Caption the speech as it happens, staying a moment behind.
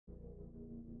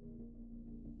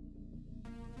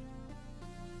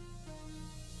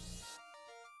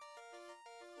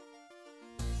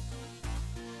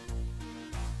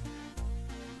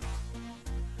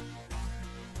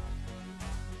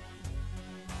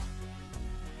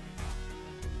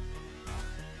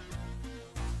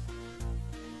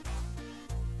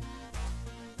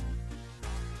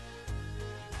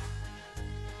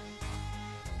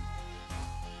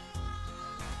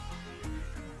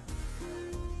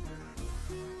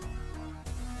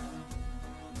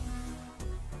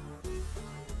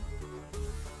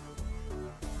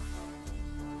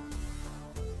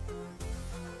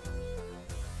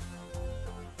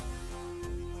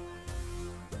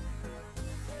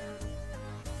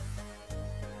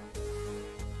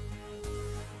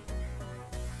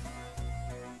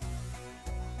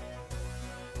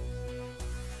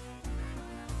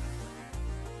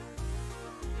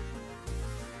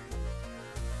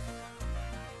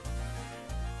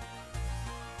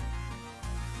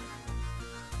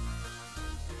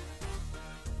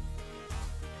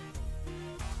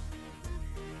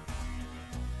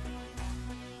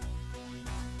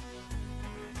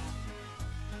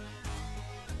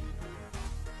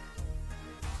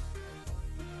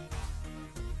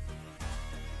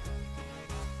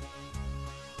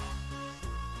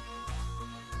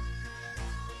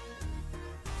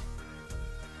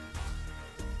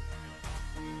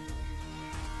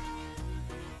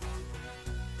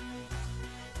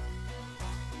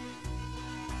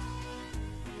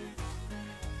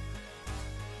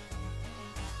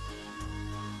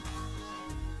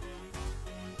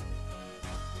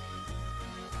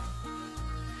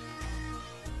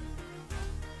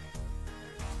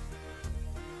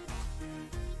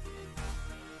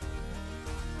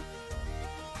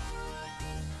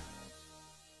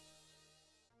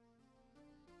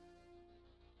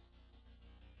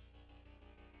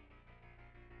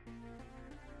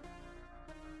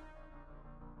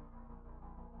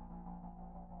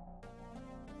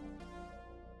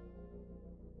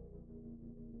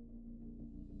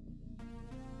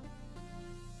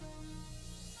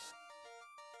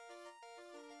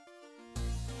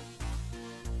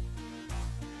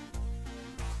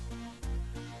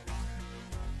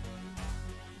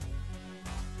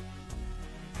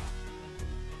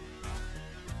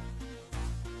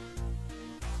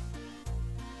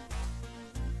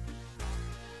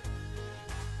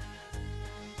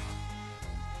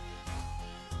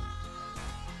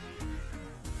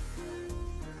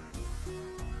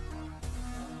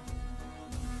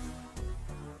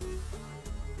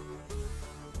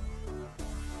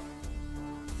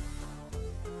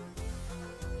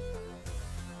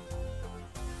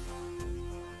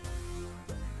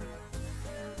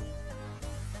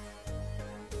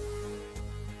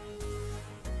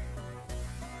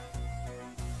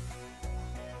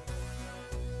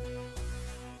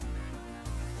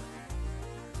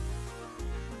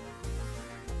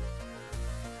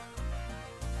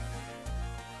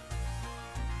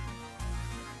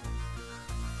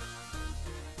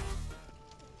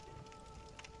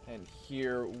And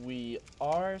here we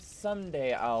are.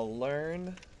 Someday I'll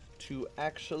learn to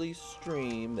actually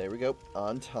stream. There we go.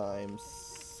 On time.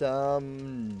 Someday.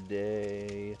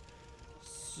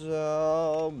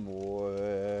 Somewhere.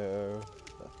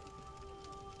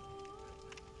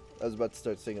 I was about to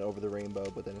start singing Over the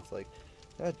Rainbow, but then it's like,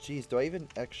 oh geez, do I even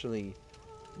actually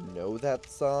know that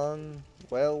song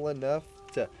well enough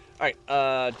to... Alright,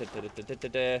 Alright,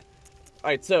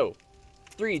 so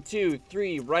 3, 2,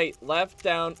 3, right, left,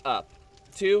 down, up.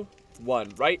 2, 1,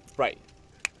 right, right.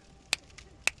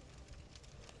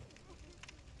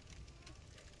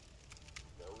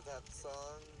 Know that song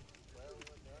well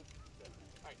enough to...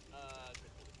 Alright,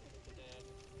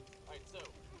 so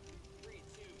 3,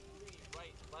 2, 3,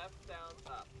 right, left, down,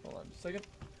 up. Hold on just a second.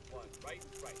 1, right,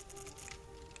 right.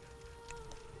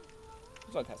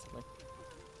 Just want to test something.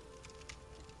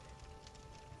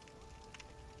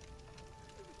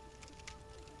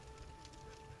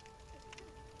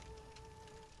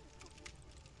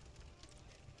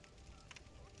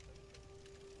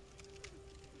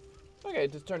 Okay,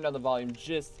 just turn down the volume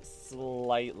just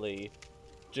slightly,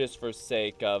 just for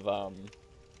sake of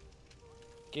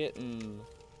getting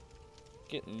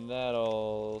that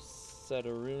all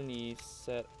set-a-rooney,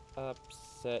 set up,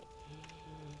 set.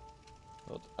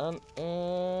 Hold on.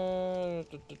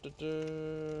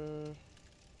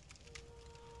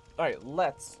 Alright,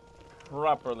 let's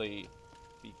properly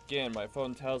begin. My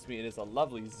phone tells me it is a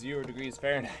lovely 0 degrees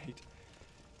Fahrenheit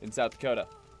in South Dakota.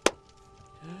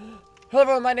 Hello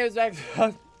everyone, my name is Max.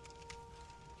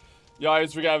 Yo, I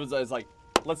just forgot, I was like,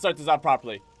 let's start this out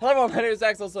properly. Hello everyone, my name is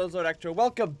Axel, so LordEctro.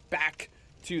 Welcome back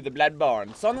to the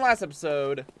Bloodborne. So on the last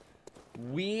episode,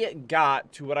 we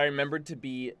got to what I remembered to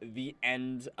be the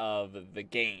end of the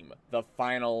game. The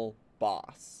final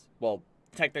boss. Well,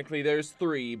 technically there's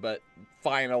 3, but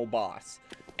final boss.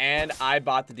 And I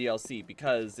bought the DLC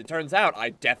because it turns out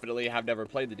I definitely have never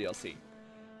played the DLC.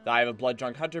 I have a blood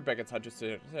drunk hunter, Beckett's hunter,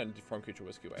 and deformed creature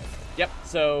whiskey way. Yep,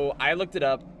 so I looked it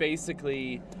up.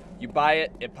 Basically, you buy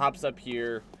it, it pops up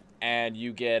here, and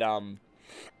you get, you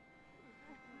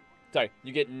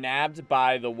get nabbed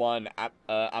by the one,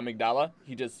 Amygdala.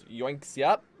 He just yoinks you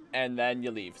up, and then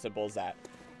you leave. Simple as that.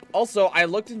 Also, I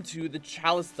looked into the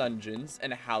Chalice dungeons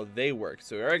and how they work.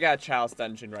 So we already got a Chalice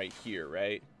dungeon right here,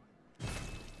 right?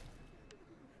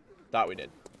 Thought we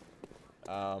did.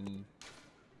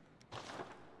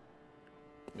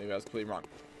 Maybe I was completely wrong.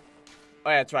 Oh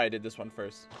yeah, that's right, I did this one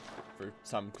first. For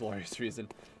some glorious reason.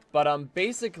 But,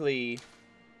 basically...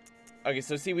 Okay,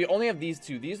 so see, we only have these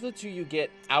 2. These are the 2 you get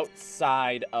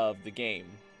outside of the game.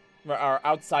 Or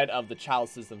outside of the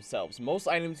chalices themselves. Most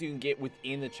items you can get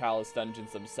within the chalice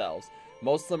dungeons themselves.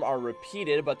 Most of them are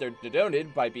repeated, but they're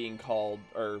denoted by being called...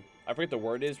 Or, I forget the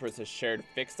word is, where it's a shared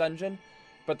fixed dungeon.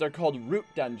 But they're called root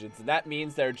dungeons, and that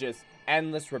means they're just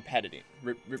endless repetitive.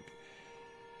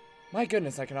 My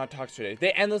goodness, I cannot talk today.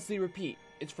 They endlessly repeat.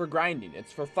 It's for grinding.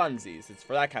 It's for funsies. It's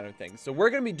for that kind of thing. So we're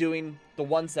going to be doing the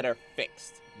ones that are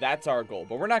fixed. That's our goal.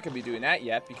 But we're not going to be doing that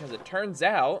yet because it turns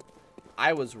out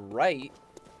I was right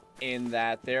in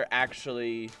that they're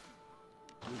actually...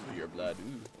 Ooh, your blood.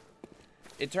 Ooh.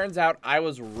 It turns out I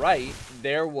was right.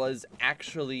 There was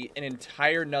actually an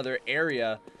entire another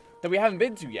area that we haven't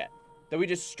been to yet. That we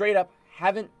just straight up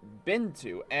haven't been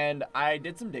to. And I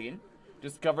did some digging.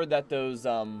 Discovered that those,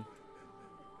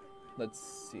 let's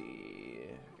see,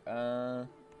 Upper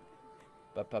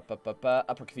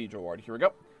Cathedral Ward, here we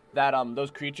go. That,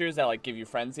 those creatures that, like, give you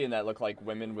frenzy and that look like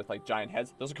women with, like, giant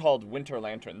heads, those are called Winter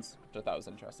Lanterns, which I thought was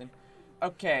interesting.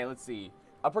 Okay, let's see.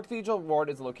 Upper Cathedral Ward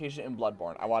is a location in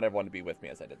Bloodborne. I want everyone to be with me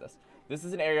as I did this. This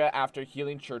is an area after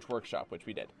Healing Church Workshop, which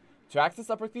we did. To access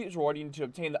Upper Cathedral Ward, you need to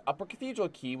obtain the Upper Cathedral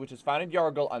Key, which is found in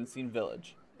Yargle Unseen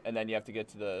Village. And then you have to get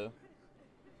to the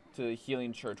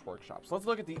Healing Church Workshop. So let's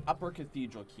look at the Upper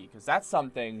Cathedral Key, because that's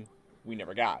something we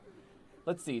never got.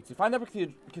 Let's see. To find the Upper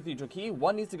Cathedral Key,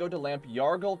 one needs to go to Lamp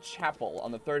Yargle Chapel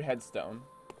on the 3rd headstone.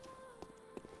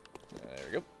 There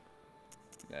we go.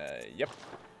 Yep.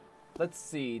 Let's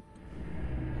see.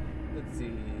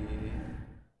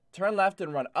 Turn left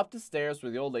and run up the stairs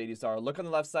where the old ladies are. Look on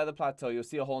the left side of the plateau. You'll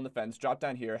see a hole in the fence. Drop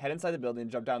down here. Head inside the building.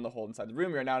 Jump down the hole inside the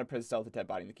room. You're now in a prison cell with a dead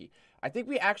body in the key. I think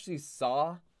we actually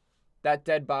saw that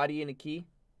dead body in a key.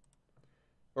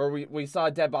 Or we saw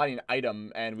a dead body in an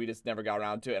item, and we just never got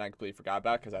around to it, and I completely forgot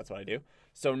about it, because that's what I do.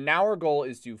 So now our goal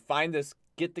is to find this,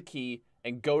 get the key,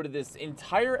 and go to this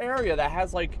entire area that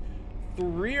has, like,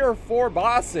 3 or 4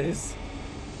 bosses.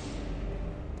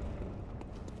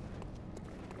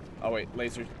 Oh, wait,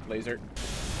 laser.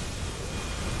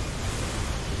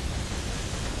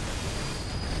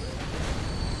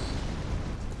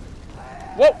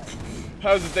 Whoa!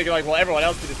 I was just thinking, like, well, everyone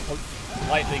else can just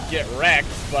slightly get wrecked,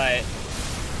 but...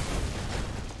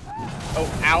 Oh,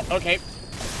 ow, okay.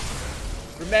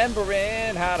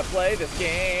 Remembering how to play this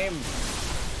game.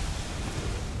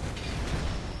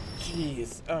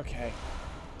 Jeez, okay.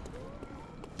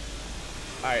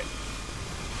 Alright.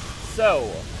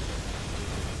 So,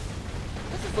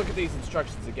 let's just look at these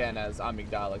instructions again as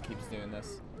Amygdala keeps doing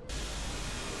this.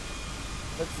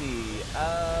 Let's see.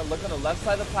 Look on the left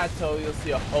side of the plateau, you'll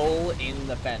see a hole in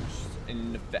the fence.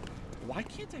 Why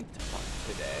can't I talk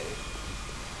today?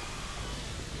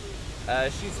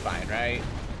 She's fine, right?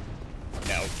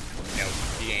 No,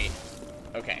 she ain't.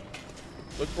 Okay.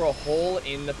 Look for a hole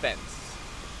in the fence.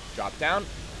 Drop down.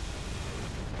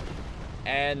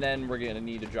 And then we're gonna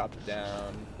need to drop it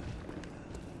down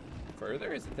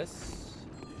further. Is it this?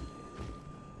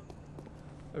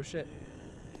 Oh shit.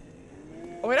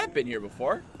 Oh wait, I've been here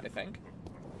before, I think.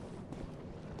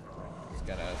 Just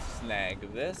gonna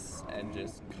snag this and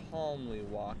just calmly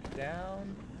walk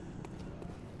down.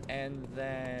 And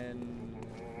then...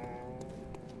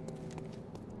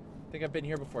 I think I've been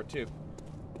here before too.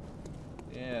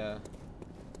 Yeah.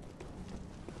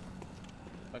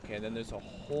 Okay, then there's a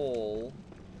hole.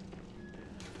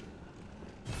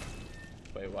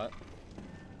 Wait, what?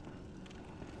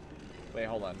 Wait,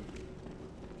 hold on.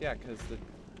 Yeah, because the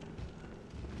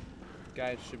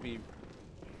guy should be...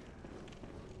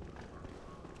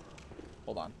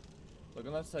 Hold on. Look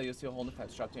on the left side, you'll see a hole in the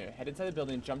fence. Drop down. Head inside the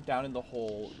building, jump down in the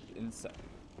hole inside.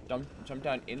 Jump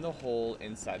down in the hole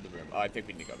inside the room. Oh, I think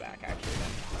we need to go back, actually,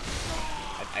 then.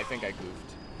 I think I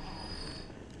goofed.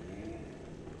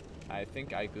 I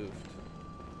think I goofed.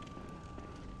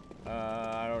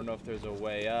 I don't know if there's a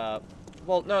way up.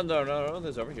 Well, no,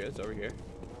 there's over here. It's over here.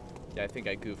 Yeah, I think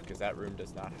I goofed because that room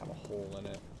does not have a hole in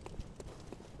it.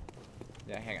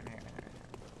 Yeah, hang on.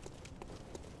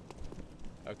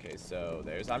 Okay, so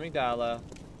there's Amygdala.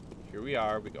 Here we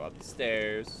are. We go up the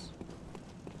stairs.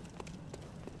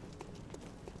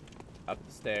 Up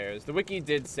the stairs. The wiki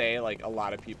did say, like, a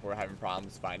lot of people were having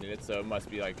problems finding it, so it must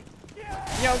be, like, you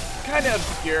know, kind of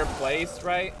obscure place,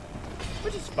 right?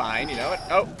 Which is fine, you know.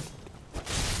 Oh.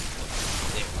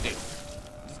 Dude.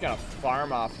 Just gonna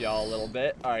farm off y'all a little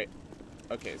bit. Alright.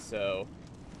 Okay, so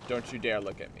don't you dare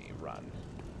look at me. Run.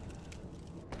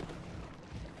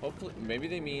 Hopefully, maybe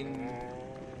they mean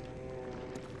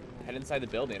head inside the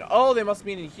building. Oh, they must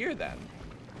mean in here then.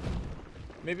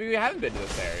 Maybe we haven't been to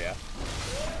this area.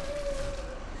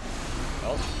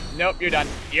 Oh, nope, you're done.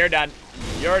 You're done.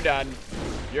 You're done.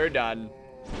 You're done.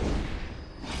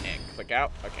 And click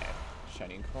out. Okay.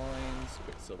 Shining coins,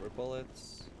 quicksilver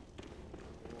bullets.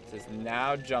 It says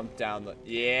now jump down the...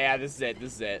 Yeah, this is it.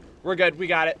 This is it. We're good. We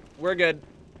got it. We're good.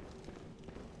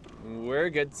 We're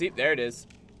good. See, there it is.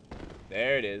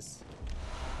 There it is.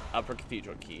 Upper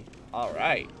cathedral key. All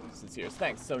right. Sincerest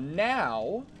thanks. So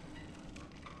now...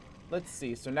 Let's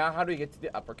see. So now how do we get to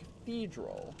the upper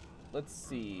cathedral? Let's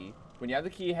see. When you have the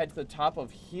key, head to the top of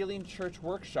Healing Church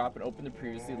Workshop and open the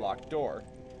previously locked door.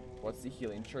 What's the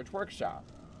Healing Church Workshop?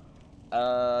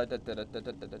 Let's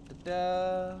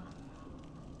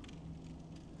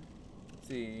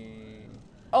see.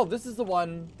 Oh, this is the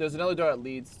one. There's another door that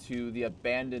leads to the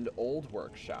abandoned old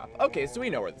workshop. Okay, so we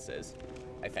know where this is.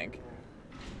 I think.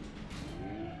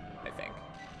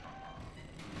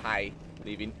 Hi.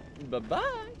 Leaving.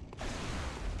 Bye-bye.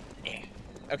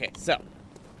 Okay, so.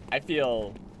 I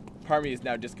feel part of me is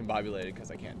now discombobulated because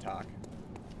I can't talk.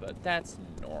 But that's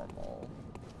normal.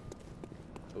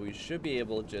 But we should be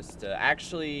able just to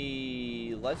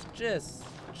actually, let's just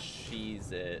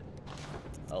cheese it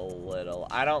a little.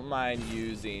 I don't mind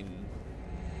using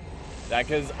that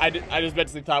because I just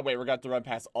mentally thought, wait, we're going to have to run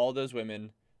past all those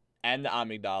women and the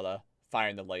Amygdala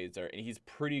firing the laser. And he's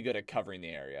pretty good at covering the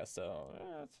area. So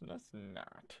that's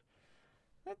not.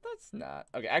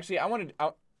 Okay, actually, I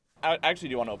actually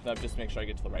do want to open up just to make sure I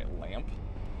get to the right lamp.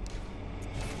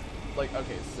 Like,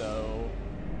 okay, so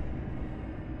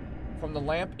from the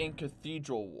lamp in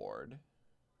Cathedral Ward,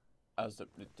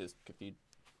 this cathedral,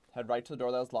 head right to the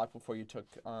door that was locked before you took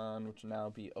on, which will now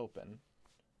be open.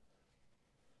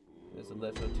 There's a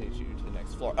lift that takes you to the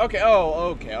next floor. Okay,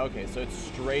 okay, so it's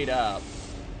straight up.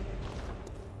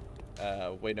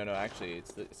 Wait, no, actually,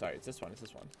 it's this one,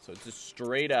 So it's just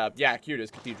straight up. Yeah, here it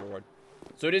is, Cathedral Ward.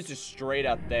 So it is just straight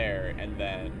up there, and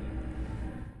then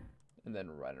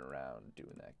running around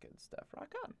doing that good stuff.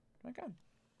 Rock on.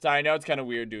 Sorry, I know it's kind of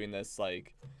weird doing this,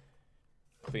 like,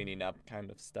 cleaning up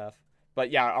kind of stuff. But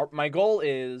yeah, my goal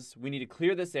is we need to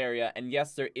clear this area, and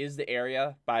yes, there is the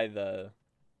area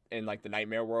in like the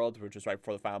Nightmare World, which is right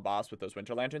before the final boss with those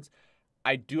winter lanterns.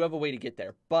 I do have a way to get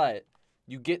there, but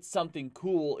you get something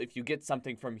cool if you get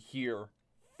something from here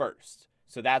first.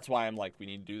 So that's why I'm like, we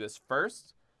need to do this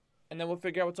first, and then we'll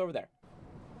figure out what's over there.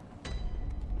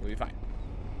 We'll be fine.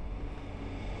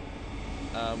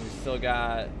 We still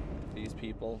got these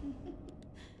people.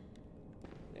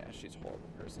 Yeah, she's a horrible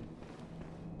person.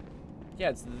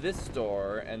 Yeah, it's this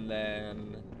door, and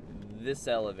then this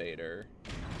elevator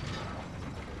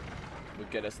would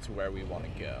get us to where we want to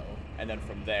go. And then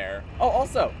from there... Oh,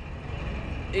 also,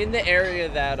 in the area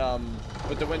that,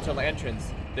 with the winter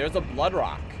lanterns, there's a blood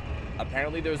rock.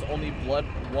 Apparently there's only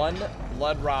one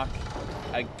blood rock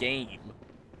a game.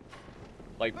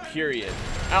 Like, period.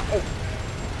 Ow, oh!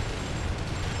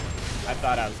 I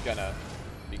thought I was gonna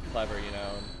be clever, you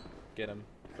know, and get him,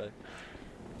 but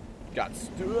got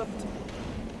stuffed.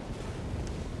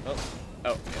 Oh,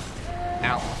 oh,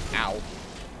 yeah. Ow, ow.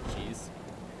 Jeez.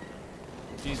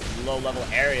 Jeez, low-level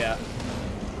area.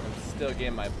 I'm still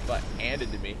getting my butt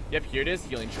handed to me. Yep, here it is,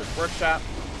 Healing Church Workshop.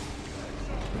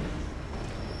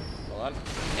 Hold on.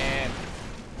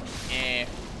 And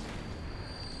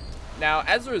now,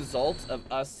 as a result of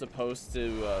us supposed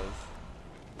to have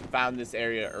found this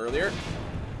area earlier,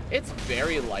 it's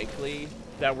very likely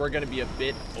that we're going to be a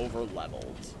bit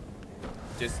over-leveled.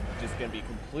 Just going to be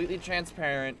completely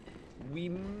transparent. We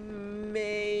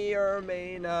may or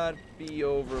may not be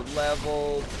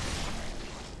over-leveled.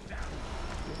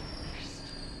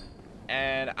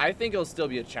 And I think it'll still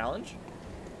be a challenge.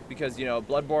 Because, you know,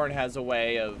 Bloodborne has a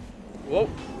way of... Whoa!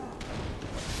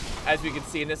 As we can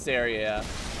see in this area...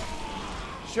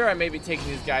 Sure, I may be taking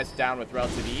these guys down with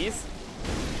relative ease.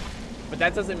 But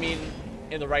that doesn't mean,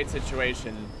 in the right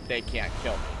situation, they can't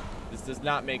kill me. This does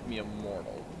not make me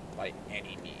immortal, by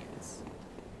any means.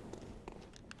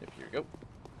 Yep, here we go.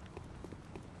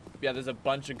 Yeah, there's a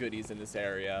bunch of goodies in this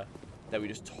area that we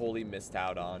just totally missed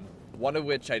out on. One of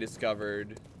which I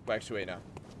discovered... Well, actually, wait, no.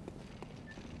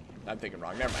 I'm thinking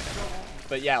wrong. Never mind.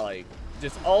 But yeah, like,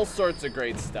 just all sorts of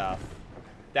great stuff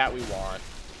that we want.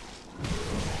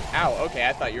 Ow, okay,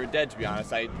 I thought you were dead, to be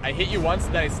honest. I hit you once,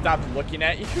 and then I stopped looking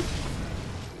at you.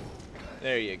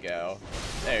 There you go.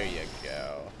 There you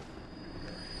go.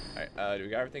 Alright, do we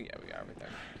got everything? Yeah, we got everything.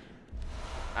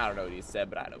 I don't know what he said,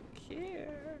 but I don't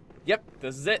care. Yep,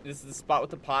 this is it. This is the spot with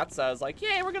the pots. I was like,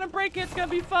 yay, we're gonna break it. It's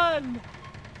gonna be fun.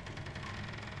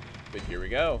 But here we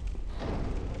go.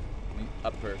 The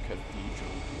Upper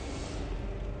Cathedral.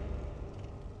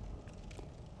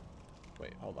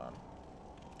 Wait, hold on.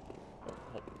 Oh,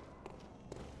 hold on.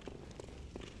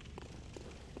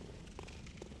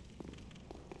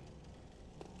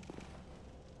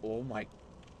 Oh my.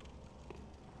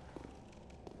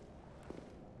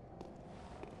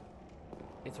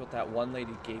 It's what that one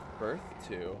lady gave birth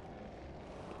to.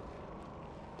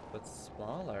 But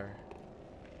smaller.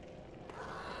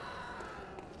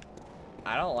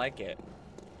 I don't like it.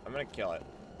 I'm gonna kill it.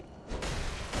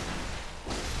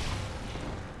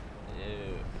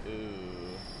 Ew,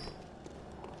 ooh.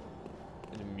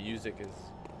 And the music is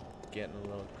getting a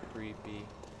little creepy.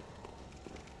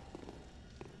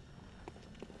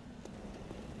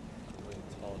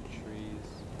 Tall trees.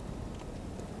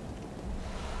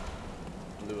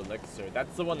 Blue elixir.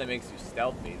 That's the one that makes you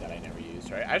stealthy that I never used,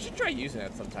 right? I should try using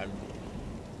that sometime.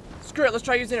 Screw it. Let's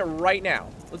try using it right now.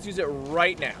 Let's use it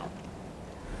right now.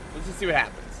 Let's just see what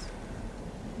happens.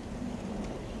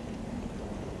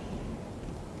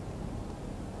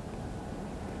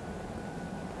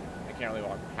 I can't really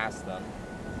walk past them.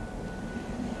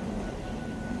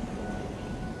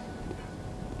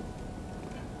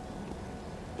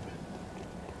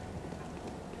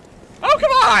 Oh,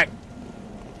 come on!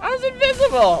 I was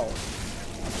invisible!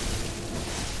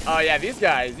 Oh, yeah, these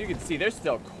guys, you can see they're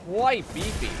still quite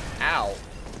beefy. Ow.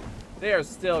 They are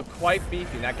still quite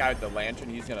beefy. And that guy with the lantern,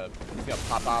 he's gonna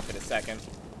pop off in a second.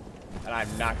 And I'm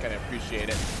not gonna appreciate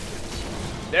it.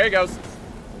 There he goes.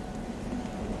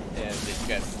 And just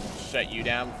gonna shut you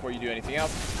down before you do anything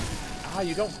else. Ah,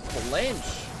 you don't flinch.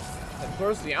 That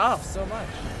throws me off so much.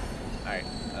 Alright,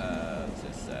 let's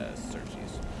just search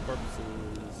these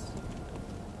corpses.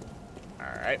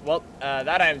 Alright, well,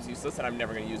 that item's useless and I'm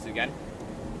never gonna use it again.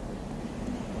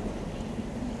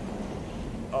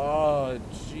 Oh,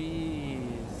 jeez.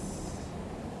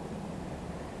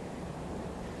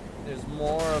 There's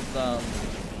more of them.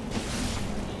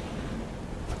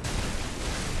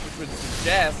 Which would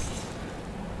suggest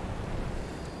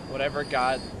whatever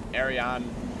got Ariane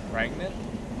pregnant.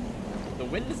 The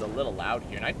wind is a little loud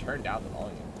here, and I turned down the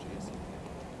volume. Jeez.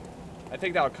 I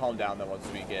think that'll calm down though once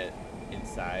we get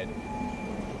inside.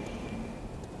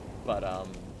 But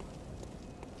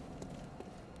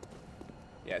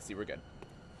yeah, see, we're good.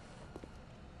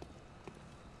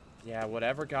 Yeah,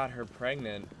 whatever got her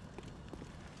pregnant.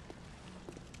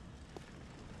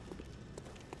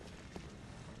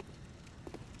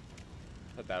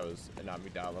 that was an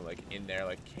amygdala, like, in there,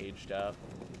 like, caged up.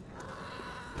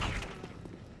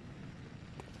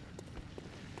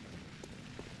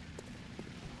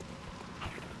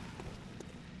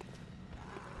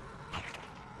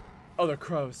 Oh, they're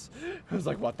crows. I was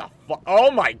like, what the fuck?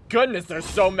 Oh my goodness, there's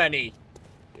so many.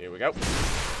 Here we go.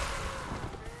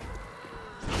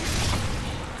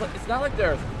 It's not like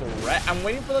they're a threat. I'm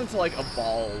waiting for them to, like,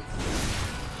 evolve.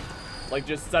 Like,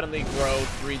 just suddenly grow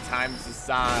 3 times the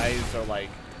size, or, like,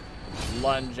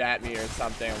 lunge at me or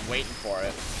something. I'm waiting for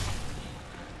it.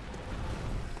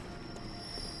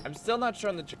 I'm still not sure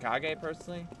on the Chikage,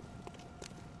 personally.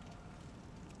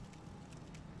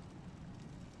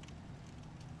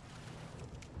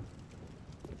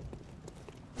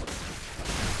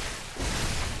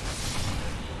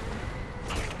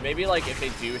 Maybe, like, if they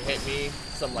do hit me,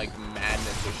 some, like,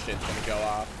 madness or shit's gonna go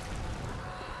off.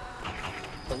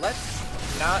 But let's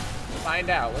not find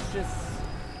out. Let's just...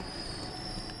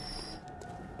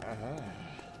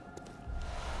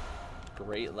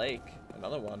 Great Lake.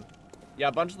 Another one. Yeah,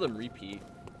 a bunch of them repeat.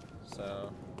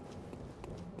 So...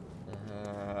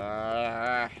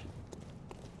 I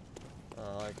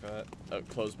like that. Oh,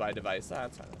 closed by device. Ah,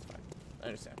 that's fine, that's fine. I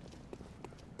understand.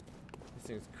 These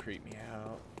things creep me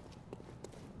out.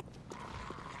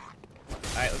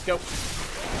 Alright, let's go.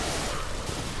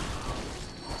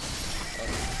 Oh,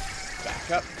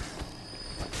 back up.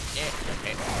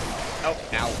 Okay. Oh,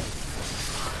 ow.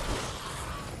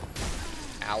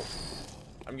 Ow.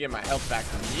 I'm getting my health back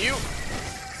from you.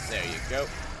 There you go.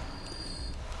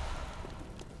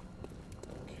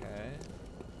 Okay.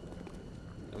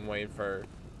 I'm waiting for...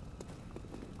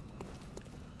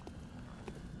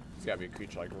 There's gotta be a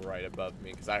creature, like, right above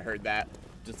me, because I heard that.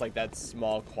 Just like that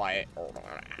small, quiet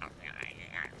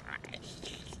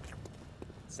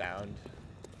sound.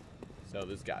 So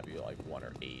there's gotta be like 1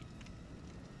 or 8.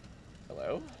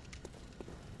 Hello?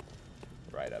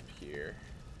 Right up here.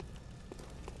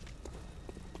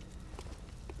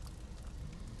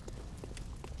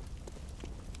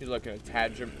 You're looking a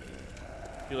tad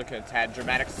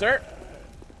dramatic, sir.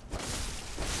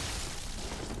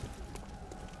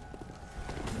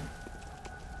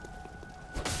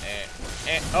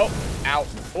 Oh, ow.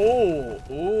 Oh,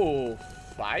 ooh,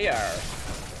 fire.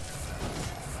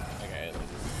 Okay, let me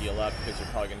just heal up because you're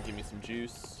probably gonna give me some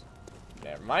juice.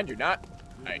 Never mind, you're not.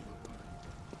 Alright.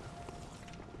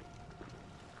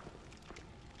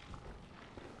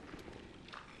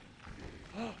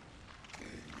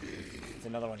 It's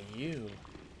another one of you.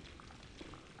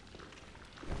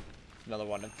 Another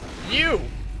one of you.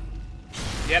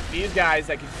 Yep, these guys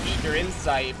that can eat your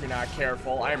insight if you're not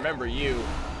careful. I remember you.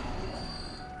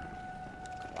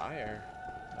 Fire.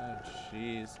 Oh,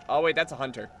 jeez. Oh, wait, that's a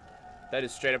hunter. That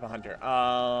is straight up a hunter.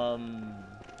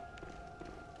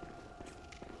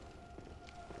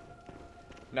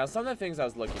 Now, some of the things I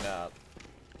was looking up,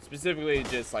 specifically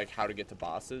just, like, how to get to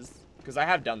bosses, because I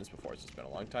have done this before. It's just been a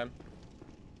long time.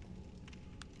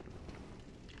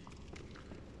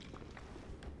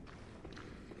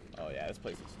 Oh, yeah, this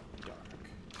place is dark.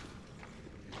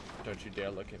 Don't you dare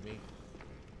look at me.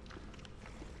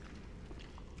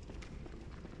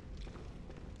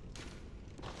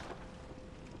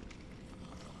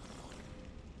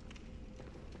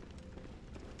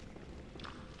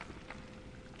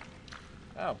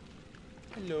 Oh.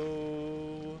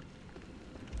 Hello.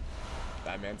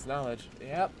 Batman's knowledge.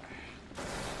 Yep.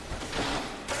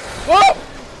 Whoa!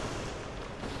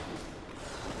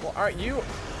 Well, aren't you...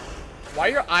 Why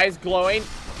are your eyes glowing?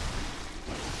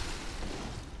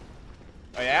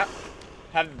 Oh, yeah?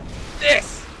 Have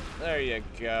this! There you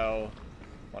go.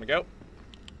 Wanna go?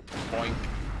 Boink.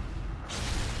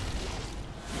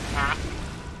 Ha!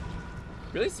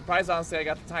 Really surprised, honestly, I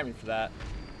got the timing for that.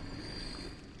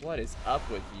 What is up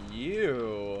with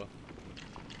you?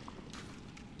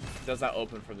 Does not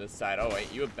open from this side. Oh,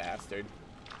 wait, you a bastard.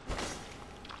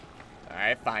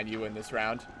 Alright, find you in this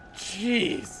round.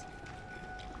 Jeez!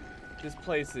 This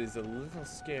place is a little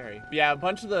scary. But yeah, a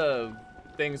bunch of the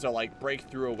things are like break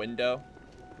through a window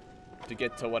to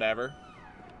get to whatever.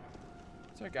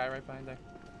 Is there a guy right behind there?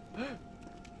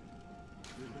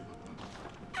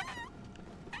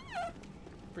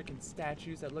 Freaking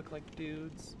statues that look like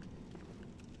dudes.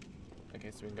 Okay,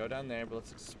 so we can go down there, but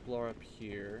let's explore up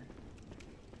here.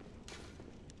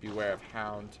 Beware of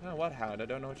hound. Oh, what hound? I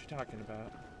don't know what you're talking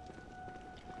about.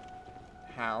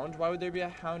 Hound? Why would there be a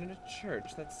hound in a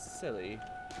church? That's silly.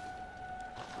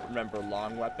 Remember,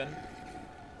 long weapon.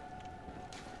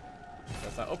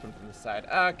 That's not open from the side.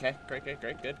 Okay, great,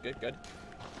 good.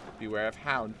 Beware of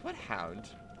hound. What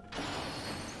hound?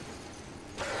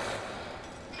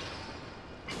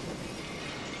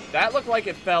 That looked like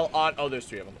it fell on. Oh, there's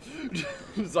 3 of them.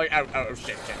 It's like, oh,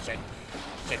 shit.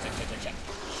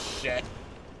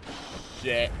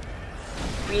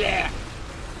 Yeah.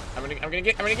 I'm gonna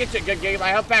get you. Get my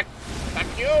health back.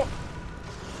 Thank you.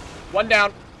 1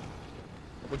 down.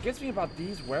 What gets me about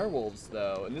these werewolves,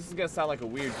 though, and this is gonna sound like a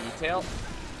weird detail.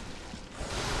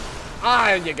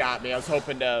 Ah, you got me. I was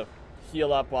hoping to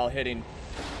heal up while hitting.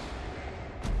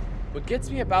 What gets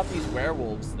me about these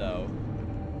werewolves, though,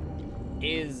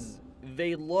 is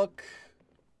they look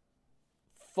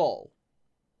full.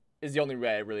 Is the only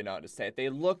way I really know how to say it. They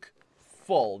look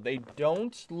full. They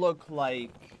don't look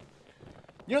like,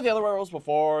 you know, the other werewolves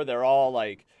before. They're all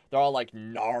like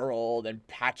gnarled and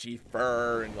patchy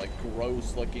fur and like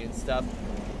gross looking and stuff.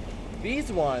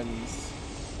 These ones,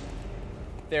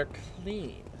 they're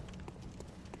clean.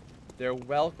 They're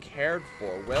well cared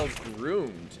for, well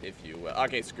groomed, if you will.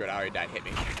 Okay, screw it. I already died. Hit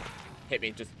me. Hit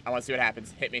me. Just, I want to see what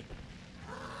happens. Hit me.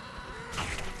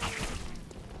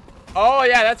 Oh,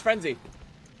 yeah, that's Frenzy.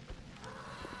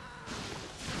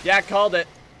 Yeah, called it.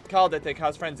 Called it. They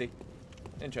cause Frenzy.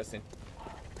 Interesting.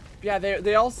 Yeah,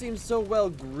 they all seem so well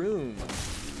groomed.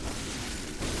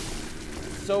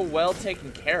 So well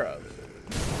taken care of.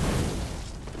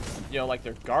 You know, like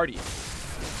they're guardians.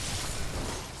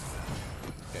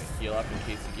 Gonna heal up in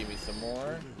case you give me some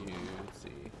more. You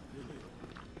see.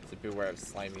 So beware of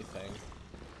slimy thing.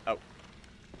 Oh.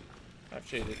 I've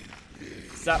shaded.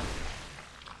 Sup?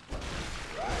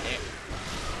 Yeah.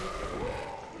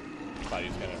 Thought he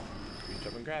was gonna reach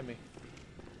up and grab me.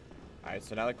 Alright,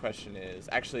 so now the question is,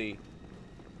 actually,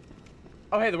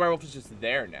 oh hey, the werewolf is just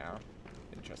there now.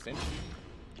 Interesting.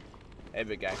 Hey,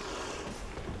 big guy.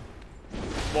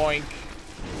 Boink.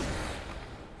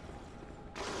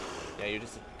 Yeah, you're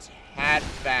just a tad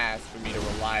fast for me to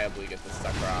reliably get this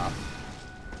sucker off.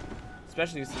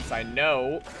 Especially since I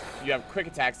know you have quick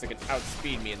attacks that can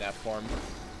outspeed me in that form.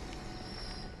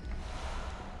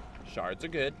 Shards are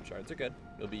good. Shards are good.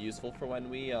 It'll be useful for when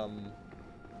we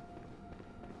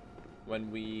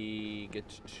get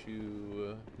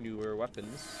to newer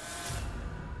weapons.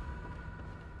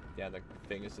 Yeah, the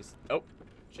thing is just, oh,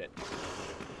 shit.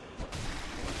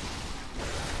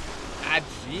 Ah,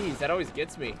 jeez, that always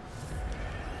gets me.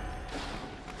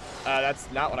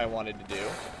 That's not what I wanted to do.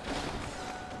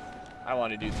 I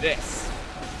want to do this.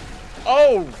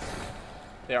 Oh!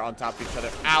 They're on top of each other.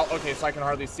 Ow, okay, so I can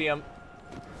hardly see them.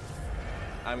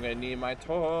 I'm gonna need my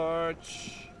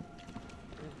torch.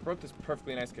 Broke this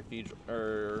perfectly nice cathedral.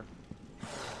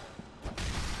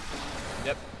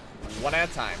 Yep. One at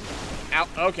a time. Ow.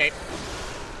 Okay.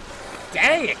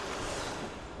 Dang it!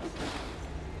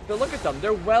 But look at them.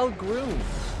 They're well groomed.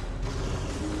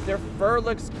 Their fur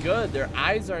looks good. Their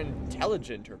eyes are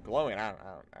intelligent or glowing. I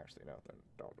don't actually know.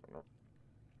 Don't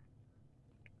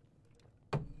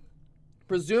know.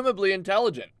 Presumably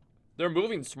intelligent. They're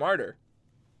moving smarter.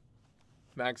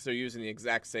 Max are using the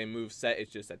exact same move set.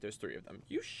 It's just that there's 3 of them.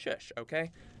 You shush,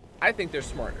 okay? I think they're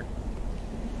smarter.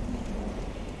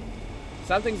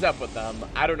 Something's up with them.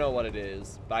 I don't know what it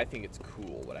is, but I think it's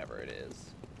cool, whatever it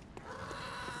is.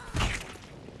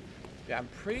 Yeah, I'm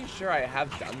pretty sure I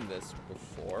have done this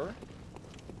before.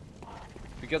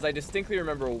 Because I distinctly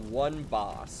remember one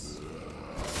boss.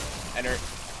 And her...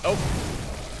 Oh!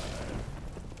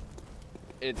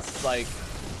 It's like...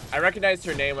 I recognized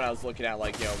her name when I was looking at,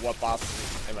 like, you know, what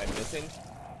bosses am I missing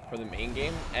for the main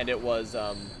game, and it was,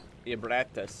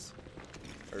 Ibratus.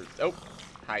 Or, oh,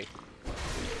 hi.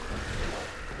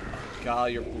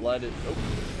 God, your blood is, oh,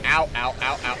 ow, ow,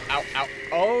 ow, ow, ow, ow.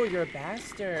 Oh, you're a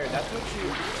bastard. That's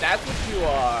what you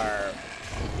are.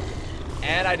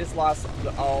 And I just lost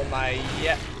all my,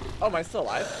 yeah. Oh, am I still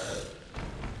alive?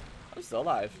 I'm still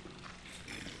alive.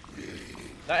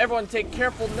 Now, everyone take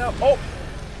careful note. Oh!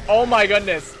 Oh my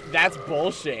goodness, that's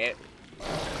bullshit.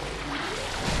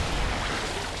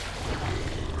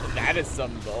 That is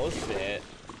some bullshit.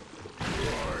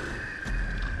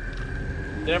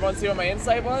 Did everyone see what my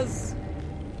insight was?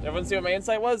 Did everyone see what my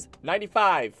insight was?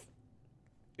 95.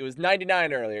 It was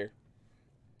 99 earlier.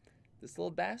 This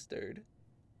little bastard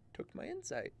took my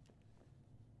insight.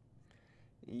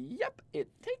 Yep, it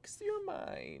takes your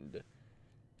mind.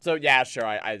 So yeah, sure,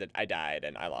 I died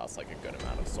and I lost like a good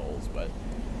amount of souls, but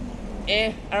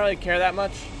I don't really care that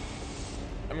much.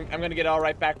 I'm gonna get it all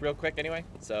right back real quick anyway.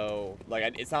 So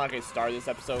like, it's not like I started this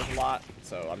episode a lot,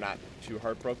 so I'm not too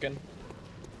heartbroken.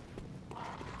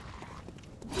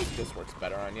 This works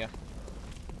better on you.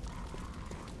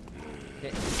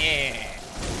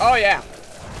 Oh yeah.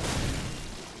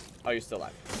 Oh, you're still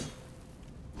alive.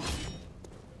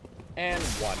 And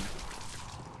 1.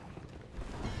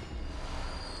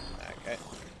 Okay.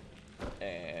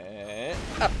 And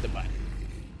up the butt.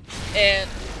 And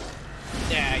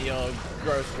yeah, you little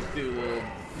gross Cthulhu,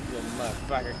 little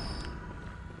motherfucker.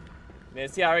 Man,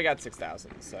 see, I already got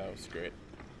 6,000, so screw it.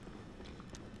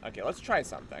 Okay, let's try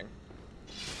something.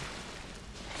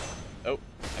 Oh,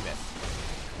 I missed.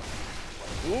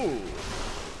 Ooh.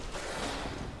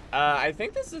 I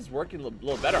think this is working a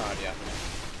little better on you.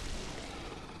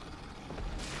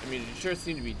 I mean, you sure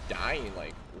seem to be dying,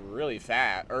 like, really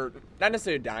fast. Or, not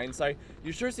necessarily dying, sorry.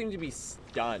 You sure seem to be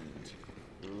stunned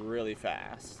really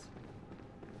fast.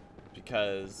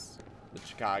 Because the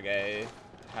Chikage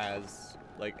has,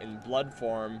 like, in blood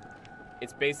form,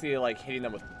 it's basically like hitting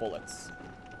them with bullets.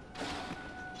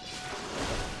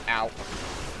 Ow.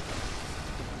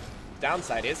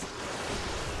 Downside is...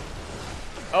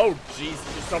 Oh, jeez.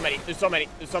 There's so many. There's so many.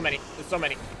 There's so many. There's so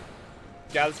many.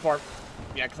 Get out of this farm.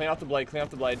 Yeah, clean off the blade. Clean off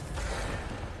the blade.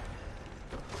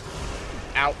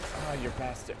 Ow. Oh, you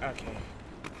bastard. Okay.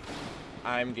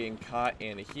 I'm getting caught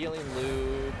in a healing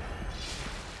loop.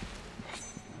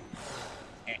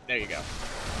 There you go.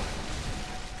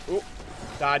 Ooh.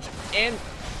 Dodge in.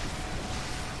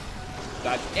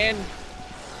 Dodge in.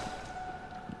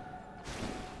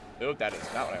 Oh, that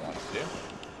is not what I wanted to do.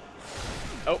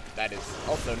 Oh, that is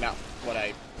also not what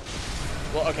I...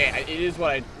 Well, okay, it is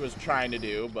what I was trying to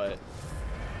do, but...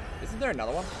 Isn't there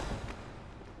another one?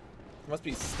 It must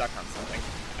be stuck on something.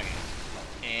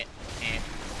 Okay.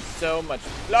 So much...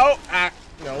 No! Ah!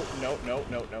 No, no, no,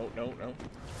 no, no, no, no.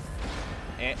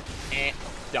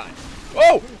 Done.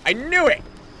 Oh! I knew it!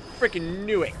 Freaking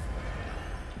knew it!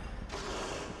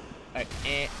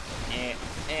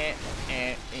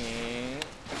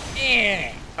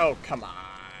 Oh, come on.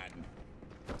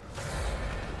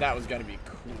 That was gonna be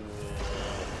cool.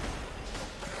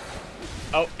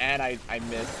 Oh, and I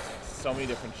missed so many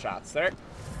different shots there. I'm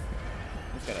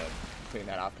just gonna clean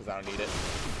that off because I don't need it.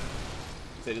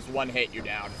 So just one hit, you're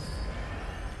down.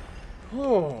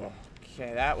 Whew.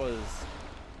 Okay, that was...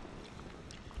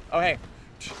 Oh, hey.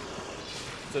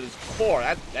 So there's 4.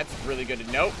 That's really good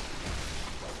to know.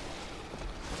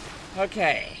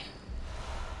 Okay.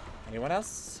 Anyone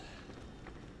else?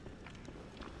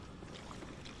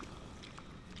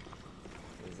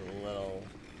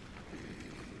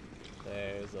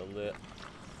 There's a little...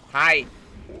 Hi!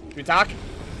 Can we talk?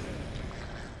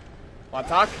 Wanna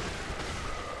talk?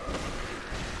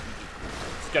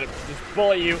 Just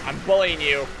bully you. I'm bullying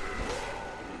you.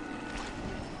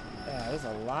 There's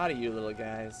a lot of you little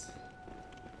guys.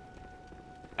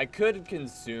 I could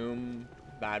consume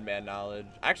Madman knowledge.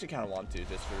 I actually kind of want to,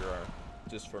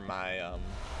 just for my well,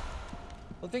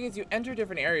 the thing is, you enter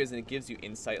different areas and it gives you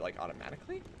insight like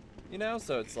automatically, you know.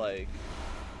 So it's like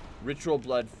ritual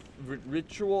blood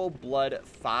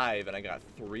 5, and I got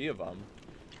 3 of them.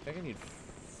 I think I need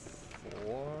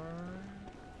 4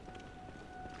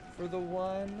 for the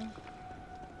one.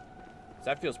 So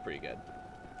that feels pretty good.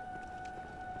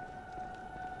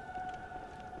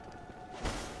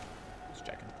 Just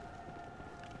checking.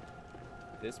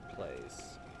 This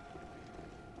place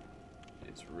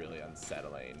is really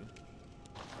unsettling.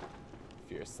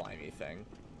 If you're a slimy thing.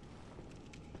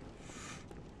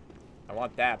 I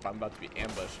want that, but I'm about to be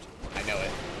ambushed. I know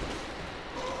it.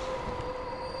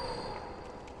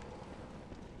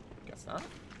 Guess not.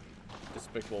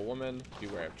 Despicable woman,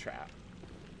 beware of trap.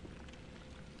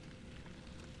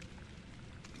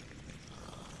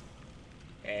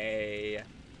 Hey.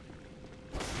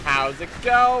 How's it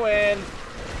going?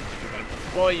 I'm gonna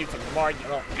bully you some more, you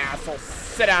little asshole.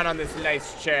 Sit down on this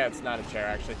nice chair. It's not a chair,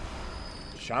 actually.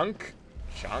 Chunk?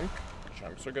 Chunk?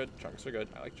 Chunks are good. Chunks are good.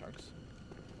 I like chunks.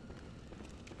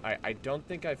 I don't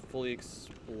think I fully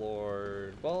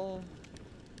explored... Well...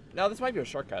 No, this might be a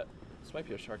shortcut. This might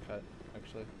be a shortcut,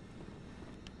 actually.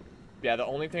 Yeah, the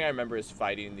only thing I remember is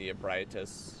fighting the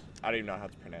Ebrietas. I don't even know how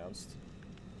it's pronounced.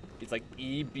 It's like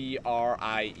E-B-R-I-E-T-A-S,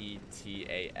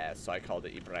 so I called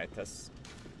it Ebrietas.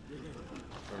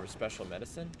 Remember special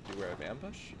medicine? Beware of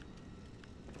ambush?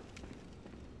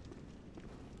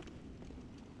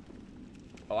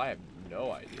 Oh, I have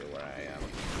no idea where I am.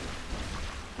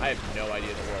 I have no idea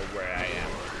in the world where I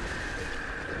am.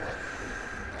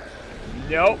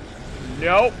 Nope.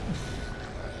 Nope.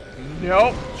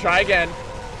 Nope. Try again.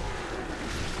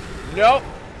 Nope.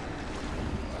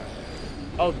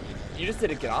 Oh, you just did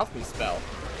a get off me spell.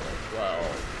 Well,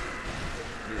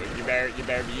 you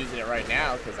better be using it right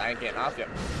now, because I ain't getting off yet.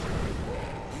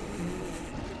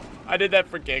 I did that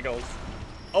for giggles.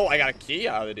 Oh, I got a key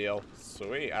out of the deal.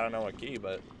 Sweet. I don't know what key,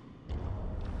 but...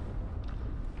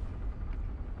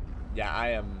 Yeah, I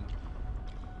am...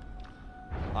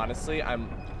 Honestly, I'm...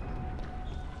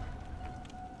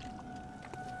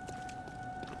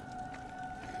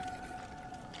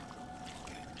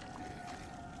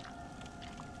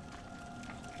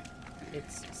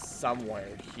 It's somewhere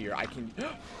here. I can...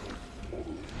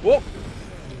 Whoa!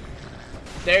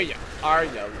 There you are,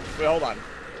 you. Wait, hold on.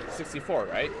 64,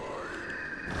 right?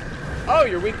 Oh,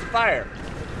 you're weak to fire.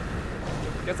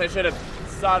 Guess I should have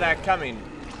saw that coming.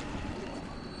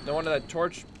 No wonder that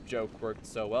torch joke worked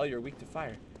so well. You're weak to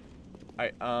fire.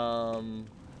 Alright,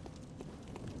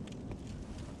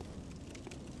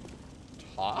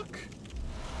 talk?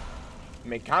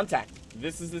 Make contact.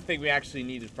 This is the thing we actually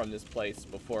needed from this place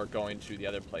before going to the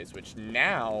other place, which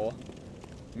now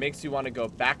makes you want to go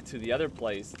back to the other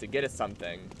place to get us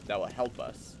something that will help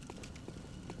us.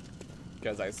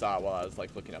 Because I saw it while I was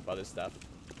like looking up other stuff.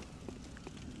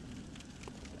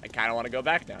 I kind of want to go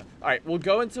back now. Alright, we'll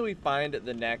go until we find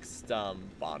the next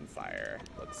bonfire,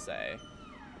 let's say.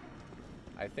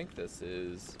 I think this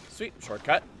is... Sweet,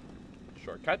 shortcut.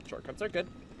 Shortcuts are good.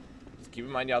 Just keep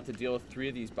in mind you have to deal with 3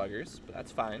 of these buggers, but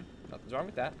that's fine. Nothing's wrong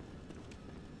with that.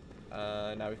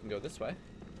 Now we can go this way.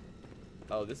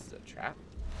 Oh, this is a trap.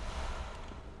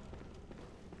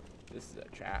 This is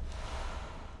a trap.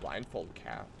 Blindfold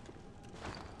cap.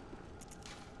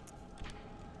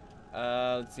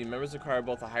 Let's see. Members require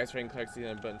both the highest rating clerics and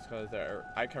abundance because their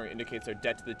icon indicates their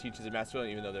debt to the teachers of Master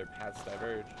even though their paths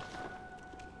diverge.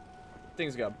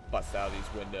 Things gonna bust out of these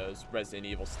windows, Resident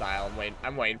Evil style.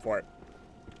 I'm waiting for it.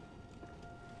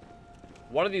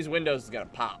 One of these windows is gonna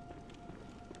pop.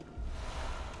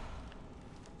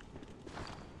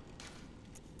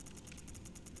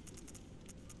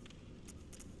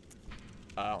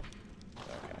 Oh.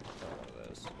 Okay. One of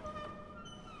those.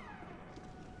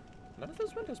 None of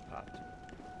those windows popped.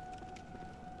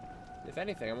 If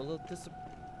anything, I'm a little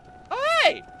Oh,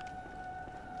 hey!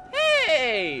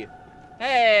 Hey!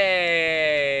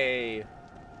 Hey!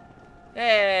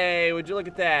 Hey! Would you look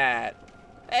at that?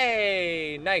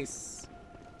 Hey! Nice.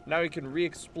 Now we can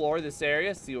re-explore this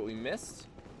area, see what we missed.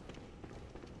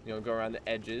 You know, go around the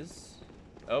edges.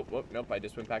 Oh, whoop, nope, I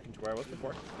just went back into where I was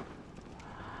before.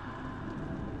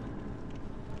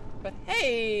 But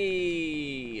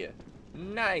hey!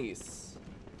 Nice.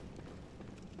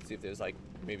 Let's see if there's like,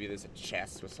 maybe there's a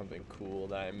chest with something cool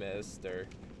that I missed, or,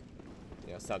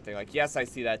 you know, something like, yes, I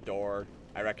see that door.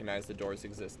 I recognize the door's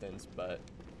existence, but...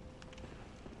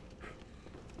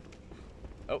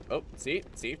 Oh, see,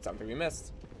 something we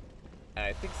missed. And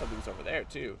I think something's over there,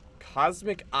 too.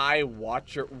 Cosmic Eye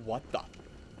Watcher, what the?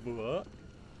 What?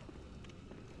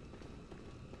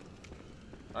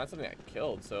 Oh, that's something I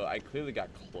killed, so I clearly got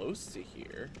close to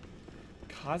here.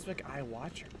 Cosmic Eye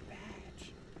Watcher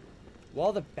badge.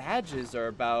 Well, the badges are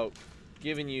about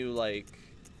giving you, like,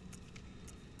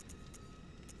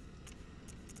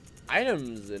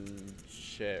 items and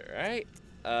shit, right?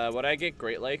 What I get?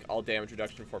 Great Lake, all damage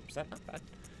reduction 4%. Not bad.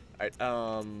 Alright,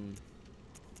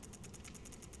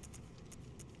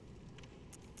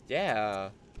 yeah.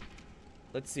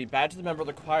 Let's see. Badge of the member of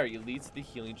the choir. You lead to the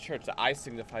healing church. The eye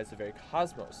signifies the very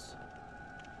cosmos.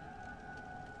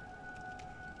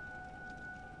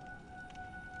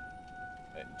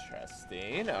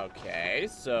 Interesting. Okay,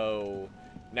 so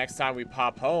next time we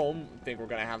pop home, I think we're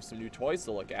gonna have some new toys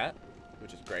to look at,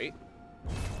 which is great.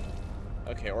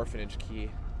 Okay, orphanage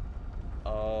key.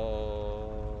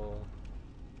 Oh.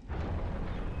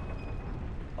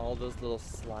 All those little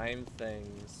slime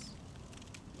things.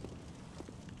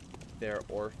 They're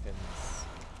orphans.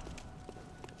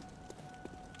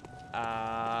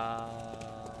 I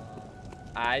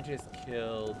just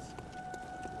killed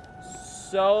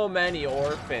so many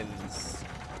orphans.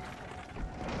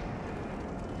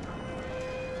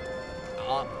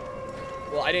 Well,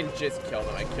 I didn't just kill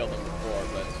them. I killed them before,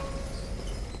 but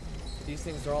these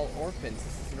things are all orphans.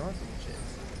 This is an orphanage.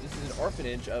 This is an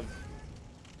orphanage of...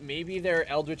 Maybe they're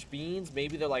eldritch beings.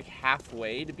 Maybe they're like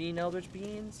halfway to being eldritch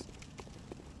beings.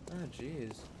 Oh,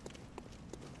 jeez.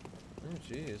 Oh,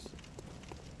 jeez.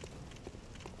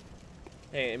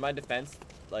 Hey, in my defense,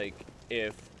 like,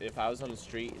 if I was on the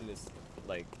street and this,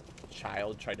 like,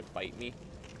 child tried to bite me.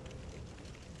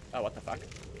 Oh, what the fuck?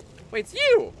 Wait, it's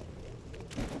you!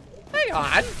 Hang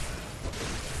on!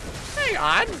 Hang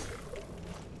on!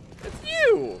 It's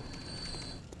you!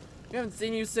 We haven't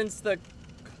seen you since the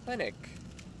clinic.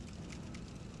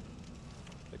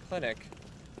 The clinic.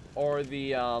 Or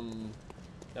the,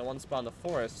 that one spot in the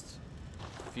forest.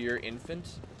 Fear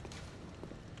infant.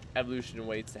 Evolution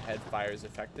waits ahead. Fire is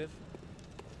effective.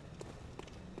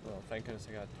 Well, thank goodness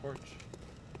I got a torch.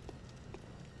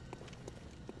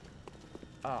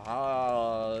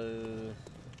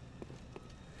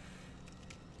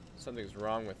 Something's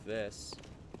wrong with this.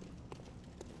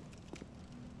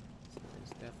 Something's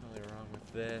definitely wrong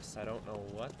with this. I don't know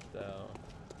what, though.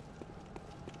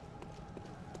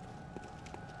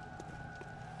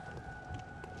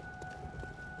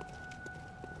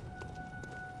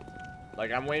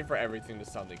 Like, I'm waiting for everything to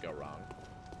suddenly go wrong.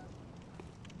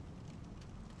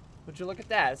 Would you look at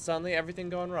that? Suddenly everything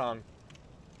going wrong.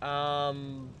 Well,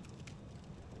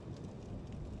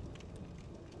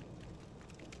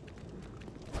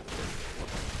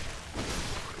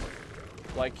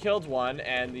 I killed one,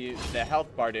 and the health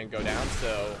bar didn't go down,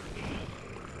 so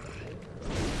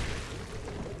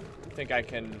I think I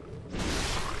can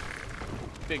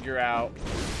figure out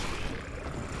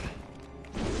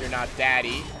you're not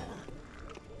daddy.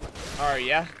 Are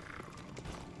ya?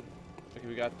 Okay,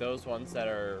 we got those ones that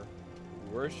are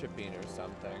worshipping or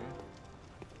something.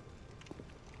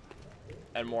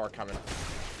 And more coming.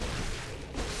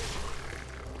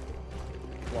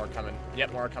 More coming.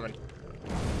 Yep, more coming.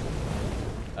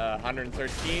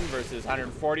 113 versus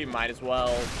 140, might as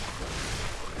well.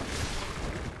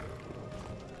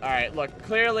 Alright, look,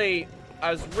 clearly, I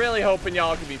was really hoping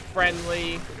y'all could be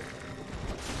friendly.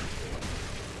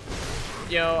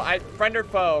 You know, friend or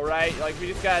foe, right? Like, we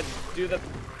just gotta do the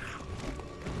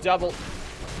double.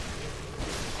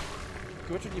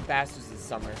 Okay, which one of you bastards is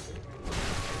Summer?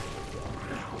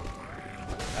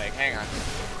 Like, hang on.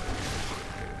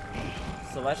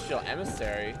 Celestial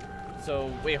Emissary?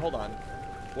 So, wait, hold on.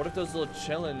 What if those little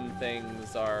chillin'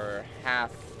 things are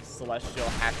half celestial,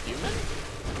 half human?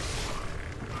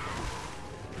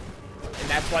 And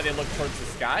that's why they look towards the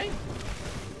sky?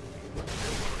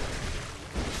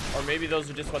 Or maybe those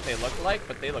are just what they look like,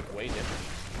 but they look way different.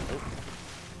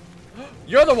 Oh.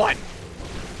 You're the one!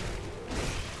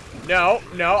 No,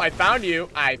 no, I found you.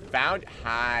 Hi.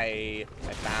 I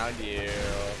found you.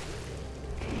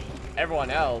 Everyone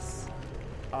else.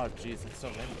 Oh, jeez, it's so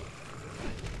many.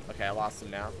 Okay, I lost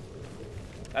him now.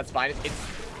 That's fine.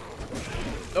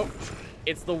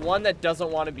 It's the one that doesn't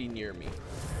want to be near me.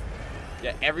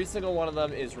 Yeah, every single one of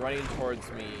them is running towards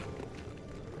me.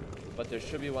 But there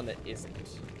should be one that isn't.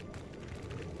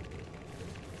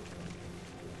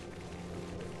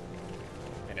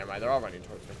 Okay, never mind. They're all running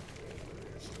towards me.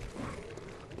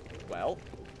 Well,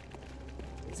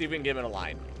 let's see if we can get him in a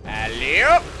line.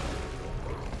 Hello?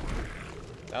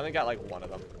 I only got like one of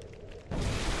them.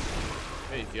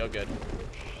 Made me feel good.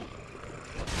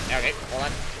 Okay, hold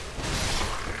on.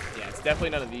 Yeah, it's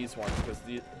definitely none of these ones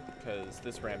because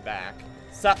this ran back.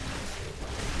 Sup?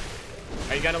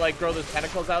 Are you gonna like grow those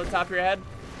tentacles out of the top of your head?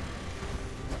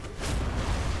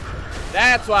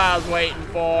 That's what I was waiting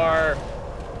for.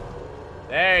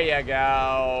 There you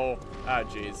go. Oh,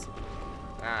 jeez.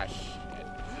 Ah,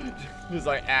 shit. He's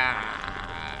like,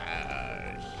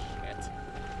 ah, shit.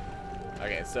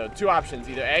 Okay, so two options.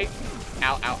 Either A,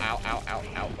 ow, ow, ow, ow, ow,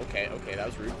 ow. Okay, okay, that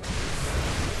was rude.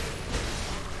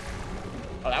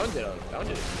 Oh, that one did a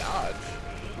dodge.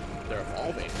 They're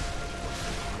evolving.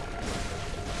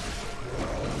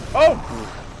 Oh!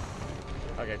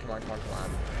 Okay, come on, come on, come on.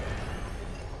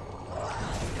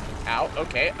 Ow,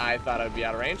 okay, I thought I'd be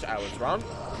out of range. I was wrong.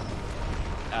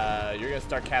 You're gonna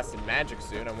start casting magic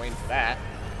soon. I'm waiting for that.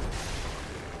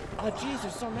 Oh, jeez,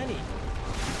 there's so many.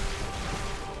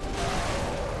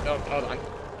 Oh, hold on.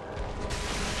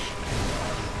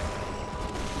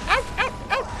 Ow, ow,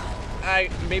 ow!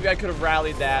 Maybe I could have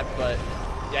rallied that, but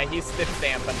yeah, he's stiff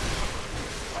stamping.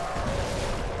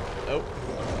 Oh.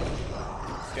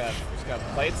 Just gonna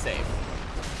play it safe.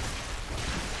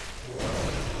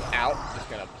 Ow, just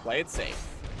gonna play it safe.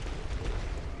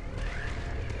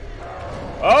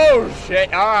 Oh, shit.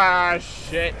 Ah,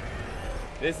 shit.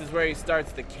 This is where he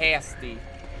starts the casty.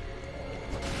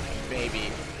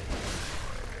 Maybe.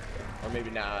 Or maybe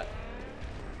not.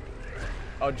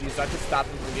 Oh, geez. So I have to stop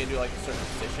him from getting to, like, a certain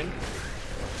position.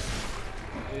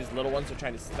 These little ones are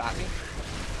trying to stop me.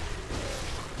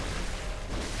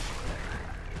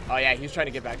 Oh, yeah. He's trying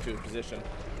to get back to his position.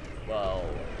 Well,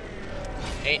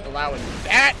 ain't allowing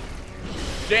that.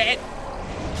 Shit.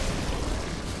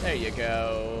 There you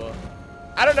go.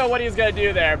 I don't know what he was gonna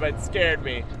do there, but it scared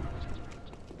me.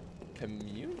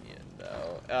 Communion,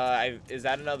 though. Is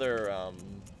that another,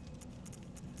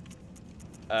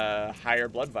 higher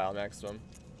blood vial maximum?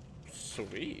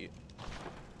 Sweet.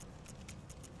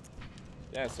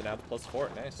 Yeah, so now it's +4.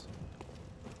 Nice.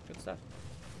 Good stuff.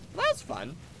 Well, that's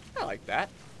fun. I like that.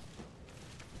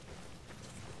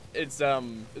 It's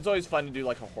always fun to do,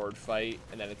 like, a horde fight,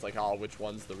 and then it's like, oh, which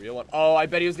one's the real one? Oh, I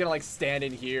bet he was gonna, like, stand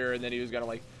in here, and then he was gonna,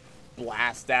 like,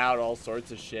 blast out all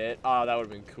sorts of shit. Oh, that would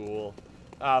have been cool.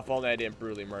 If only I didn't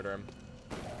brutally murder him.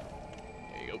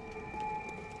 There you go.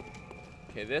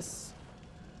 Okay, this.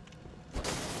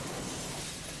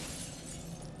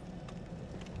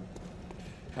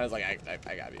 I was like, I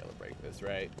gotta be able to break this,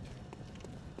 right?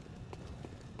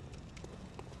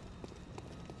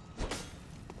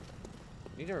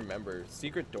 Need to remember,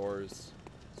 secret doors.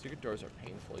 Secret doors are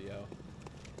painful, yo.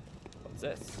 What's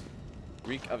this?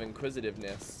 Reek of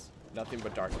inquisitiveness. Nothing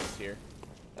but darkness here.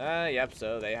 Yep,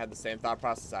 so they had the same thought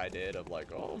process I did of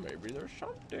like, oh, maybe there's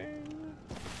something.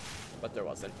 But there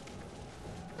wasn't.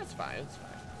 That's fine, it's fine.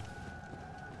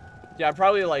 Yeah, I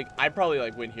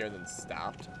probably went here and then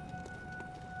stopped.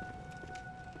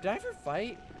 Did I ever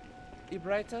fight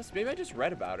Ibraitas? Maybe I just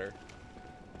read about her.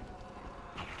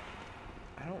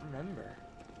 I don't remember.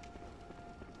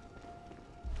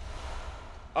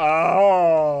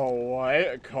 Oh,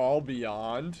 what? Call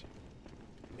Beyond?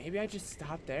 Maybe I just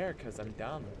stopped there because I'm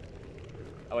dumb.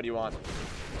 Oh, what do you want?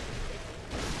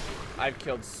 I've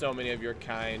killed so many of your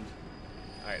kind.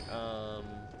 Alright,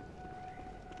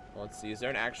 let's see. Is there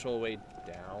an actual way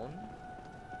down?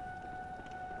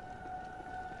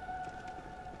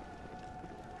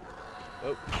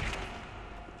 Oh.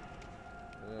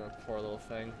 Poor little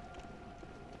thing.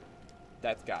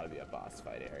 That's gotta be a boss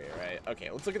fight area, right?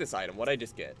 Okay, let's look at this item. What did I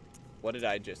just get? What did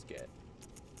I just get?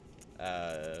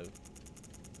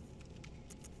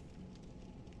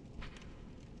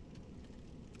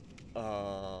 Oh,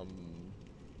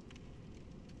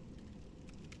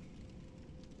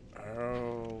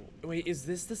 wait, is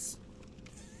this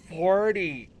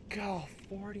 40? God,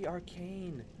 40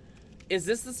 arcane. Is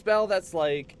this the spell that's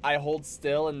like, I hold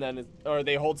still and then, or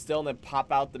they hold still and then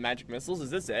pop out the magic missiles? Is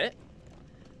this it?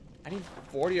 I need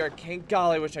 40 arcane.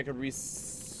 God, I wish I could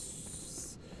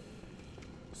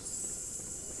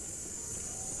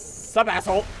Sub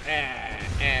asshole.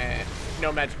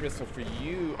 No magic missile for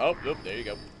you. Oh, there you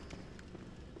go.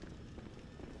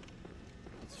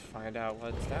 Let's find out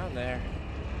what's down there.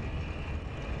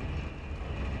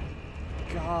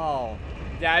 God.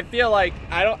 Yeah, I feel like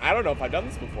I don't know if I've done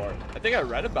this before. I think I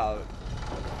read about it.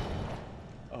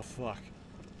 Oh fuck.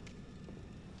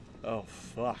 Oh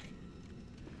fuck.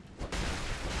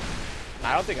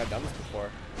 I don't think I've done this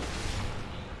before.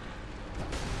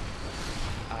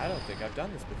 I don't think I've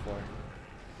done this before.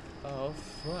 Oh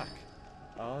fuck.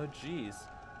 Oh jeez.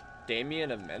 Damien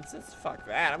of Mensis? Fuck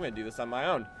that. I'm gonna do this on my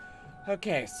own.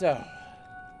 Okay, so.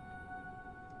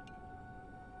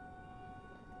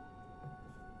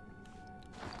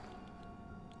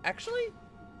 Actually?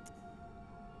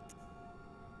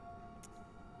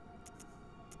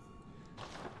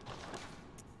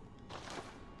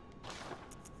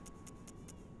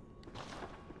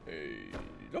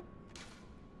 Nope.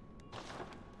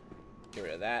 Get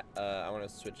rid of that. I want to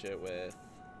switch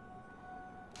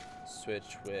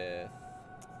with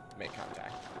make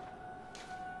contact.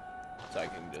 So I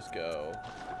can just go,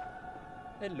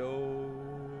 hello.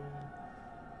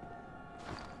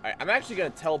 Alright, I'm actually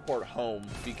going to teleport home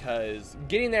because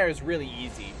getting there is really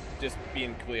easy. Just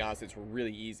being completely honest, it's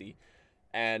really easy.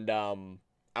 And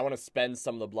I want to spend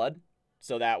some of the blood.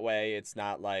 So that way it's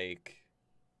not like,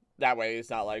 we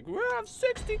have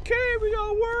 60k we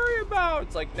gotta worry about.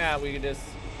 It's like, nah, we can just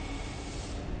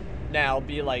now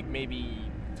be like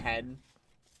maybe 10.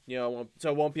 You know, so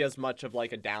it won't be as much of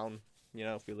like a down, you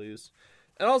know, if we lose.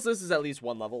 And also this is at least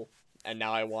 1 level. And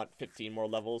now I want 15 more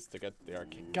levels to get the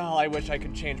arcane. God, I wish I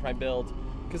could change my build.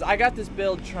 Because I got this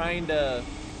build trying to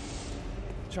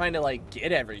like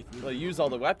get everything. Like, use all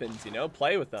the weapons, you know?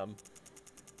 Play with them.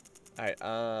 Alright,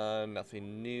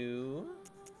 nothing new.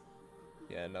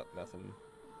 Yeah, nothing.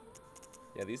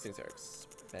 Yeah, these things are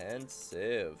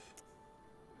expensive.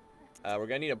 We're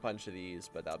gonna need a bunch of these,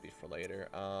 but that'll be for later.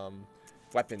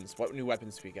 Weapons. What new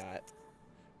weapons we got?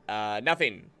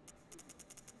 Nothing.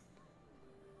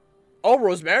 Oh,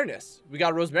 Rosemarinus. We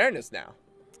got Rosemarinus now.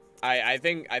 I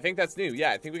think that's new.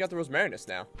 Yeah, I think we got the Rosemarinus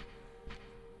now.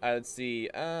 Let's see.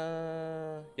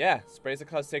 Yeah. Sprays that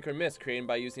cause sacred mist, created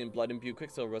by using blood-imbued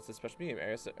quicksilver. What's the special medium?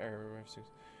 Why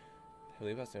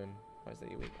is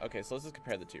that you weak? Okay, so let's just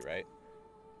compare the two, right?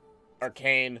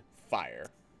 Arcane, fire.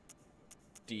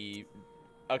 Okay,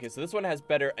 so this one has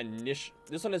better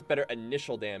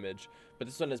initial damage, but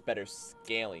this one has better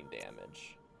scaling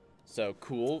damage. So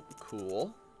cool.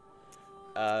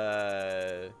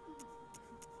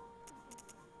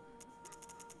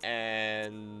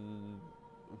 And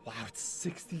wow, it's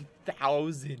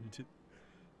 60,000.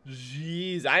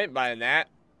 Jeez, I ain't buying that.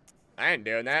 I ain't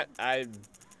doing that.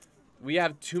 We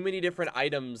have too many different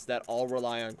items that all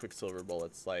rely on quicksilver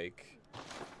bullets. Like,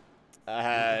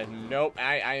 nope,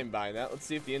 I ain't buying that. Let's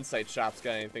see if the insight shop's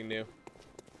got anything new.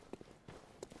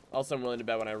 Also, I'm willing to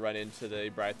bet when I run into the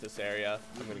Ibraitas area,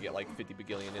 I'm gonna get like 50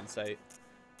 bagillion insight.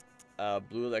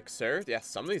 Blue elixir. Yeah,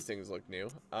 some of these things look new.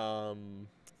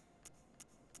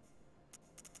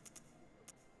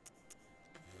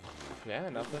 Yeah,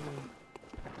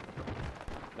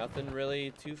 nothing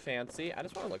really too fancy. I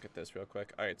just want to look at this real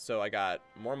quick. All right, so I got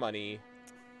more money,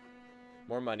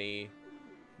 more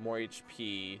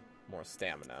HP, more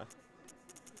stamina.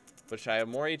 But should I have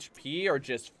more HP or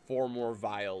just 4 more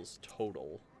vials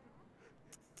total?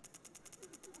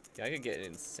 Yeah, I could get an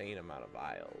insane amount of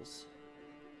vials.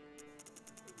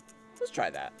 Let's try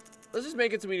that. Let's just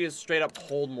make it so we just straight up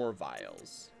hold more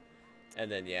vials.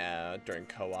 And then, yeah, during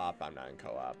co-op, I'm not in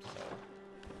co-op, so.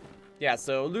 Yeah,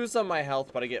 so lose some of my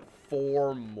health, but I get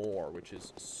 4 more, which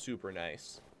is super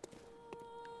nice.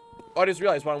 Oh, I just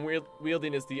realized what I'm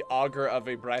wielding is the Augur of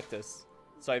Abratus.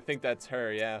 So I think that's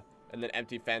her, yeah. And then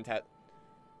empty Fantat.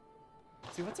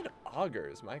 See, what's an Augur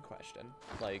is my question.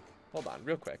 Like, hold on,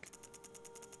 real quick.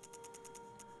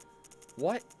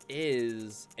 What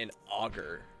is an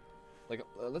Augur? Like,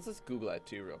 let's just Google that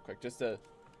too real quick, just to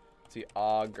see.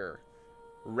 Augur.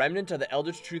 Remnant of the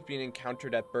Eldritch Truth being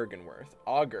encountered at Bergenworth.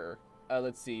 Augur.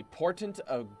 Let's see. Portent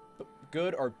of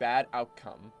good or bad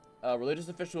outcome. Religious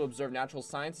official observe natural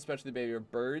science, especially the behavior of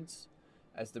birds,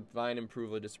 as divine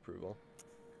approval or disapproval.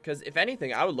 Because if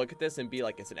anything, I would look at this and be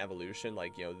like, it's an evolution.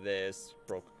 Like, you know, this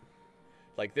broke.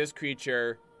 Like, this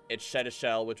creature, it shed a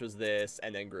shell, which was this,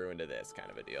 and then grew into this kind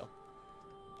of a deal.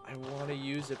 I want to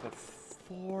use it, but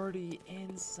 40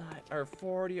 inside, or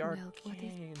 40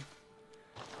 arcane.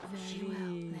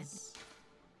 Jeez.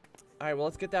 Alright, well,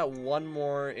 let's get that one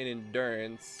more in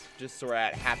endurance, just so we're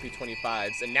at happy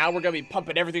 25s. And now we're going to be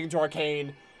pumping everything into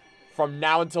arcane from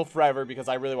now until forever, because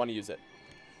I really want to use it.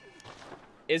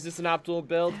 Is this an optimal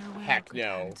build? Heck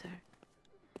no.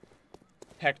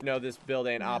 Heck no, this build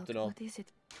ain't optimal. What is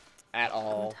it? At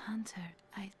all. Good hunter.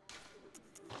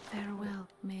 Farewell,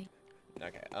 mate.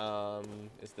 Okay,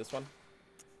 is this one?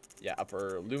 Yeah,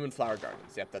 Upper Lumen Flower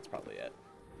Gardens. Yep, that's probably it.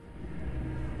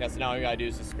 Yeah, so now all we gotta do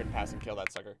is just sprint past and kill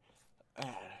that sucker.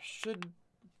 Should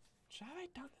I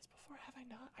done this before? Have I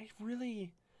not?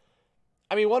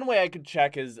 I mean, one way I could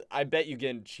check is, I bet you get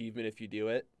an achievement if you do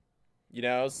it. You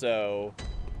know, so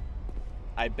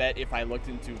I bet if I looked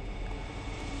into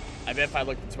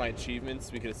my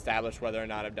achievements, we could establish whether or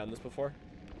not I've done this before.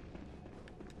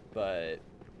 But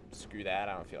screw that,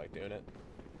 I don't feel like doing it.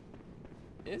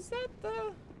 Is that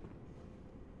the...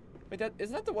 Wait,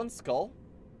 isn't that the one skull?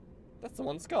 That's the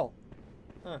one skull.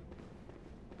 Huh.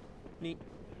 Neat.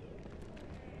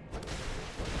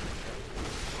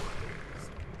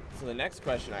 So the next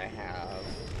question I have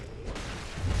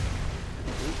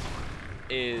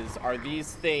is, are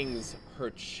these things her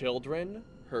children,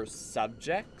 her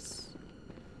subjects?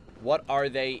 What are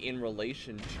they in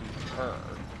relation to her,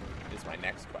 is my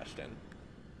next question.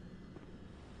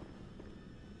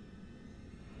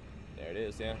 There it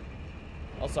is, yeah.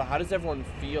 Also, how does everyone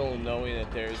feel knowing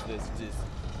that there's this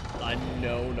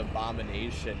unknown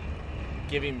abomination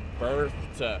giving birth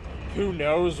to who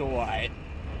knows what?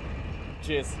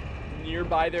 Just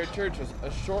nearby their church,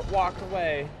 a short walk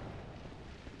away.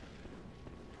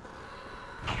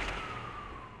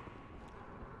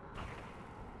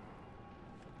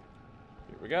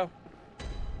 Here we go.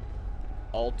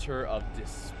 Altar of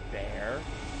Despair.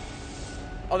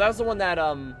 Oh, that was the one that,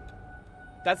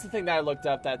 that's the thing that I looked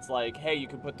up that's like, hey, you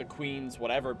can put the queen's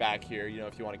whatever back here, you know,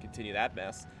 if you want to continue that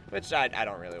mess. Which I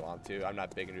don't really want to. I'm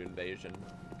not big into invasion.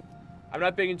 I'm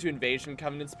not big into invasion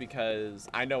covenants because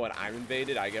I know when I'm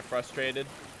invaded, I get frustrated.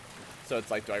 So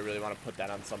it's like, do I really want to put that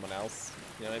on someone else?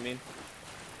 You know what I mean?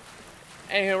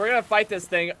 Anyway, we're going to fight this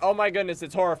thing. Oh my goodness,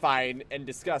 it's horrifying and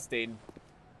disgusting.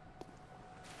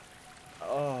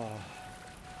 Oh.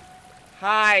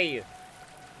 Hi.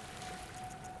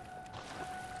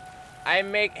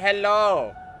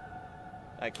 Hello.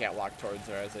 I can't walk towards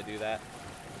her as I do that.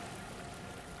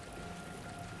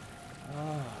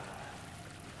 Oh.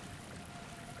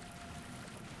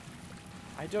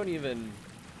 I don't even...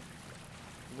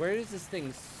 Where does this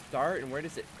thing start and where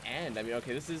does it end? I mean,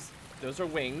 okay, those are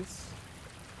wings.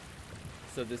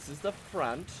 So this is the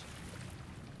front.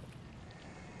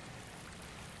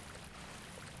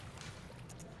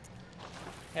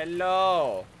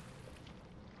 Hello.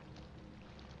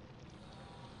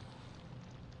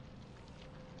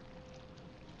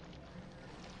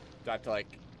 Do I have to, like...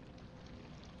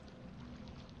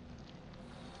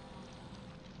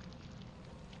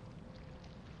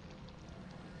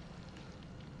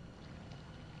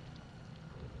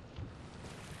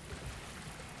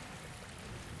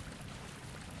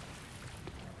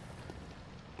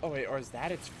 Oh, wait, or is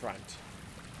that its front?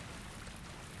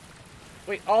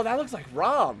 Wait, oh, that looks like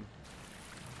Rom.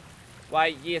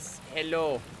 Why, yes,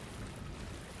 hello.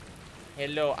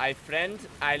 Hello, my friend.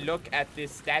 I look at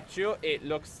this statue. It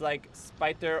looks like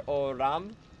Spider or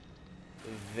Ram.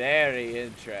 Very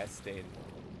interesting.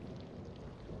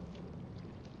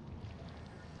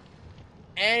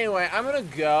 Anyway, I'm gonna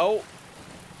go.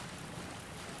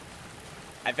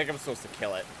 I think I'm supposed to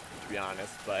kill it. be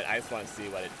honest, but I just want to see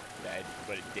what it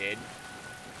did.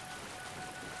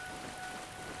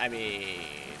 I mean,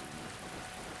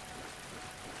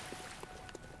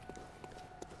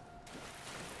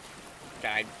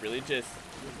 can I really just,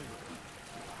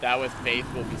 that with faith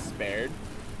will be spared?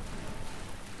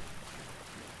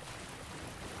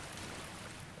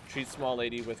 Treat small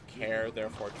lady with care,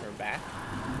 therefore turn back.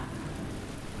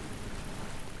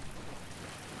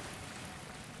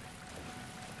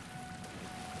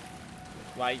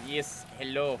 Why, yes,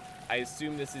 hello. I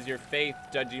assume this is your faith,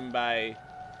 judging by...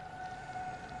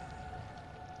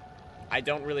 I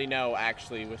don't really know,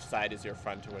 actually, which side is your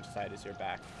front and which side is your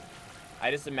back.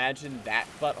 I just imagine that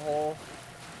butthole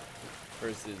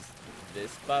versus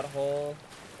this butthole.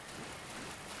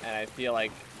 And I feel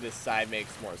like this side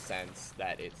makes more sense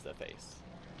that it's the face.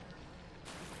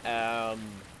 Let's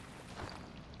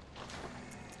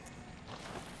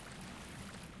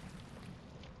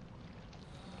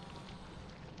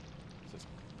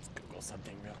Google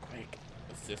something real quick.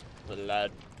 It's just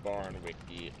Bloodborne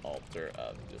Wiki Altar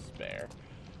of Despair.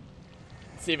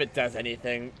 See if it does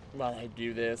anything while I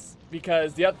do this.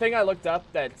 Because the other thing I looked up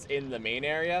that's in the main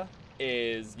area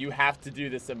is you have to do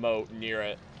this emote near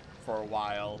it for a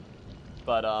while.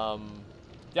 But,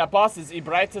 yeah, boss is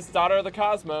Ebrightus, daughter of the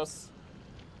cosmos.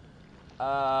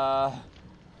 Oh,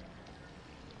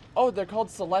 they're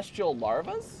called celestial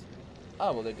larvas?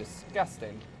 Oh, well, they're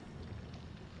disgusting.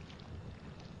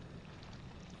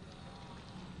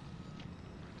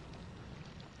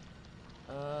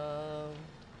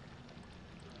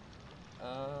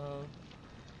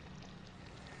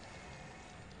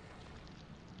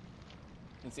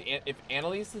 Let's see, if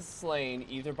Annalise is slain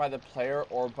either by the player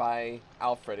or by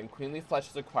Alfred and queenly flesh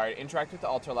is acquired, interact with the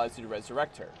altar allows you to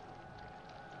resurrect her.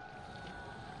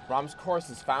 Rom's corpse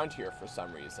is found here for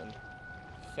some reason.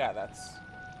 Yeah, that's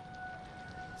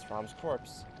Rom's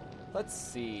corpse. Let's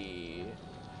see.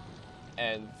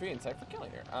 And free insight for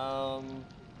killing her.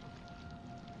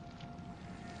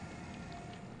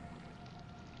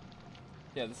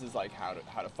 Yeah, this is like how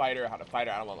to fight her, I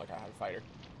don't want to look at how to fight her.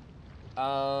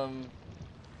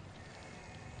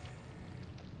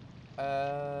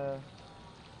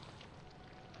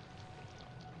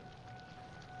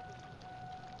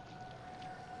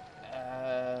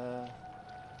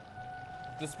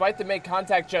 Despite the make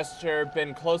contact gesture,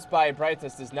 been close by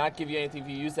Brightness does not give you anything if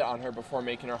you use it on her before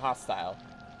making her hostile.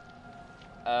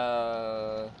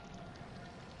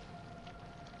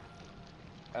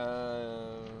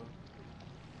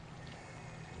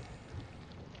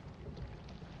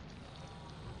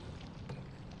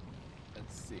 Let's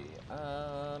see.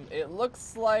 It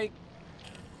looks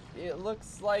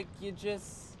like you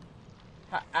just.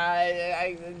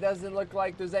 It doesn't look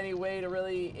like there's any way to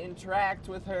really interact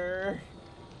with her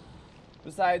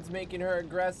besides making her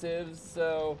aggressive,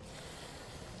 so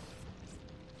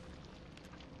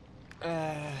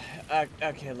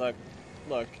okay, look,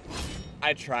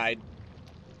 I tried,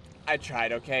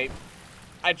 okay,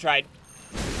 I tried.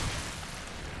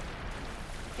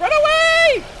 Run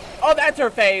away! Oh, that's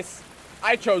her face.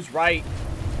 I chose right.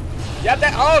 Yep,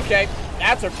 oh, okay,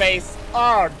 that's her face.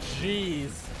 Oh,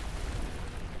 jeez.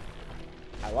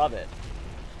 I love it.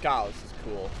 God, this is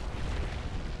cool.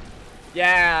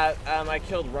 Yeah, I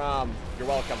killed Rom. You're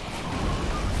welcome.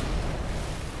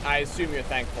 I assume you're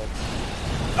thankful.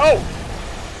 Oh!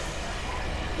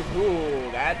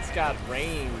 Ooh, that's got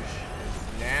range.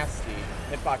 It's nasty.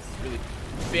 Hitbox is really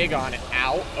big on it.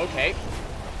 Ow. Okay.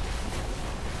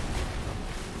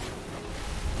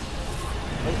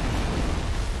 Oh.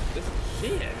 This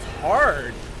shit, it's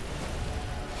hard.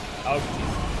 Oh,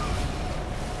 jeez.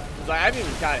 It's like, I haven't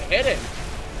even got it hidden.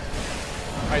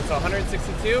 Alright, so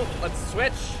 162. Let's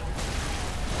switch.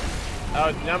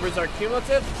 Oh, numbers are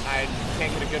cumulative. I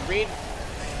can't get a good read.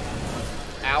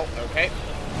 Ow, okay.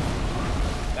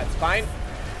 That's fine.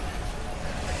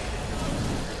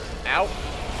 Ow.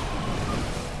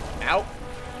 Ow.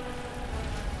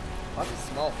 Lots of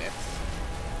small hits.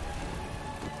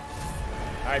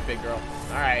 Alright, big girl.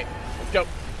 Alright, let's go.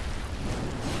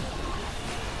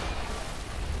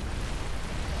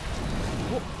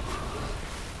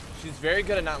 She's very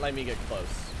good at not letting me get close.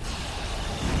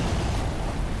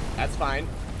 That's fine.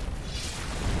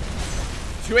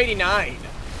 289.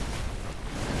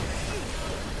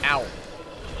 Ow.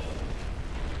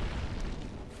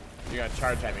 You're gonna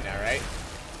charge at me now, right?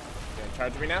 You're gonna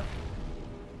charge me now?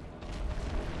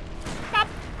 Pop.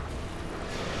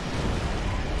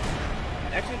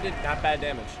 Actually did not bad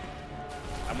damage.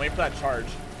 I'm waiting for that charge.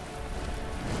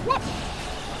 What?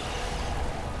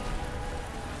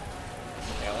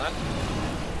 Hold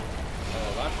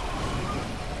on.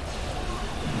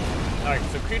 Alright,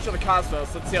 so Creature of the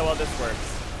Cosmos. Let's see how well this works.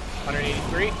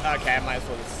 183. Okay, I might as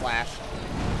well just slash.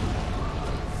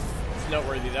 It's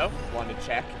noteworthy though. Wanted to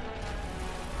check.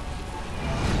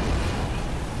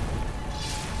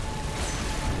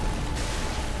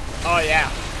 Oh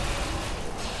yeah.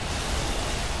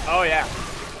 Oh yeah.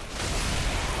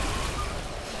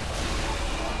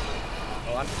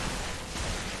 Hold on.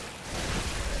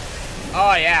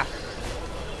 Oh yeah.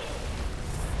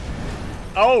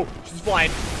 Oh, she's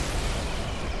flying.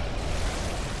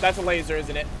 That's a laser,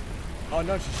 isn't it? Oh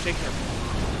no, she's shaking her.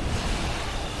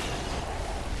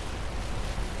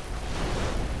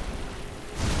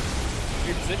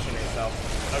 Reposition herself.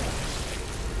 Okay.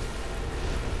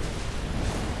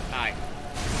 Hi.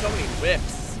 So many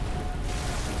whiffs.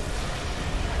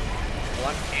 Hold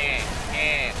on.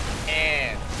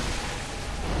 And.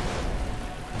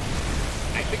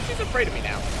 I think she's afraid of me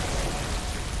now.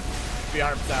 To be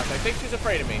 100%, I think she's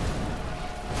afraid of me.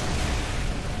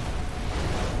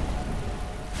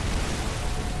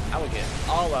 I will get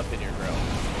all up in your grill.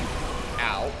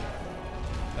 Ow.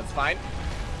 That's fine.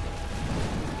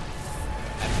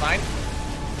 That's fine.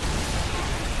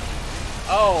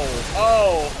 Oh.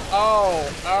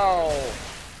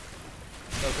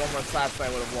 There's one more slash than I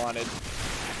would have wanted.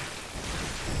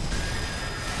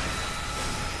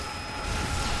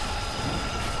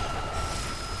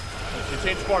 She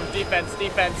changed form. Defense.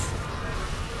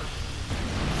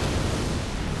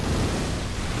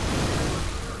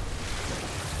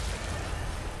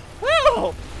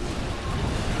 Woo!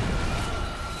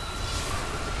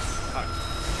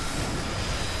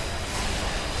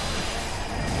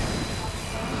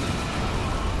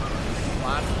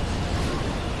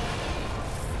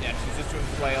 Yeah, she's just doing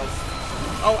flails.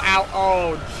 Oh, ow.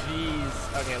 Oh, jeez.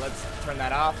 Okay, let's turn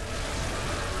that off.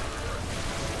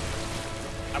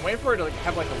 I'm waiting for her to like,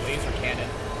 have like a laser cannon.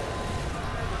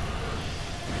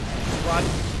 Run.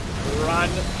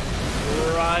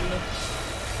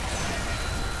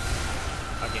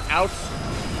 Okay, out.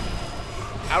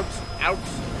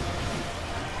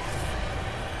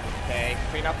 Okay,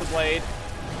 clean up the blade.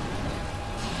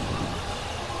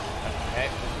 Okay,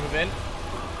 let's move in.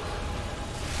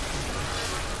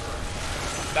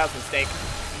 That was a mistake.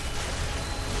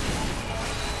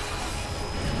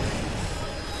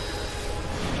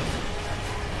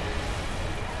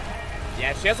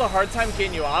 Yeah, she has a hard time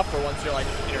getting you off her once you're like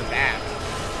in her back.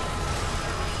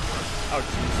 Oh,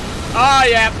 jeez. Oh,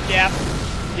 yep.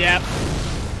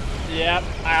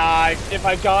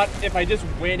 If I just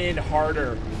went in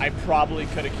harder, I probably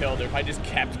could have killed her. If I just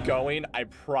kept going, I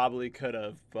probably could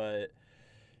have. But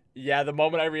yeah, the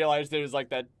moment I realized it was like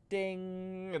that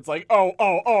ding, it's like, oh.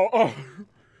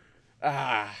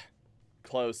 Ah,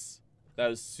 close. That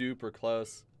was super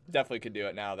close. Definitely could do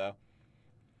it now, though.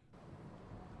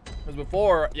 Because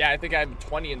before, yeah, I think I had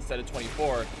 20 instead of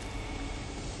 24.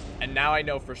 And now I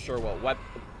know for sure what weapon.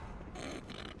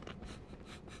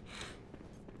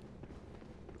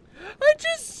 I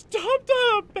just stomped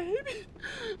on a baby.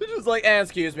 It was like,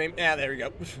 excuse me. Yeah, there we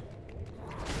go.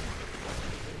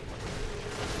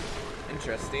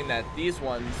 Interesting that these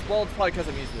ones, well, it's probably because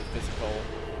I'm using the physical.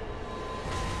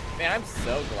 Man, I'm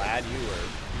so glad you were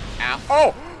out.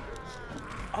 Oh!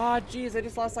 Oh, jeez, I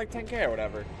just lost like 10k or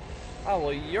whatever. Oh,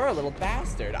 well, you're a little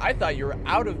bastard. I thought you were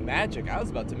out of magic. I was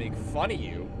about to make fun of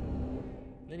you.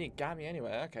 Then you got me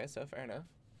anyway. Okay, so fair enough.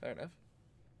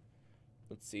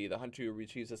 Let's see. The hunter who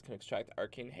retrieves this can extract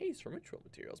arcane haze from ritual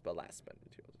materials, but last spent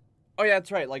materials. Oh, yeah,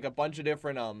 that's right. Like a bunch of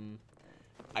different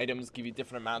items give you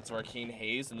different amounts of arcane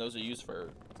haze, and those are used for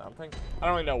something. I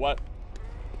don't really know what.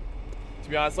 To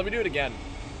be honest, let me do it again.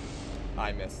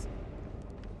 I missed.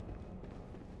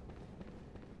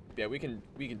 Yeah, we can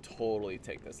totally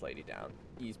take this lady down.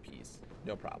 Ease peas.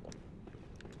 No problem.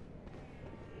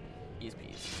 Ease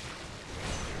peas.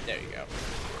 There you go.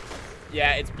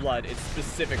 Yeah, it's blood. It's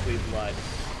specifically blood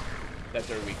that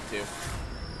they're weak to.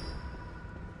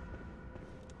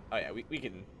 Oh yeah, we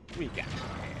got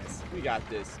this. We got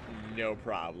this. No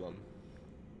problem.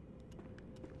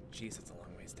 Jeez, it's a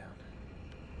long ways down.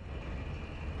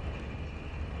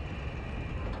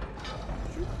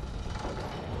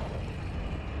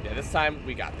 Yeah, this time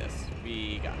we got this.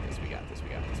 We got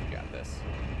this.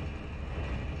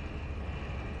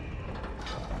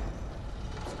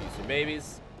 Excuse me,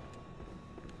 babies.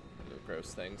 No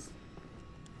gross things.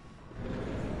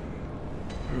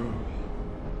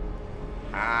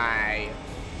 Hi.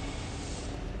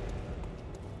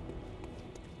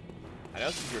 I know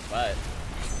this is your butt.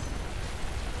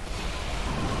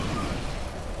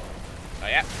 Oh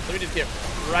yeah, let me just get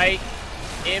right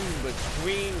in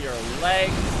between your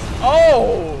legs.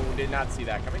 Oh, did not see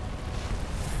that coming.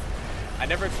 I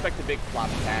never expect the big flop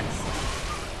attacks.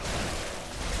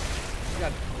 He's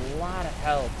got a lot of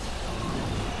health.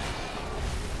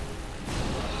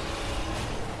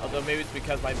 Although maybe it's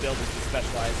because my build is too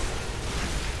specialized.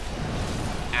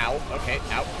 Ow. Okay,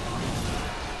 ow.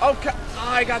 Oh,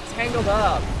 I got tangled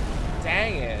up.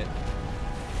 Dang it.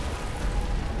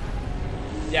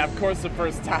 Yeah, of course the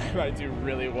first time I do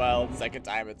really well. The second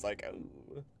time it's like,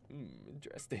 oh,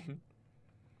 interesting.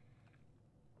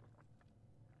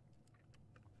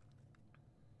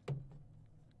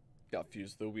 Got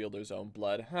fused the wielder's own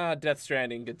blood. Ah, Death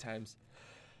Stranding, good times.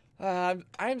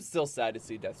 I'm still sad to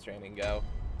see Death Stranding go.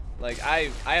 Like, I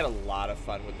had a lot of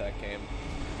fun with that game.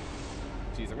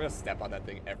 Jeez, I'm gonna step on that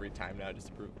thing every time now just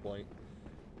to prove a point.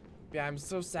 Yeah, I'm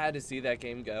so sad to see that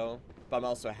game go, but I'm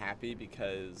also happy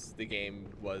because the game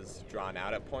was drawn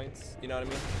out at points. You know what I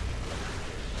mean?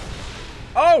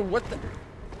 Oh, what the?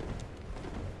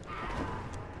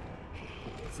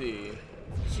 Let's see.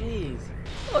 Jeez.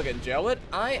 Look at Joe.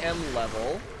 I am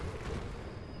level.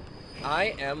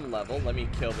 Let me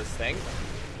kill this thing.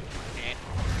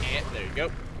 There you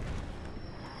go.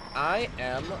 I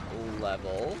am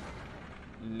level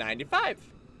 95.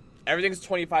 Everything's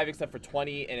 25 except for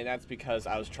 20, and that's because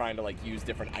I was trying to like use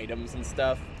different items and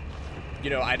stuff. You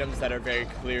know, items that are very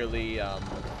clearly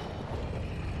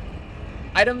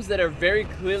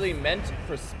meant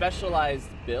for specialized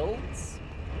builds.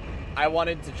 I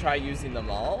wanted to try using them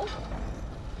all.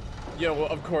 You know,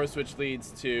 of course, which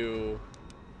leads to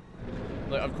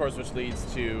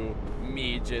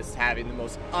me just having the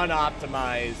most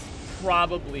unoptimized,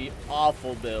 probably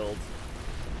awful build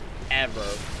ever.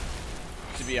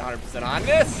 To be 100%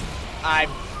 honest, I'm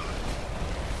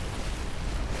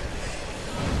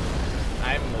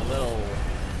a little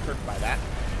hurt by that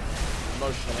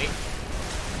emotionally.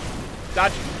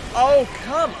 Dodge. Oh,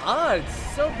 come on,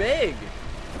 it's so big.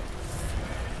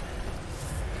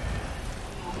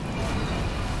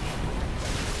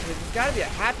 There's gotta be a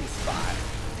happy spot.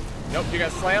 Nope, you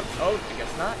got slammed. Oh, I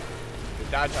guess not.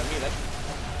 Good dodge on me then.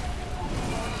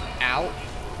 Ow.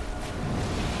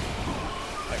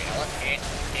 Okay, let's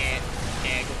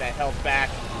get that health back.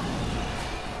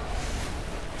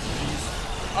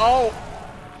 Oh!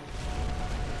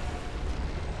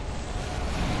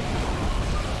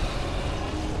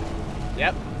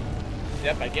 Yep,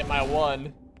 I get my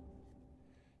one.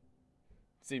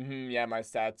 See, yeah, my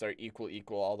stats are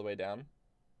equal all the way down.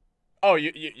 Oh,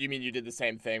 you mean you did the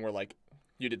same thing where, like,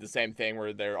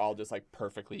 where they're all just, like,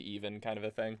 perfectly even kind of a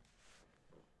thing?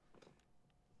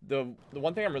 The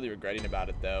one thing I'm really regretting about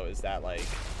it, though, is that, like...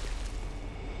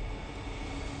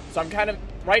 So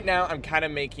right now, I'm kind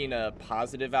of making a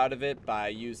positive out of it by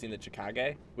using the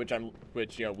Chikage, which,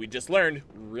 you know, we just learned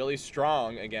really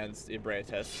strong against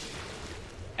Ibratus.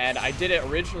 And I did it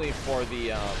originally for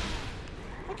the,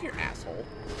 Fuck your asshole.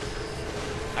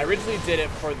 I originally did it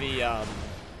for the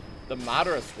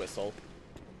Moderus Whistle.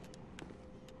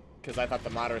 Because I thought the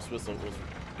Moderus Whistle was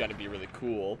gonna be really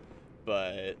cool,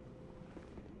 but...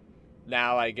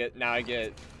 Now I get,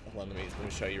 hold on, let me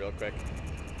show you real quick.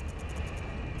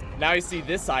 Now I see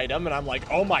this item, and I'm like,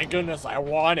 oh my goodness, I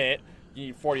want it. You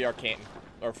need 40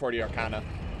 Arcana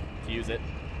to use it.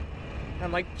 And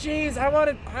I'm like, geez, I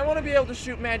want to be able to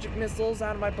shoot magic missiles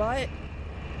out of my butt.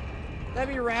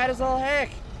 That'd be rad as all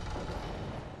heck.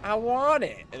 I want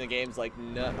it. And the game's like,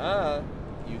 nuh-uh,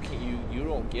 you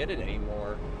don't get it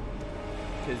anymore.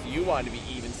 Because you want to be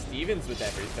even Stevens with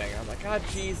everything. I'm like, oh,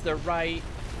 geez, they're right.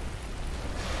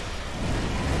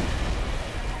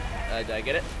 Did I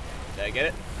get it? Did I get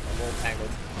it? I'm a little tangled.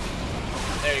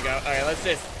 There you go. All right, let's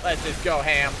just go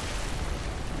ham.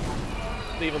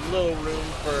 Leave a little room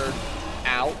for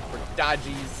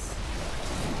dodgies.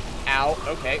 Out.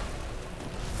 Okay.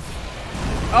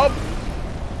 Oh,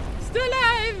 still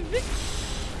alive, bitch.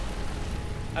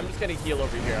 I'm just gonna heal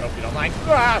over here. I hope you don't mind.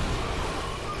 Ah!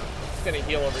 Just gonna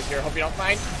heal over here. Hope you don't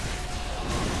mind.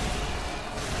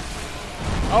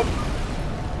 Oh.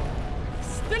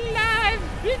 Still alive,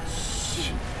 bitch!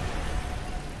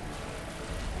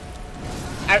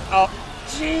 Oh,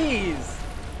 jeez!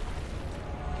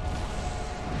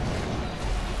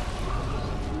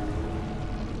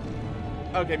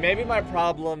 Okay, maybe my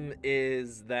problem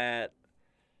is that...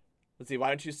 Let's see, why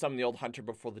don't you summon the old hunter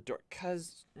before the door?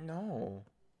 Cause, no.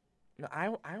 No, I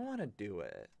want to do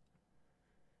it.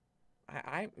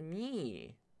 I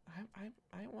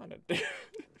want to do it.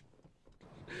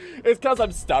 It's because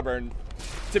I'm stubborn.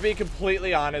 To be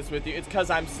completely honest with you, it's because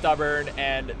I'm stubborn,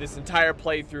 and this entire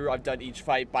playthrough, I've done each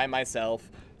fight by myself.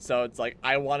 So it's like,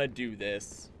 I want to do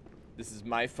this. This is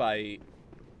my fight.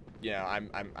 You know,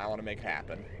 I want to make it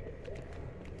happen.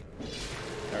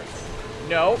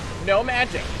 No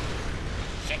magic.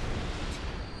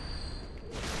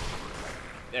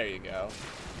 There you go.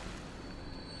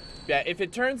 Yeah, if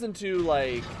it turns into,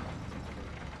 like,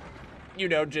 you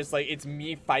know, just, like, it's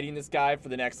me fighting this guy for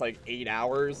the next, like, 8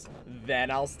 hours, then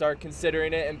I'll start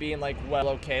considering it and being like, well,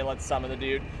 okay, let's summon the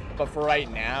dude. But for right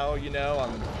now, you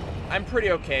know, I'm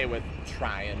pretty okay with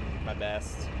trying my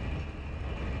best.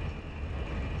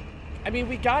 I mean,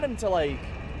 we got him to, like...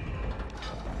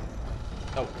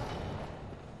 Oh.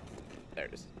 There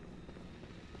it is.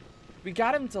 We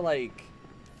got him to, like,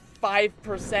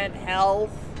 5%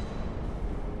 health.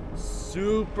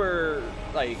 Super,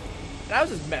 like... And I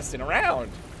was just messing around.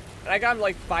 And I got him,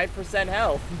 like, 5%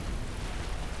 health.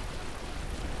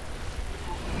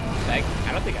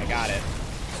 I don't think I got it.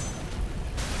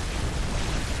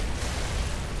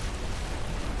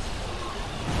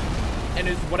 And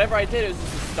it was, whatever I did, it was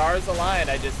just the stars aligned.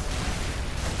 I just...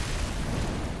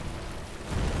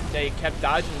 They kept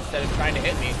dodging instead of trying to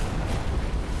hit me.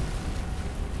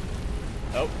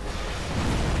 Oh.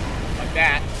 Like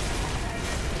that.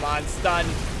 Come on, stun.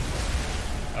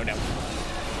 Oh, no.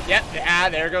 Yep, ah,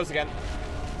 there it goes again.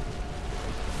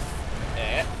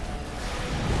 Yeah.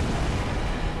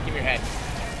 Give me your head.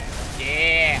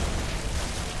 Yeah.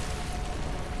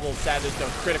 A little sad there's no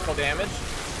critical damage.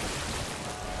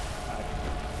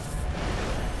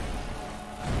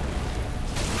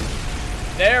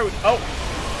 There we, oh,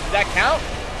 does that count?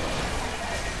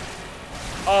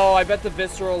 Oh, I bet the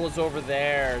visceral was over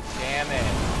there. Damn it.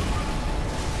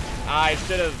 I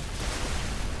should have.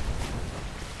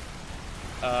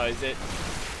 Is it?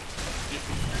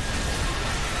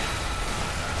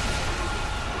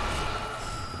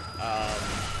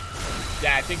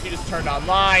 Yeah, I think you just turned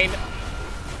online.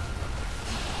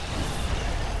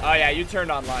 Oh yeah, you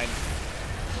turned online.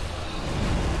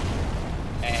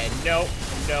 And nope,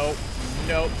 nope,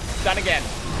 nope. Stun again.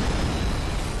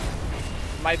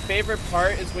 My favorite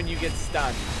part is when you get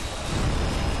stunned.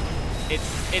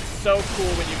 It's so cool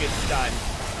when you get stunned.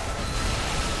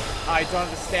 I don't have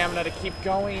the stamina to keep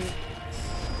going.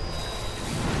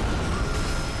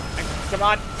 Come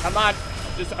on, come on.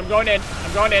 Just, I'm going in.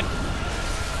 I'm going in.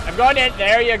 I'm going in.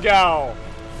 There you go.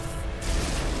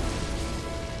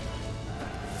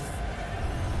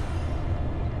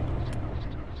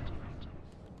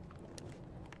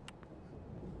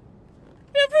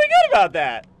 Feel pretty good about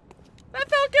that. That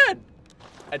felt good.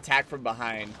 Attack from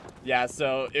behind. Yeah,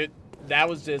 so that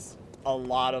was just a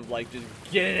lot of like just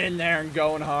getting in there and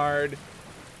going hard.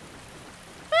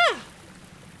 Ah.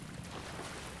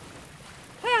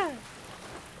 Ah.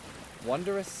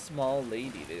 Wondrous small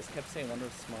lady. They just kept saying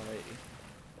wondrous small lady.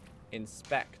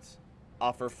 Inspect.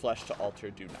 Offer flesh to alter,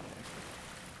 do nothing.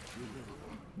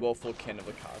 Willful kin of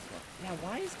the cosmos. Yeah,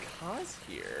 why is Cos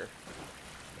here?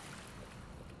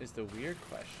 Is the weird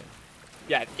question.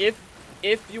 Yeah, if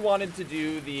you wanted to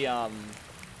do the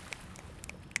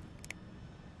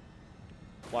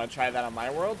want to try that on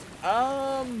my world?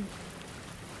 I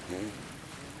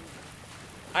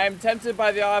am tempted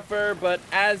by the offer, but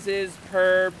as is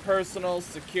per personal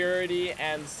security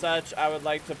and such, I would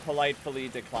like to politely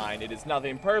decline. It is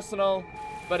nothing personal,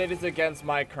 but it is against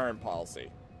my current policy.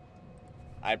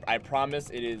 I promise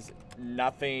it is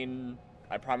nothing.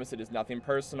 I promise it is nothing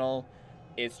personal.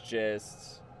 It's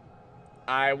just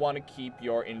I want to keep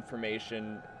your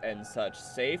information and such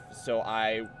safe, so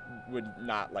I would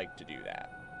not like to do that.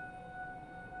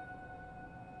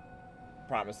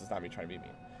 Promise it's not me trying to be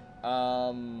mean.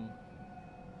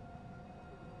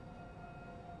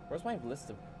 Where's my list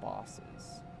of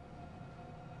bosses?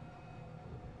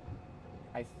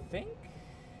 I think.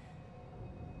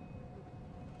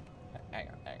 Hang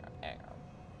on.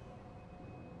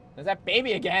 There's that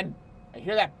baby again. I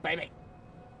hear that baby.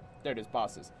 There it is,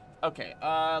 bosses. Okay,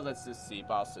 let's just see,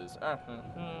 bosses.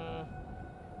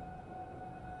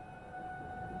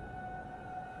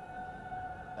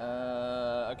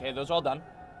 Okay, those are all done.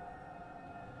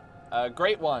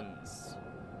 Great ones.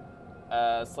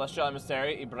 Celestial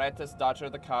Emissary, Ibretis, Daughter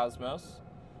of the Cosmos.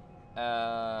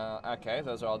 Okay,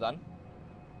 those are all done.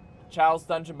 Child's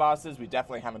Dungeon bosses, we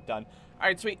definitely haven't done.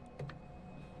 Alright, sweet.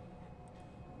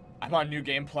 I'm on New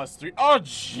Game Plus 3. Oh,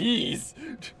 jeez!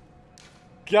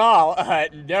 Gal,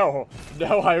 no,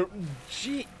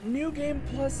 New Game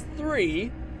Plus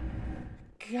 3?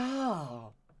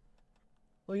 Gal.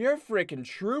 Well, you're a freaking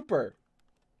trooper.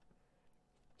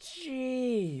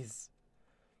 Jeez.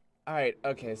 Alright,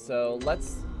 okay, so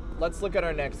let's look at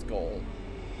our next goal.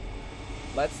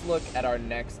 Let's look at our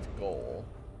next goal.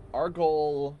 Our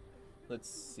goal, let's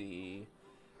see.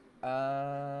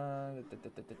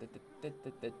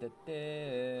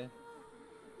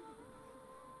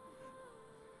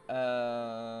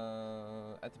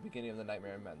 At the beginning of the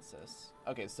Nightmare Mensis.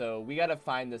 Okay, so we gotta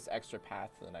find this extra path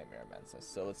to the Nightmare Mensis.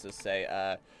 So let's just say,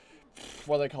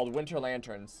 what are they called? Winter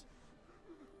Lanterns.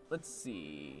 Let's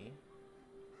see.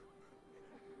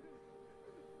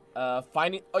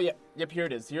 Finding, oh yeah, yep, here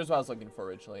it is. Here's what I was looking for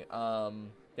originally.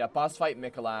 Yeah, boss fight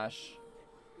Mikolash.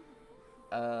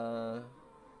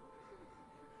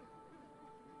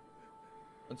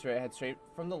 Let's head straight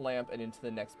from the lamp and into the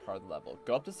next part of the level.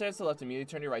 Go up the stairs to the left, immediately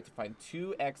turn your right to find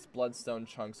 2x bloodstone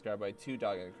chunks guarded by 2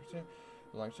 dog.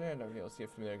 Long chair, you'll see a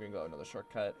familiar green glow, another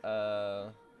shortcut.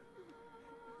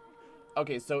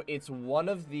 Okay, so it's one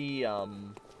of the,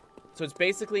 so it's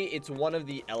basically, it's one of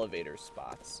the elevator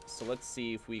spots. So let's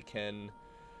see if we can,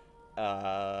 pop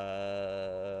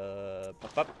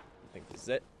up. I think this is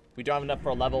it. We don't have enough for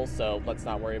a level, so let's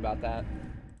not worry about that.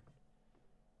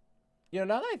 You know,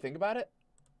 now that I think about it,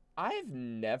 I've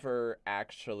never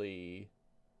actually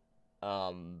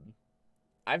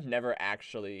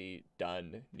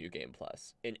done New Game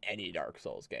Plus in any Dark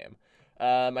Souls game.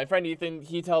 My friend Ethan,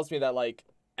 he tells me that, like,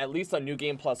 at least on New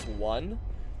Game Plus 1,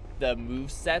 the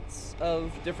movesets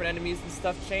of different enemies and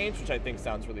stuff change, which I think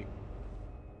sounds really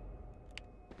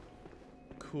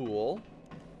cool.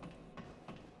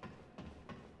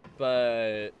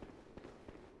 But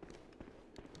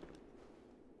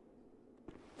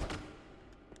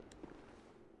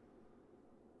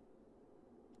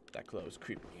that glow is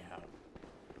creeping me out.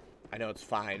 I know it's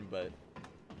fine, but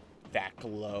that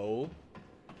glow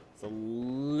is a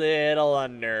little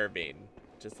unnerving.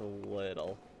 Just a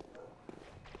little.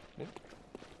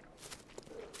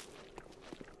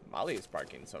 Molly is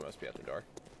barking, so it must be at the door.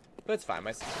 But it's fine,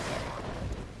 my sister's there.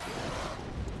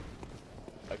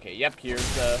 Okay, yep, here's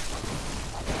the...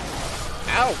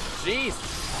 Ow! Jeez!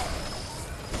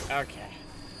 Okay.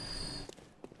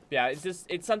 Yeah,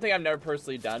 it's something I've never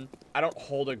personally done. I don't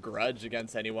hold a grudge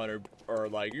against anyone or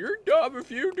like, you're dumb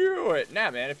if you do it. Nah,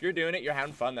 man, if you're doing it, you're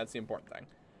having fun. That's the important thing.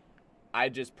 I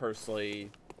just personally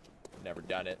never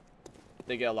done it.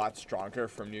 They get a lot stronger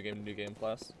from New Game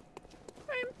Plus.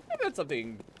 Maybe that's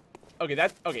something... Okay,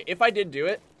 okay, if I did do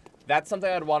it, that's something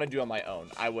I'd want to do on my own.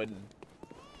 I wouldn't...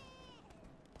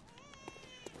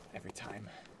 Every time.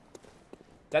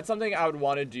 That's something I would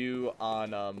want to do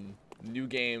on, New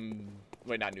Game...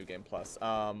 Wait, not New Game Plus.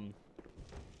 What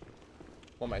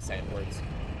am I saying? Words.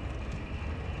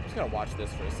 I'm just gonna watch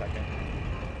this for a second.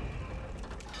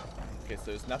 Okay, so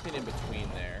there's nothing in between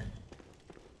there.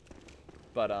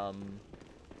 But,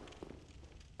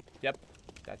 yep,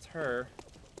 that's her.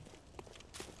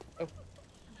 Oh.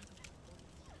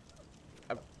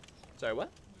 Sorry,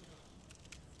 what?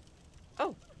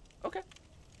 Oh, okay.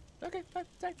 Okay, fine,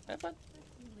 sorry, have fun.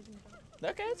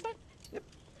 Okay, it's fine. Yep.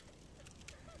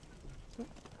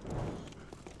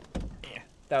 Yeah,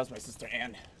 that was my sister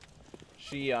Anne.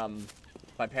 She,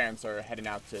 my parents are heading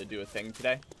out to do a thing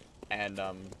today, and,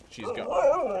 she's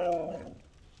going.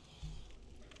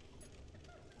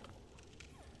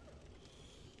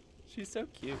 She's so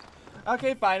cute.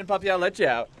 Okay, fine, puppy, I'll let you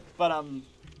out. But,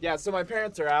 yeah, so my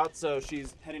parents are out, so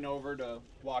she's heading over to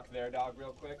walk their dog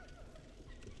real quick.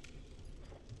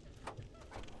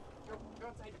 Go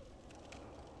outside.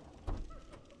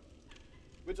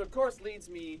 Which, of course, leads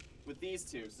me with these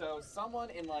two. So, someone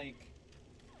in, like,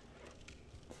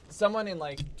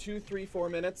 2, 3, 4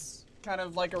 minutes, kind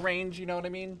of like a range, you know what I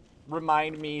mean?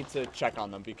 Remind me to check on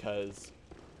them because,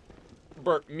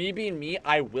 me being me,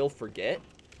 I will forget.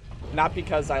 Not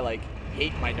because I, like,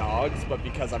 hate my dogs, but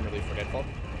because I'm really forgetful.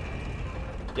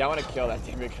 Yeah, I want to kill that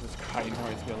thing because it's crying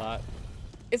annoys me a lot.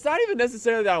 It's not even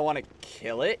necessarily that I want to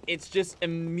kill it. It's just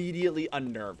immediately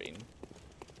unnerving.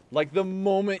 Like, the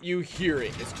moment you hear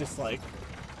it, it's just like...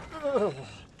 Ugh.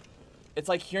 It's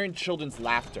like hearing children's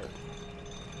laughter.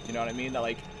 You know what I mean? That,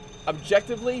 like,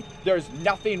 objectively, there's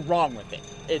nothing wrong with it.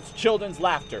 It's children's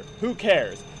laughter. Who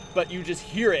cares? But you just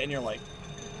hear it and you're like...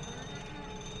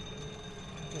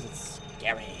 Because it's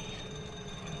scary.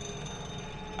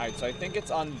 Alright, so I think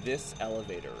it's on this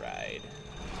elevator ride.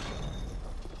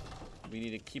 We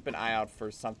need to keep an eye out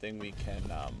for something we can,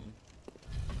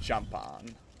 jump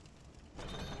on.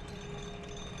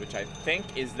 Which I think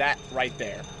is that right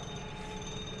there.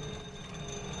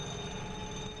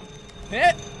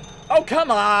 Hit! Oh,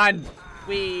 come on!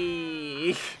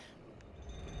 Wee!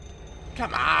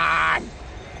 Come on!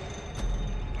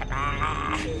 Come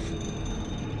on!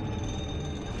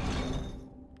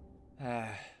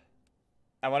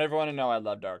 I want everyone to know I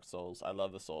love Dark Souls. I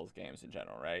love the Souls games in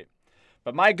general, right?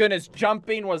 But my goodness,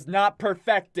 jumping was not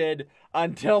perfected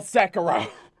until Sekiro.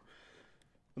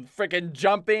 Freaking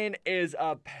jumping is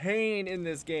a pain in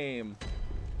this game.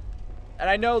 And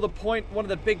I know one of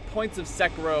the big points of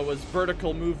Sekiro was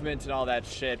vertical movement and all that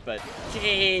shit, but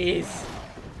jeez.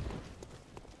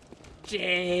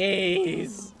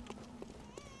 Jeez.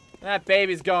 That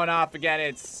baby's going off again.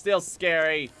 It's still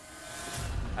scary.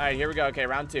 All right, here we go. Okay,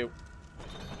 round 2.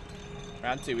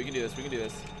 Round 2. We can do this. We can do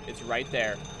this. It's right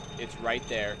there. It's right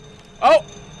there. Oh!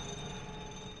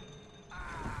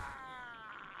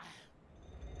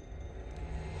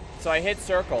 So I hit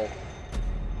circle.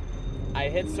 I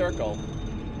hit circle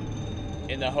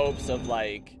in the hopes of,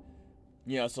 like,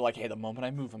 you know, so like, hey, the moment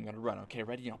I move, I'm gonna run. Okay,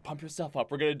 ready? You know, pump yourself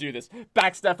up. We're gonna do this.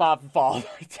 Back step off and fall.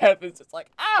 Death is just like,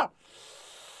 ah!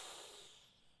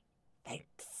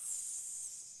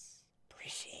 Thanks.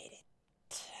 Appreciate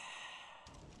it.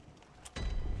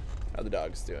 How are the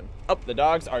dogs doing? Oh, the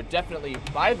dogs are definitely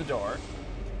by the door.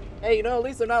 Hey, you know, at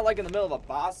least they're not like in the middle of a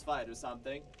boss fight or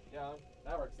something. You know,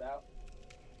 that works out.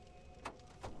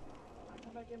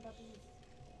 Come back in, puppies.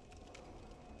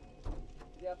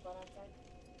 You have fun outside?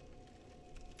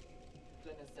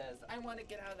 Jenna says, I want to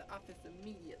get out of the office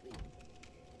immediately.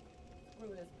 Screw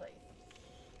this place.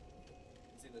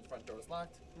 See, the front door is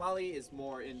locked. Molly is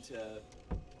more into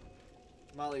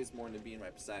being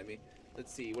right beside me.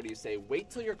 Let's see, what do you say?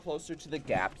 Wait till you're closer to the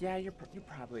gap. Yeah, you're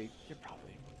probably.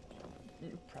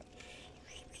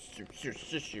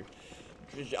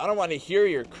 I don't want to hear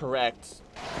your correct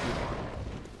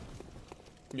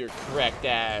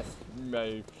ass.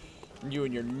 You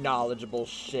and your knowledgeable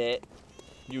shit.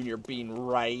 You and your being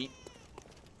right.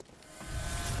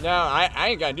 No, I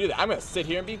ain't gonna do that. I'm gonna sit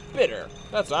here and be bitter.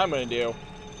 That's what I'm gonna do.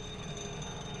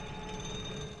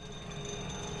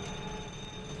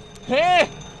 Hey!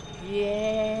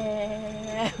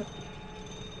 Yeah!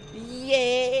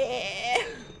 Yeah!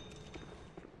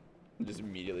 Just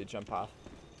immediately jump off.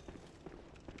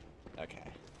 Okay.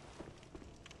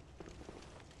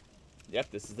 Yep,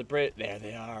 this is the Brit. There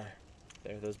they are.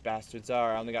 There those bastards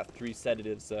are. I only got 3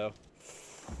 sedatives, so.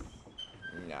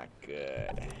 Not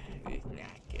good.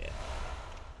 Not good.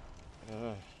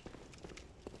 Ugh.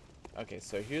 Okay,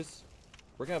 so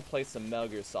we're gonna play some Metal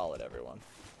Gear Solid, everyone.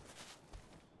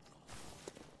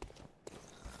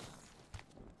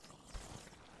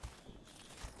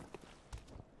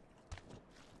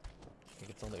 I think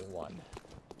it's only 1.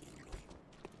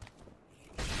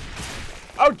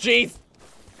 Oh, jeez!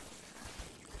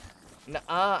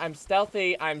 Nuh-uh, I'm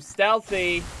stealthy. I'm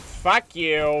stealthy. Fuck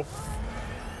you.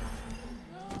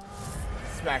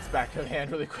 Smacks back of the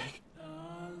hand really quick.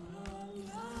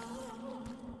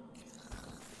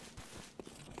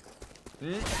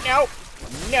 No.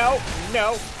 No.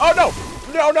 No. Oh, no.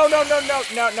 No, no, no, no, no,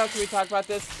 no, no. Can we talk about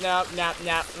this? No, no,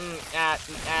 no.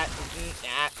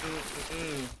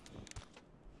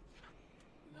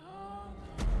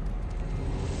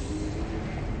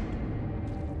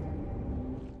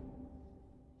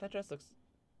 That dress looks...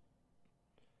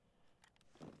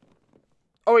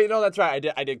 Oh, wait, no, that's right.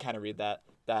 I did kind of read that.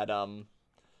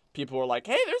 People were like,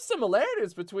 hey, there's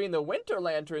similarities between the Winter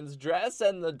Lantern's dress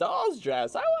and the doll's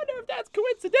dress. I wonder if that's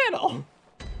coincidental.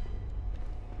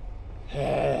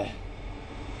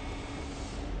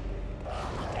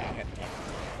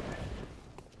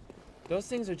 Those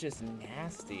things are just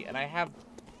nasty. And I have...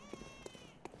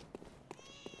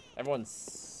 Everyone's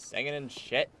singing and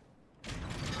shit.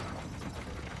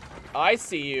 Oh, I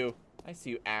see you. I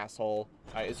see you, asshole.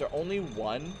 Alright, is there only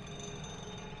 1?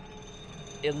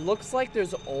 It looks like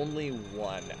there's only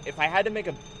 1. If I had to make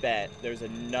a bet, there's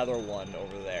another one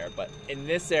over there. But in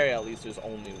this area, at least, there's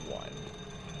only 1.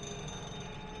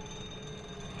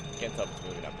 Can't tell if it's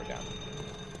moving up or down.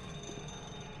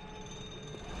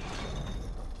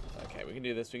 Okay, we can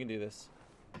do this. We can do this.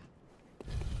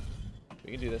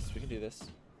 We can do this. We can do this.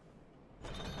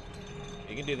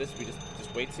 You can do this. We just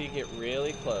wait till you get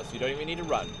really close. You don't even need to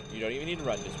run. You don't even need to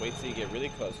run. Just wait till you get really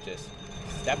close. Just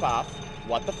step off.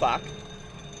 What the fuck?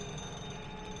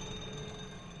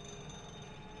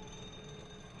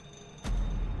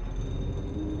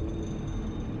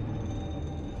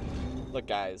 Look,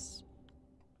 guys.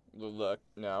 Look.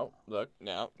 No. Look.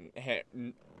 No. Hey.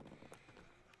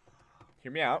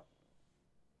 Hear me out.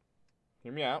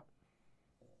 Hear me out.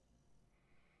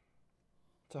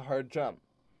 It's a hard jump.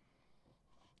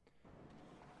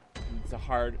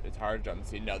 It's hard jump.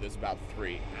 See, no, there's about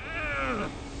 3.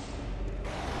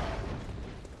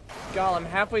 God, I'm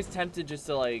halfway tempted just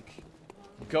to, like,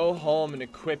 go home and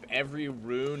equip every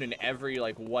rune and every,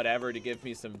 like, whatever to give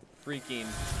me some freaking...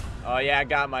 Oh, yeah, I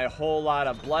got my whole lot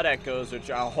of blood echoes, which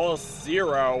are a whole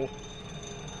 0.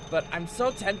 But I'm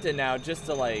so tempted now just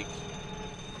to, like...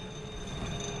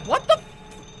 What the...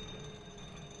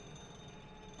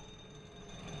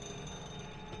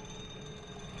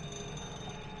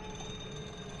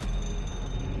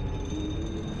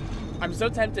 I'm so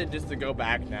tempted just to go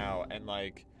back now and,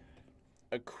 like,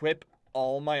 equip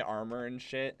all my armor and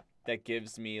shit that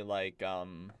gives me, like,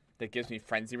 that gives me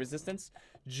frenzy resistance,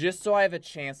 just so I have a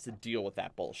chance to deal with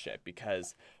that bullshit,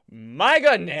 because, my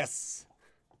goodness!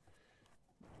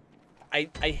 I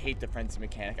hate the frenzy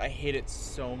mechanic. I hate it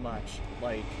so much.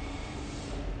 Like,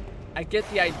 I get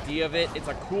the idea of it. It's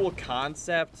a cool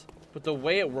concept, but the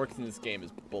way it works in this game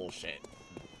is bullshit.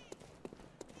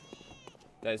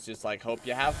 That's just like, hope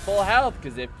you have full health,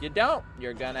 because if you don't,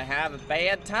 you're gonna have a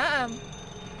bad time.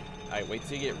 Alright, wait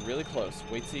till you get really close.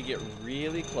 Wait till you get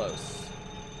really close.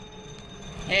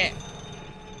 Heh.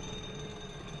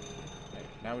 Right,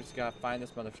 now we just gotta find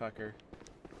this motherfucker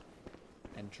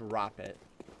and drop it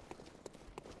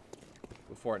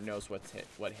before it knows what hit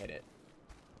it.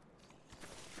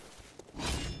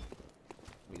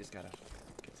 We just gotta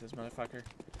get to this motherfucker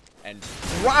and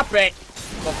drop it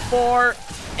before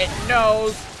it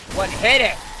knows what hit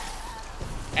it.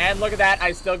 And look at that,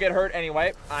 I still get hurt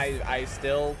anyway. I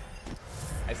still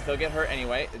get hurt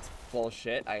anyway. It's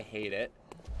bullshit. I hate it.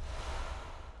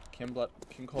 Kim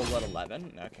Cold Blood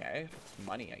 11. Okay, it's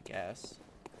money, I guess.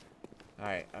 All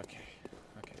right. Okay.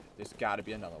 There's got to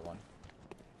be another one.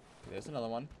 There's another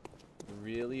one.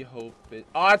 Really hope it.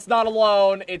 Oh, it's not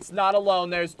alone. It's not alone.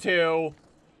 There's two.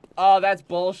 Oh, that's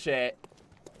bullshit.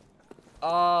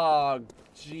 Oh,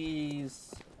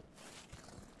 jeez.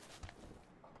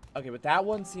 Okay, but that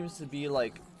one seems to be,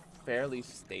 like, fairly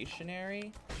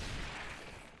stationary.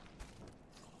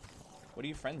 What are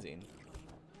you frenzying?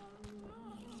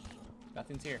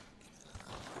 Nothing's here.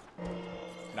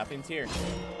 Nothing's here.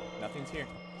 Nothing's here.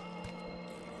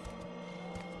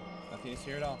 Nothing is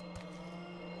here at all.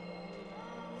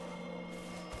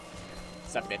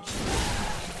 Sup, bitch.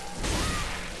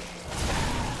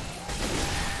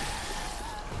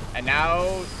 And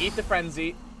now, eat the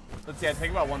frenzy. Let's see, I take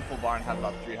about one full bar and have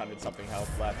about 300 something health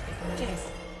left.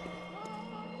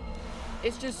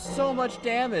 It's just so much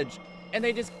damage. And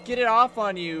they just get it off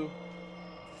on you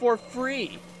for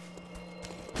free.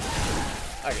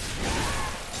 Okay.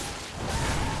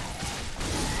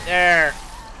 There.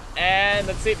 And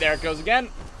let's see, there it goes again.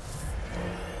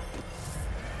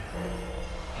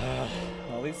 Well,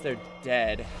 at least they're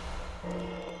dead.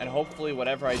 And hopefully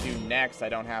whatever I do next, I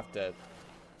don't have to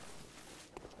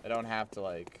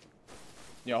like,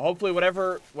 you know, hopefully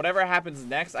whatever happens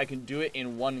next, I can do it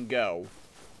in one go.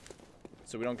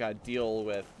 So we don't gotta deal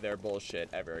with their bullshit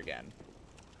ever again.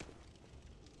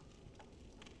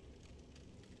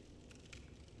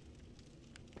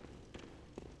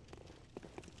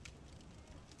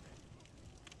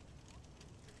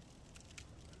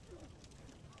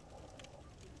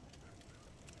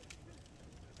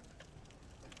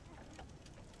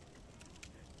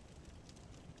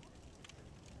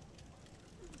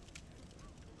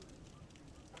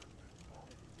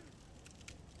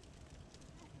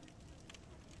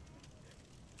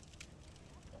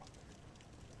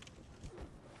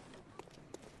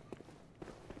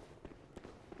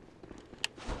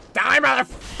 Die,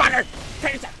 motherfucker!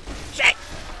 Piece of shit!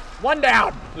 One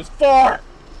down! There's four!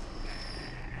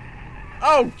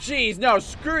 Oh, jeez, no,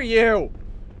 screw you!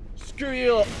 Screw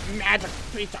you, magic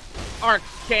piece of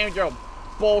archangel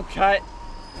bull cut!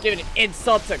 Giving an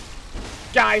insult to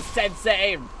Guy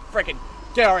Sensei and frickin'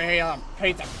 get over here, you little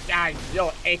piece of guy, you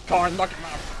little acorn looking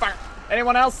motherfucker!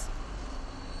 Anyone else?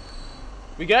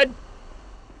 We good?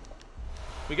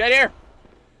 We good here?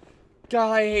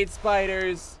 God, I hate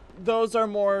spiders. Those are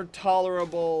more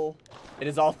tolerable. It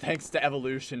is all thanks to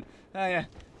evolution. Oh yeah,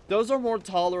 those are more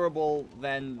tolerable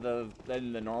than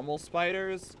the normal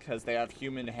spiders because they have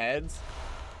human heads.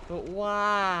 But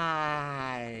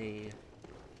why?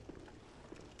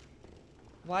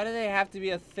 Why do they have to be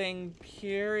a thing?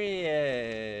 Period.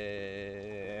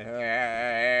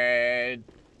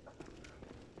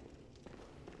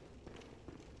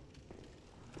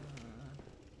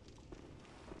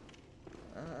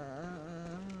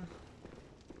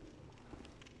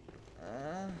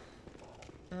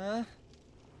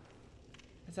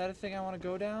 Is that a thing I want to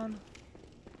go down?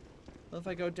 Well, if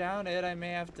I go down it, I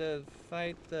may have to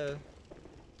fight the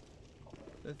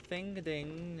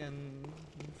thing-a-ding and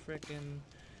frickin'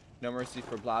 no mercy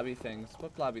for blobby things.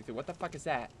 What blobby thing? What the fuck is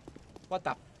that? What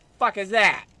the fuck is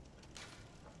that?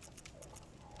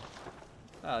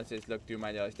 Oh, let's just look through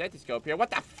my stethoscope here.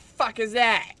 What the fuck is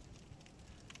that?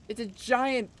 It's a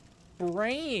giant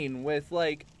brain with,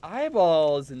 like,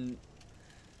 eyeballs and...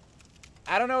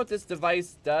 I don't know what this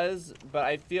device does, but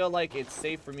I feel like it's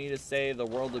safe for me to say the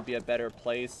world would be a better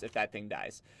place if that thing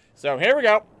dies. So, here we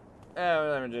go.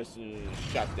 Let me just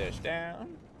shut this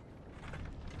down.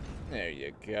 There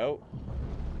you go.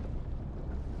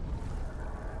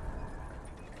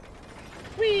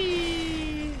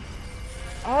 Whee!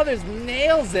 Oh, there's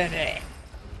nails in it.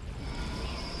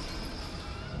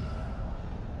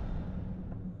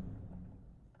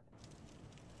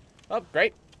 Oh,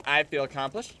 great. I feel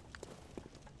accomplished.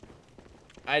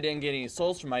 I didn't get any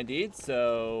souls for my deeds,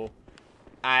 so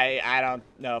I don't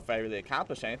know if I really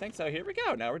accomplished anything. So here we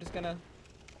go. Now we're just gonna...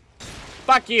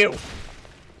 Fuck you!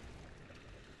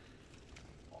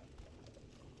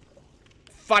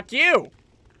 Fuck you!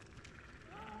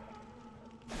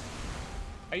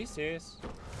 Are you serious?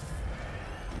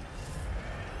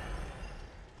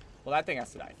 Well, that thing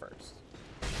has to die first.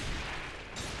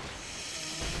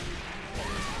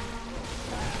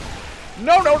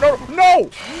 No, no, no, no!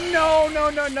 No, no,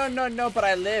 no, no, no, no, but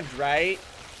I lived, right?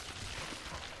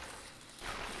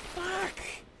 Fuck.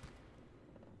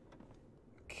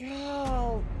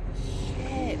 God,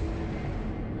 shit.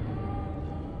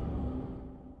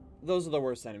 Those are the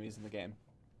worst enemies in the game.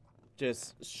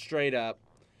 Just straight up.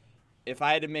 If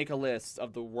I had to make a list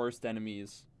of the worst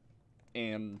enemies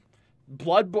in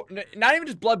Bloodborne, not even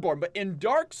just Bloodborne, but in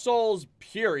Dark Souls,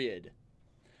 period.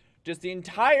 Just the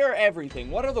entire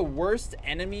everything. What are the worst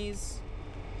enemies,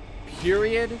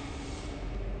 period?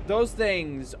 Those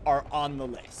things are on the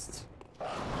list.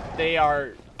 They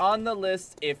are on the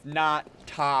list, if not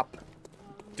top.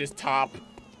 Just top.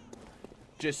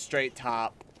 Just straight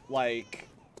top. Like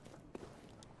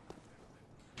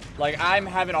I'm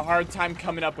having a hard time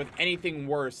coming up with anything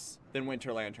worse than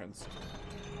Winter Lanterns.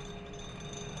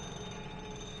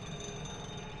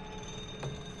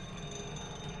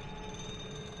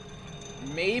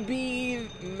 Maybe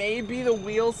the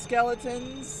wheel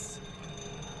skeletons?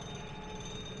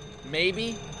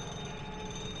 Maybe.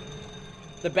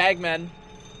 The bagmen.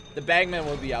 The bagmen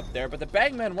will be up there, but the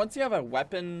bagmen, once you have a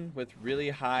weapon with really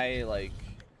high, like,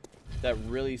 that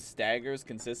really staggers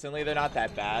consistently, they're not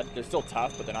that bad. They're still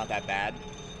tough, but they're not that bad.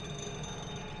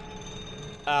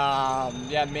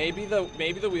 Yeah, maybe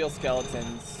the wheel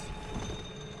skeletons.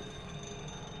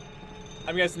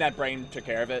 I'm guessing that brain took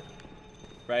care of it,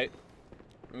 right?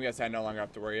 I'm guessing I no longer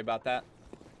have to worry about that.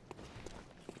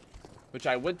 Which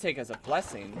I would take as a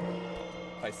blessing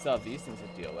if I still have these things to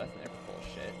deal with, and they're full of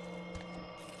shit.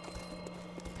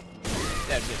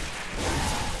 Yeah,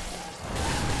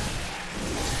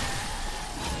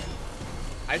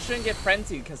 I shouldn't get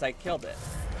frenzied because I killed it.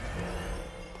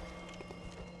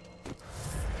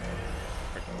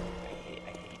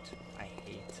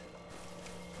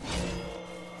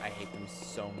 I hate them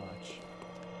so much.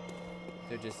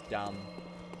 They're just dumb.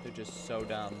 They're just so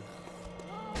dumb.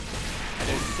 And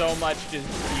there's so much to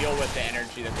deal with the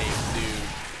energy that they exude.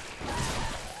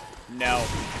 No.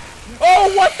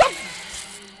 Oh, what the?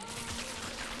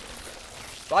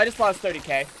 Well, I just lost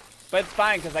 30k. But it's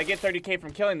fine, because I get 30k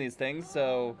from killing these things,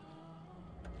 so...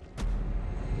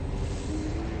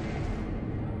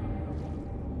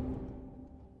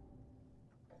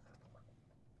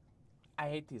 I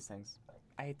hate these things.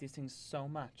 I hate these things so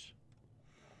much.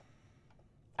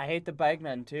 I hate the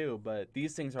bagmen too, but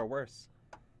these things are worse.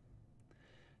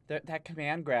 That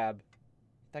command grab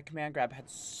had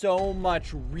so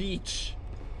much reach.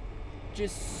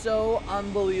 Just so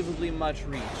unbelievably much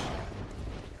reach.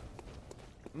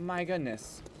 My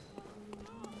goodness.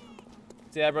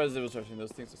 See, that was those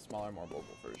things are smaller, more mobile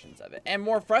versions of it. And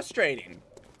more frustrating.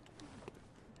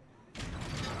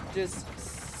 Just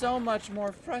so much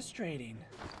more frustrating.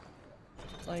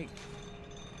 Like,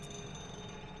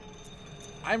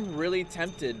 I'm really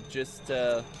tempted just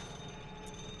to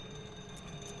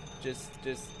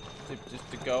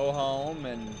go home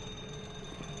and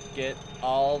get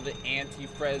all the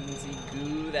anti-frenzy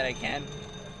goo that I can.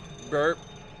 Burp.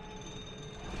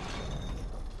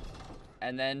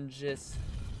 And then just,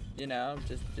 you know,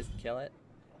 just kill it.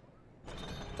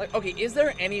 Like, okay, is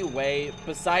there any way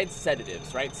besides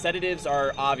sedatives, right? Sedatives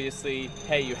are obviously,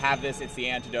 hey, you have this, it's the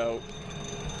antidote.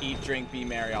 Eat, drink, be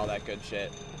merry, all that good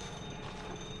shit.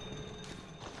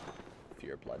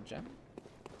 Fear blood gem.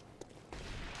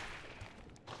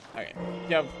 Okay, you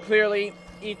know, clearly,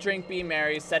 eat, drink, be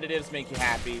merry, sedatives make you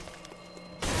happy.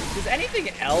 Does anything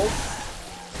else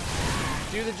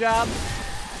do the job?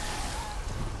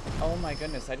 Oh my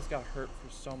goodness, I just got hurt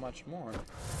for so much more.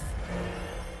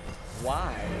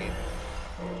 Why?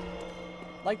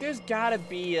 Like, there's gotta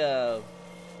be a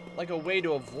way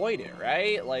to avoid it,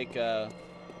 right? Like,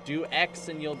 do X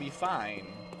and you'll be fine,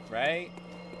 right?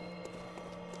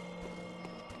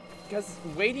 Because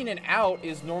waiting it out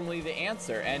is normally the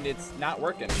answer, and it's not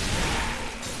working.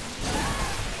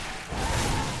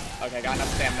 Okay, I got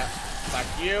enough stamina. Fuck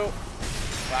you.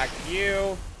 Fuck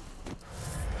you.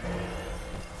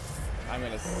 I'm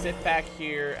gonna sit back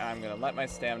here, and I'm gonna let my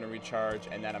stamina recharge,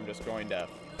 and then I'm just going to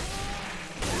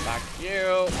Fuck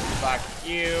you. Fuck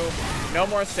you. No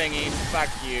more singing. Fuck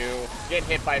you. Get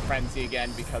hit by Frenzy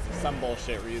again because of some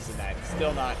bullshit reason that I'm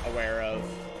still not aware of.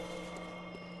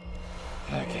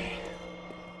 Okay.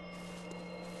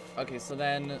 Okay, so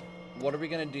then what are we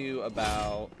gonna do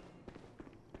about...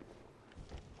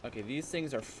 Okay, these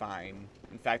things are fine.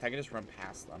 In fact, I can just run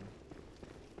past them.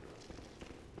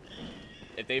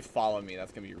 If they follow me,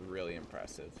 that's gonna be really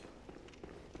impressive.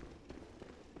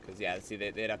 Because, yeah, see,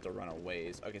 they'd have to run a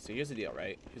ways. Okay, so here's the deal,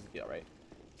 right? Here's the deal, right?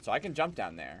 So I can jump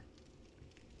down there.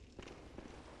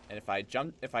 And if I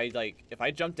jump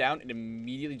down and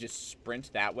immediately just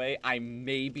sprint that way, I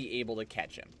may be able to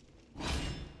catch him.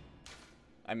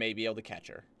 I may be able to catch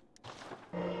her.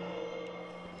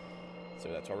 So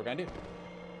that's what we're gonna do.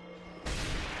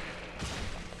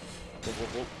 Whoop, whoop,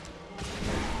 whoop.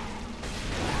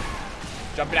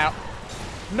 Jump it out.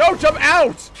 No, jump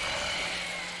out!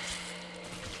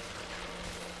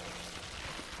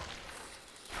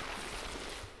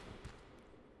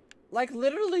 Like,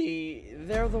 literally,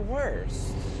 they're the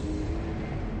worst.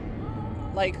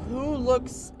 Like, who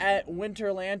looks at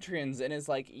Winter Lanterns and is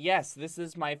like, yes, this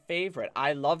is my favorite.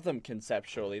 I love them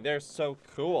conceptually. They're so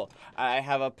cool. I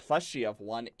have a plushie of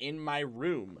one in my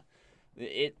room.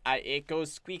 It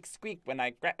goes squeak squeak when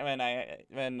I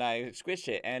squish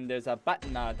it, and there's a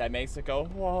button on it that makes it go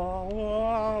wah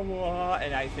wah wah,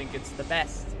 and I think it's the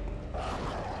best.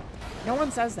 No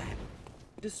one says that.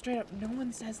 Just straight up, no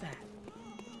one says that.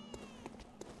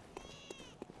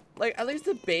 Like, at least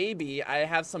a baby, I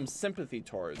have some sympathy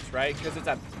towards, right? Because it's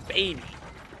a baby.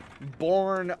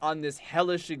 Born on this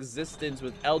hellish existence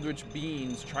with eldritch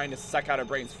beings trying to suck out our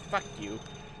brains. Fuck you.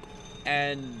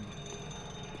 And,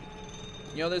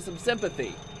 you know, there's some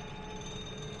sympathy.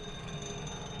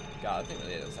 God, I think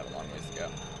really does have a long ways to go.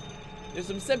 There's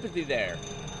some sympathy there.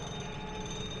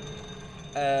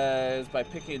 It's by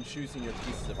picking and choosing your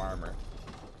pieces of armor.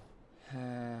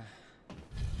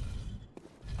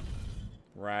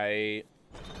 Right.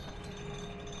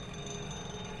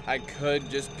 I could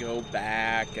just go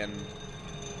back and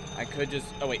I could just...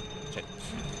 Oh, wait. Shit.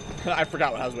 I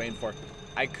forgot what I was waiting for.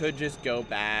 I could just go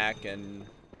back and,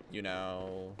 you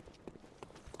know,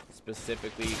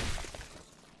 specifically...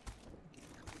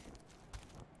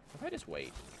 If I just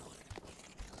wait.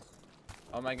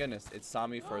 Oh my goodness. It saw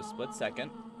me for a split second.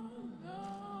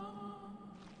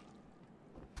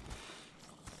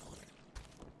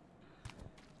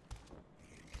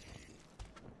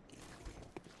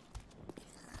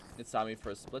 It saw me for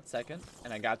a split second,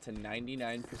 and I got to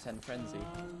 99% frenzy.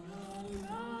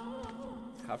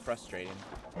 How frustrating.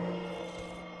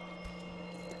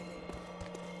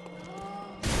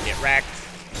 Get wrecked.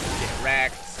 Get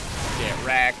wrecked. Get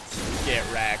wrecked. Get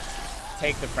wrecked.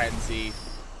 Take the frenzy.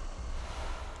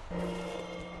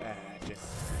 This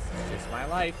is just my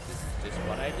life. This is just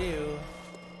what I do.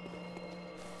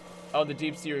 Oh, the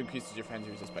deep sea increases your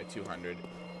frenzy resist by 200.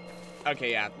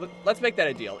 Okay, yeah. Let's make that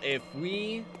a deal. If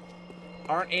we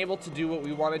aren't able to do what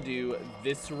we want to do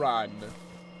this run,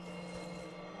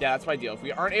 yeah, that's my deal. If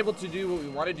we aren't able to do what we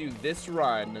want to do this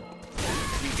run,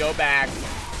 we go back,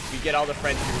 we get all the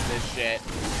frenzy resist shit.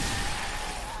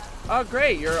 Oh,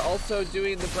 great! You're also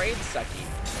doing the brain sucky.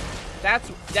 That's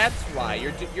why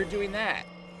you're doing that.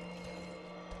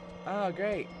 Oh,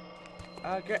 great.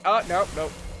 Oh, great. Oh, nope.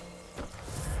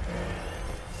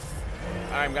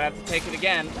 Alright, I'm gonna have to take it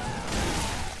again.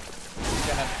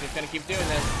 Just gonna keep doing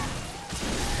this.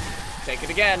 Take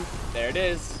it again. There it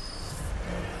is.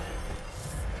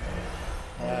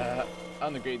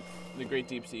 On the great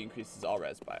deep sea increases all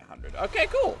res by 100. Okay,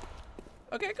 cool.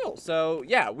 Okay, cool. So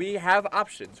yeah, we have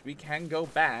options. We can go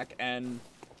back and...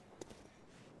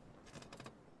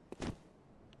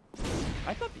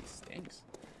 My puppy stinks.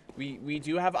 We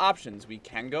do have options. We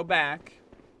can go back.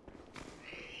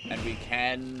 And we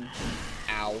can...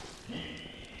 Ow.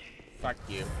 Fuck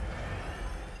you.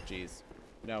 Jeez.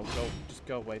 No, just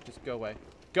go away. Just go away.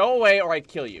 Go away or I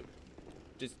kill you.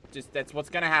 Just, that's what's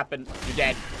gonna happen. You're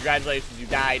dead. Congratulations, you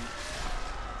died.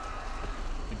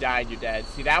 You died, you're dead.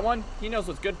 See that one? He knows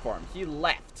what's good for him. He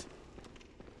left.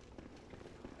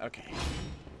 Okay.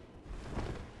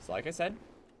 So like I said,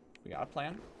 we got a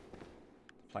plan.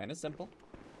 The plan is simple.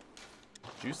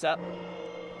 Juice up.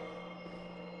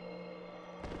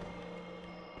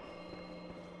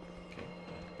 Okay.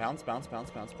 Bounce, bounce,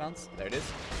 bounce, bounce, bounce. There it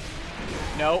is.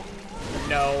 No.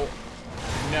 No.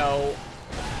 No.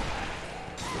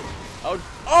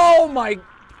 Oh my.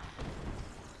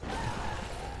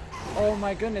 Oh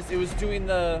my goodness. It was doing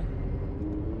the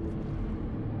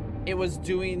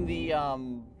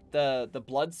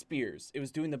blood spears. It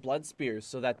was doing the blood spears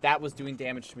so that was doing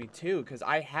damage to me too, because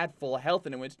I had full health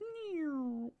and it went.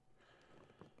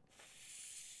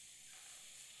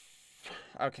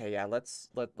 Okay, yeah, let's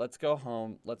go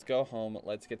home. Let's go home.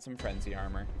 Let's get some frenzy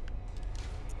armor.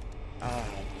 Oh,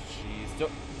 jeez.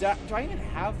 Do I even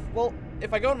have... Well,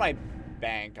 if I go to my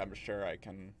bank, I'm sure I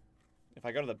can... If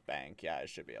I go to the bank, yeah, I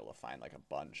should be able to find, like, a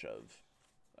bunch of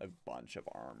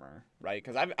armor, right?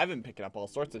 Because I've been picking up all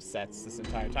sorts of sets this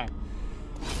entire time.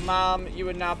 Mom, you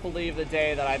would not believe the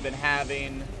day that I've been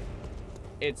having.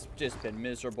 It's just been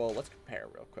miserable. Let's compare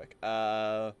real quick.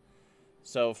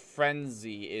 So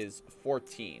frenzy is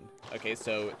 14. Okay,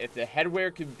 so if the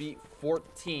headwear could beat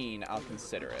 14, I'll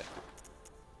consider it.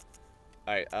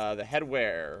 Alright, the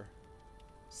headwear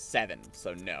 7,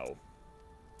 so no.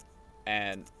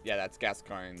 And yeah, that's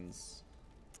Gascoigne's.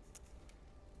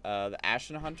 The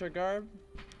Ashen Hunter garb?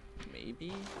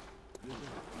 Maybe?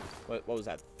 What was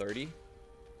that, 30?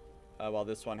 Well,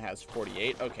 this one has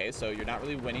 48. Okay, so you're not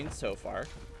really winning so far.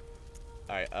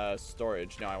 Alright,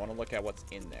 storage. No, I want to look at what's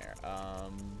in there.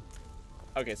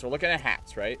 Okay, so we're looking at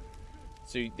hats, right?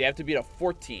 So they have to beat a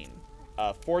 14.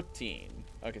 14.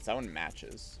 Okay, so that one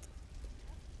matches.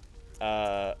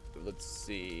 Let's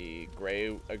see.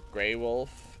 Grey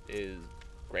Wolf is...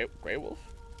 Grey Wolf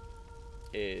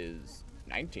is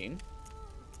 19.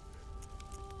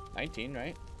 19,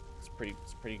 right? It's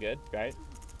pretty good, right?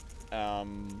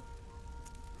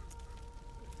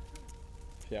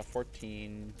 Yeah,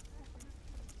 14.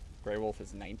 Grey Wolf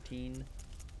is 19.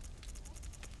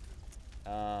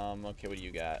 Okay, what do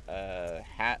you got?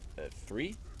 Hat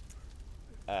 3.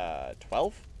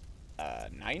 12.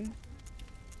 9.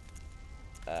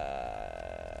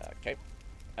 Okay.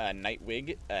 Night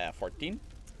wig 14.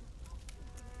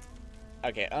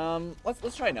 Okay,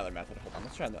 let's try another method. Hold on,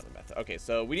 let's try another method. Okay,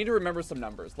 so we need to remember some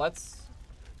numbers. Let's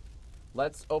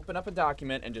open up a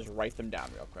document and just write them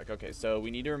down real quick. Okay, so we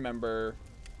need to remember.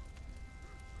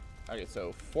 Okay,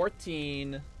 so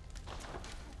 14,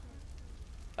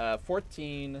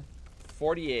 14,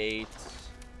 48,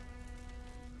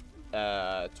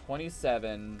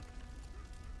 27.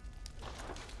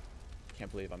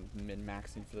 Can't believe I'm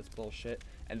min-maxing for this bullshit.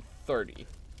 And 30.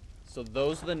 So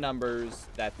those are the numbers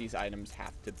that these items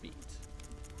have to beat.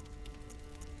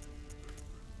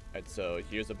 Alright, so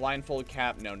here's a blindfold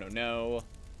cap. No, no, no.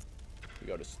 We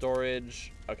go to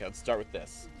storage. Okay, let's start with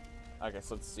this. Okay,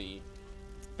 so let's see.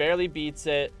 Barely beats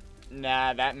it.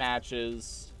 Nah, that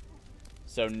matches.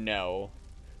 So no.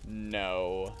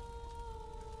 No.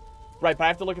 Right, but I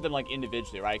have to look at them like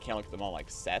individually, right? I can't look at them all like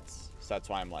sets. So that's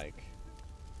why I'm like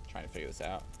trying to figure this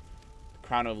out.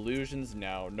 Crown of Illusions,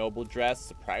 no. Noble Dress,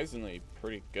 surprisingly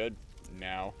pretty good.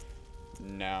 No.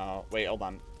 No. Wait, hold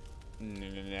on.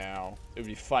 No. It would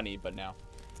be funny, but no.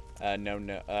 No,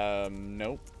 no.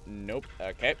 Nope. Nope.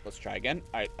 Okay, let's try again.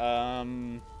 Alright,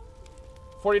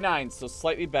 49, so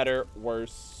slightly better,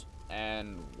 worse,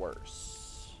 and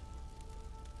worse.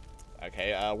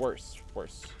 Okay, worse.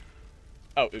 Worse.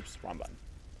 Oh, oops, wrong button.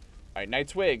 Alright,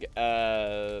 Knight's Wig,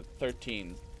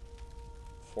 13.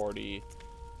 40.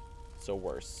 So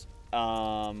worse.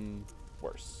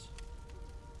 Worse.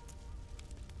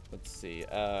 Let's see.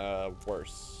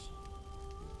 Worse.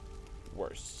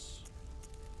 Worse.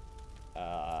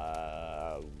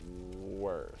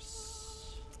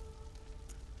 Worse.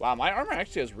 Wow, my armor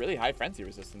actually has really high frenzy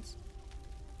resistance.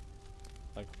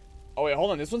 Like, oh wait,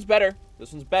 hold on. This one's better.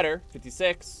 This one's better.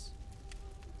 56.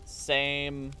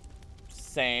 Same.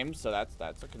 So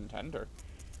that's a contender.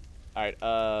 All right.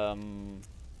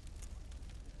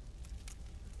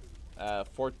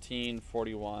 14,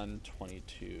 41,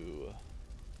 22,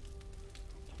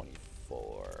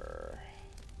 24.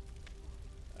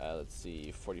 Let's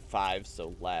see, 45,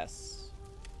 so less.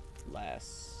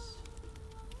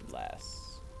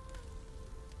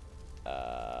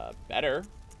 Better.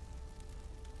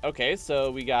 Okay,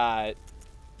 so we got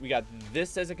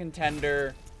this as a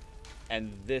contender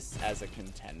and this as a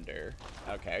contender.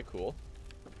 Okay, cool.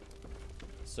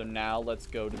 So now let's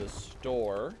go to the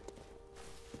store.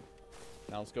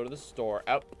 Oh,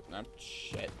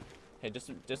 shit. Hey, just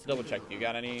to double check, you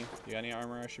got any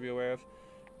armor I should be aware of?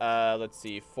 Let's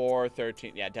see, 4,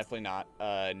 13. Yeah, definitely not.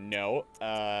 No.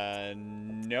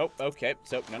 Nope. Okay,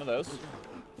 so none of those.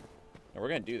 No, we're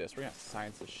gonna do this. We're gonna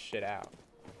science this shit out.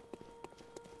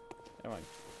 I don't want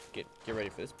to get ready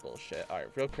for this bullshit. All right,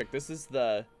 real quick. This is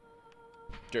the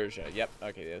Derja. Yep.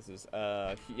 Okay, this is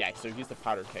yeah. So here's the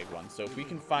powder keg one. So if we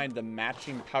can find the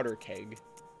matching powder keg.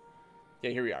 Yeah,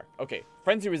 here we are. Okay,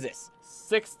 frenzy resist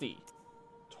 60,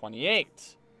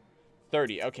 28,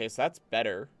 30. Okay, so that's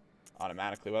better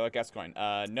automatically. Well, I guess going.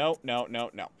 No.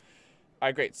 All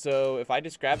right, great. So if I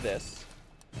just grab this,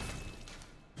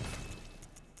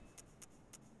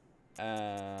 I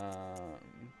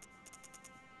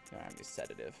don't have any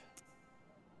sedative.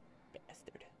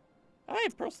 Bastard. Oh, hey,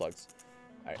 pearl slugs.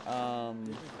 All right.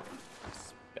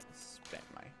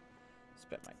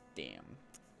 Spent my damn.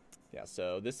 Yeah.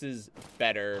 So this is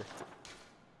better.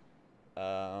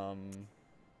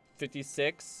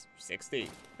 56, 60,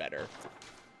 better.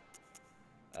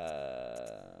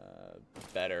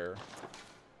 Better.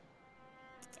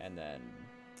 And then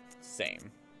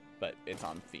same, but it's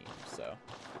on theme, so.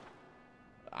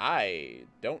 I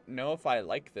don't know if I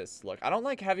like this look. I don't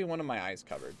like having one of my eyes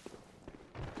covered.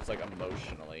 Just like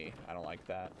emotionally, I don't like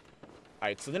that. All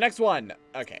right, so the next one.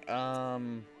 Okay,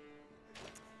 okay,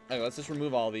 let's just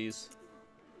remove all these.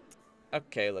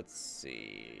 Okay, let's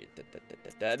see.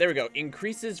 There we go.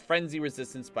 Increases frenzy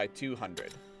resistance by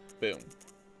 200. Boom. All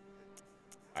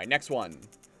right, next one.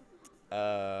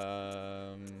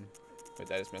 Wait,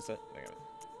 did I just miss it?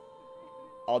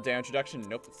 All damage reduction.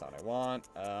 Nope, that's not what I want.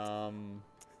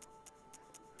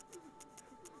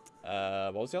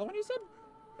 What was the other one you said?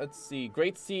 Let's see.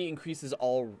 Great Sea increases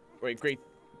all. Wait, Great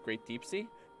Deep Sea.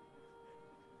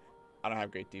 I don't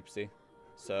have Great Deep Sea,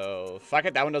 so fuck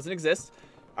it. That one doesn't exist.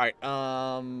 All right.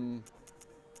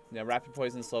 Yeah, rapid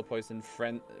poison, slow poison,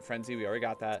 frenzy. We already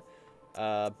got that.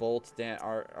 Bolt,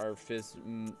 our fizz.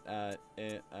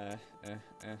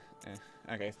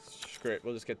 Okay, screw it.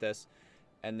 We'll just get this,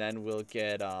 and then we'll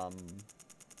get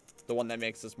the one that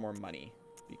makes us more money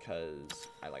because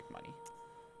I like money.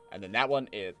 And then that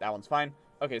one's fine.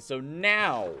 Okay, so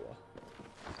now,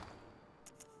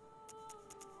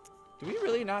 do we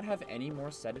really not have any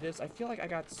more sedatives? I feel like I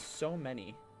got so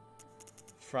many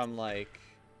from like.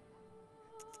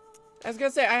 I was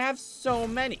gonna say I have so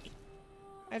many.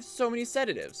 I have so many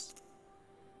sedatives.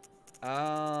 Look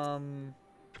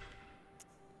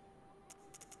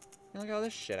at all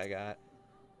this shit I got.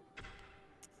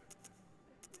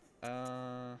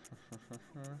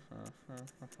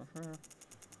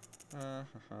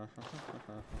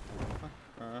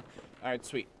 Alright,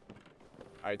 sweet.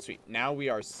 Alright, sweet. Now we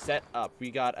are set up.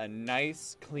 We got a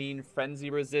nice, clean frenzy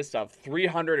resist of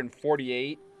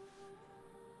 348,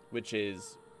 which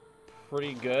is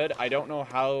pretty good. I don't know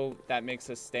how that makes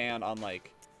us stand on,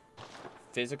 like,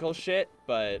 physical shit,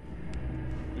 but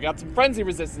we got some frenzy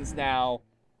resistance now.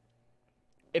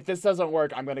 If this doesn't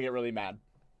work, I'm gonna get really mad.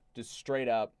 Just straight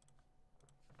up.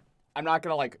 I'm not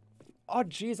gonna, like... Oh,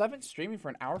 jeez, I've been streaming for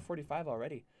an hour 45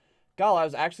 already.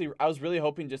 God, I was really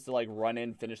hoping just to, like, run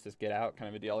in, finish this Get Out kind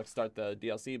of a deal, like, start the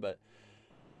DLC, but...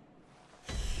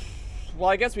 Well,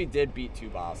 I guess we did beat 2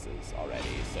 bosses already,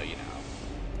 so, you know,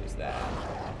 there's that.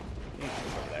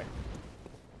 Over there.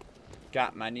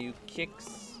 Got my new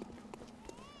kicks.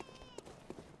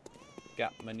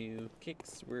 Got my new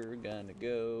kicks. We're gonna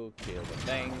go kill the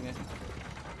thing.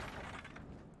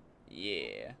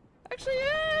 Yeah. Actually,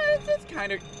 yeah, it's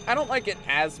kind of... I don't like it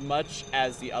as much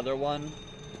as the other one.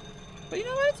 But you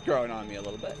know what? It's growing on me a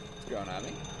little bit. It's growing on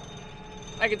me.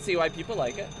 I can see why people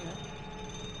like it, you know.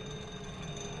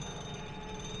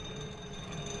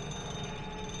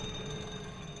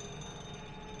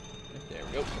 There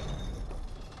we go.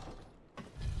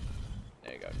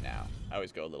 There you go. Now, I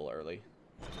always go a little early.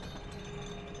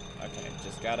 Okay,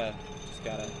 just gotta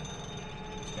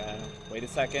wait a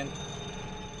second.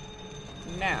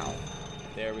 Now,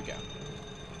 there we go.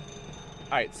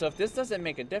 Alright, so if this doesn't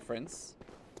make a difference,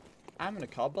 I'm gonna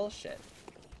call bullshit.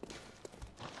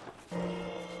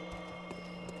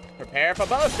 Prepare for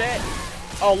bullshit!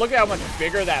 Oh, look at how much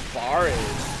bigger that bar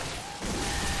is.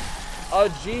 Oh,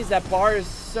 geez, that bar is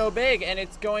so big, and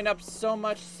it's going up so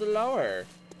much slower.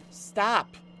 Stop.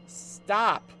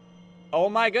 Stop. Oh,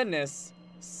 my goodness.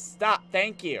 Stop.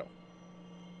 Thank you.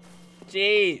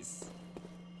 Jeez.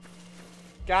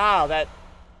 God, that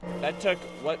took...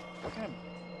 What kind of...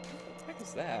 What the heck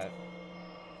is that?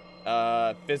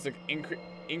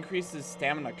 Increases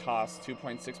stamina cost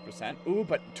 2.6%. Ooh,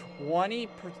 but 20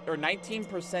 or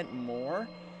 19% more.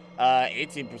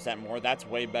 18% more. That's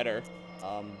way better.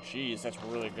 Jeez, that's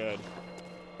really good.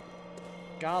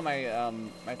 God,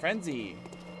 my frenzy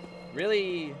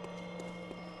really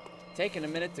taking a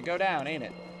minute to go down, ain't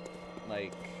it?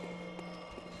 Like,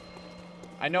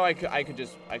 I know I could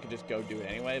just go do it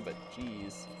anyway, but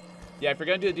jeez. Yeah, if you're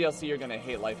gonna do the DLC, you're gonna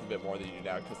hate life a bit more than you do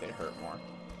now because they hurt more.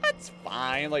 That's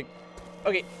fine. Like,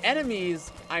 okay,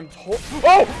 enemies, I'm told.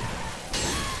 Oh!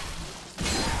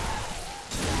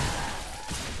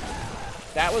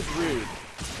 That was rude.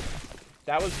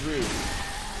 That was rude.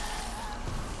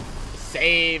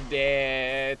 Saved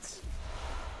it.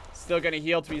 Still gonna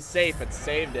heal to be safe, but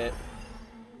saved it.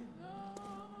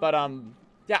 But,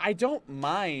 yeah, I don't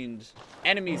mind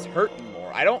enemies hurting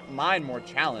more. I don't mind more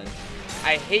challenge.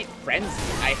 I hate frenzy.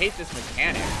 I hate this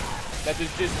mechanic. that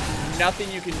there's just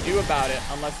nothing you can do about it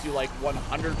unless you, like,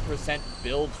 100%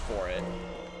 build for it.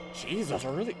 Jeez, those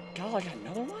are really... God, I got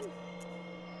another one?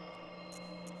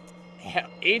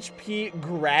 HP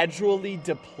gradually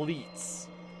depletes.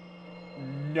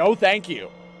 No, thank you.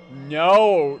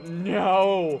 No,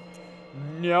 no.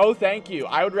 No, thank you.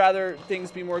 I would rather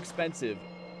things be more expensive.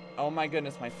 Oh my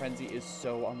goodness, my frenzy is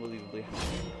so unbelievably high.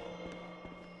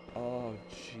 Oh,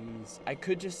 jeez. I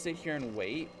could just sit here and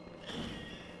wait.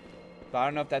 But I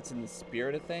don't know if that's in the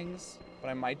spirit of things. But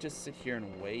I might just sit here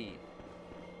and wait.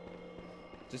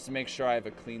 Just to make sure I have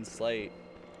a clean slate.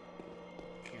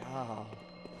 God.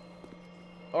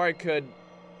 Or I could...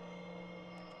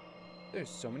 There's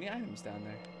so many items down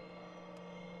there.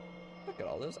 Look at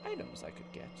all those items I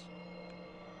could get.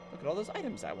 Look at all those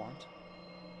items I want.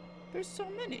 There's so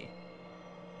many.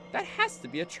 That has to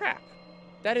be a trap.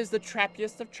 That is the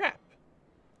trappiest of trap.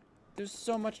 There's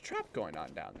so much trap going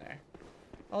on down there.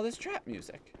 All this trap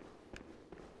music.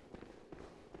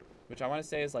 Which I want to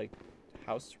say is like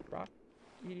house rock.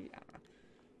 I don't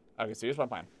know. Okay, so here's my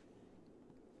plan.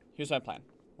 Here's my plan.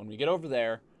 When we get over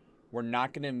there, we're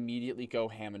not going to immediately go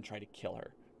ham and try to kill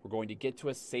her. We're going to get to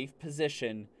a safe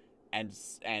position and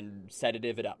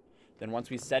sedative it up. Then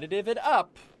once we sedative it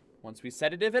up,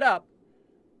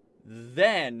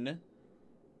 then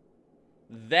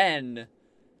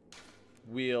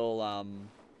we'll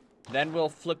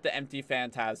flip the empty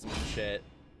phantasm and shit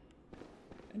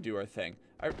and do our thing.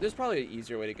 There's probably an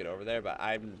easier way to get over there, but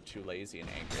I'm too lazy and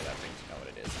angry at that thing to know what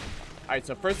it is. Alright,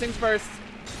 so first things first.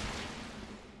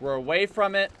 We're away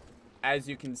from it, as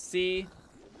you can see.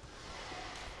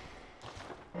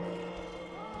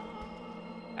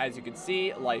 As you can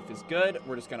see, life is good.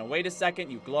 We're just gonna wait a second,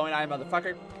 you glowing eye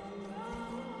motherfucker.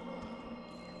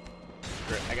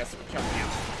 Screw it, I guess we're killing you.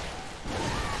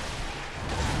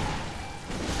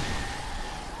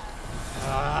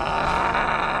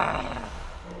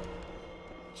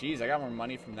 Jeez, I got more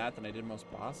money from that than I did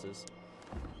most bosses.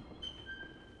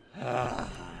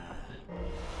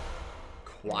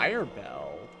 Choir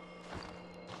bell.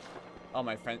 Oh,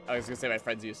 my friend. I was gonna say my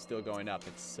frenzy is still going up.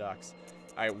 It sucks.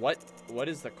 All right, what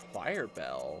is the choir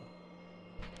bell?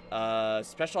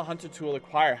 Special hunter tool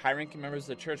acquired. High-ranking members of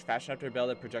the church fashion after a bell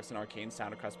that projects an arcane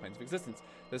sound across planes of existence.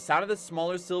 The sound of the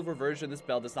smaller silver version of this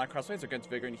bell does not cross planes or grants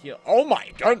vigor and heal. Oh my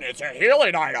goodness, a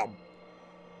healing item.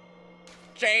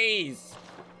 Jeez.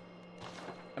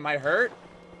 Am I hurt?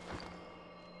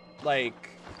 Like,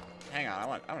 hang on. I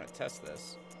want to test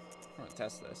this. I want to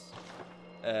test this.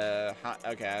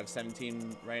 Okay, I have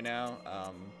 17 right now.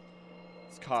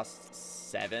 This costs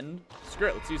 7. Screw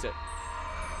it, let's use it.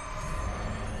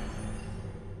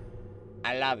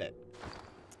 I love it.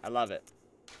 I love it.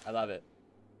 I love it.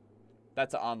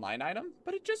 That's an online item,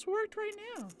 but it just worked right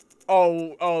now.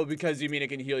 Oh, because you mean it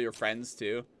can heal your friends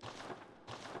too?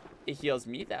 It heals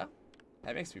me though.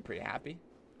 That makes me pretty happy.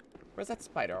 Where's that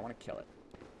spider? I want to kill it.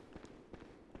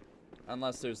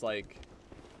 Unless there's like...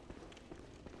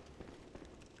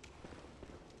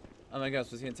 Oh my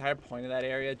gosh, was the entire point of that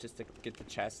area just to get the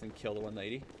chest and kill the one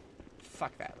lady?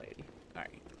 Fuck that lady.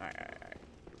 Alright.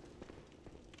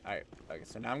 Alright, okay,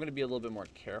 so now I'm gonna be a little bit more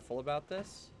careful about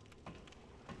this.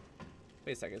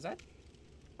 Wait a second, is that...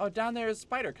 Oh, down there is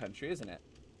spider country, isn't it?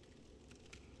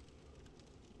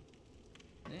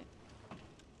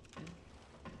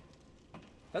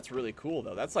 That's really cool,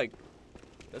 though. That's like...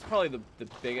 That's probably the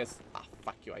biggest... Ah,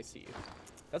 fuck you, I see you.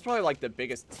 That's probably like the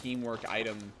biggest teamwork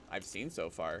item I've seen so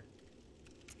far.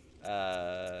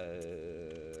 I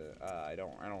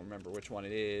don't remember which one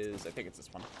it is. I think it's this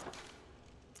one.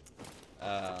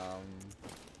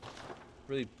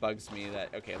 Really bugs me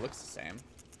that... Okay, it looks the same.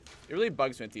 It really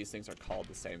bugs me that these things are called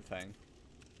the same thing.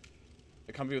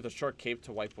 The company with a short cape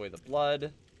to wipe away the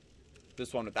blood.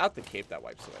 This one without the cape that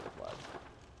wipes away the blood.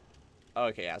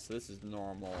 Okay, yeah, so this is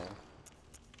normal.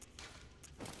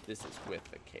 This is with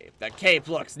the cape. That cape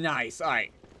looks nice. All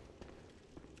right.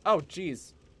 Oh,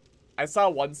 jeez. I saw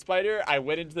one spider. I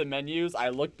went into the menus. I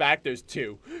looked back. There's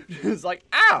 2. It's like,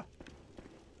 ow.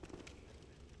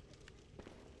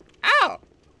 Ow.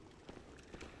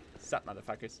 Sup,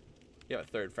 motherfuckers. You have a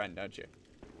third friend, don't you?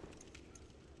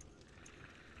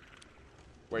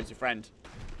 Where's your friend?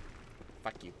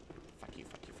 Fuck you. Fuck you,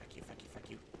 fuck you, fuck you, fuck you, fuck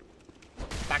you.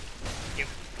 Fuck you.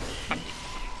 Fuck you.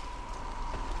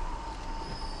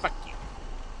 Fuck you.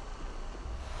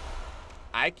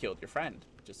 I killed your friend,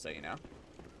 just so you know.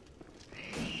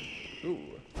 Ooh.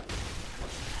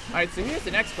 Alright, so here's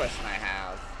the next question I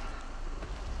have.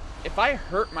 If I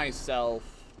hurt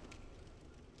myself...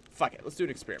 Fuck it, let's do an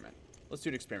experiment. Let's do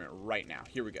an experiment right now.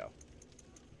 Here we go.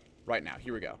 Right now,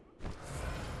 here we go.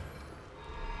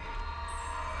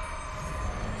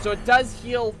 So it does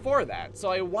heal for that. So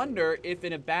I wonder if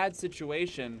in a bad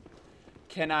situation,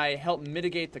 can I help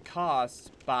mitigate the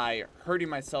cost by hurting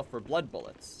myself for blood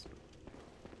bullets?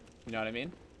 You know what I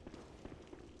mean?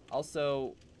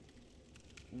 Also,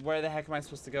 where the heck am I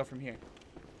supposed to go from here?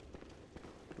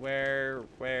 Where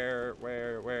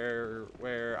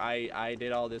I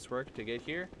did all this work to get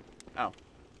here? Oh,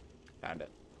 found it.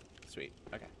 Sweet,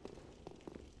 okay.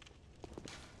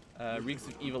 Reeks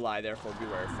of evil eye, therefore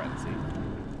beware of frenzy.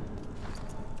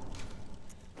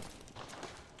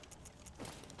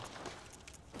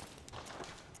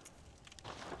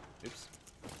 Oops.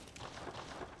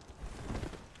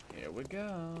 Here we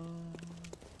go.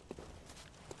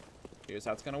 Here's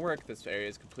how it's gonna work. This area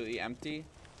is completely empty,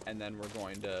 and then we're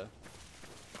going to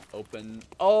open.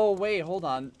 Oh wait, hold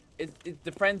on. It's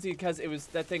the frenzy because it was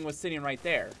that thing was sitting right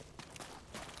there.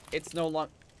 It's no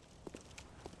longer.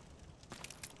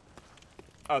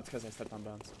 Oh, it's because I stepped on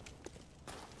bones.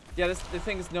 Yeah, the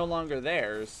thing is no longer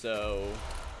there, so.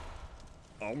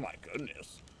 Oh my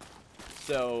goodness.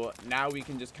 So now we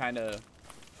can just kind of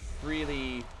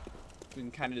freely. We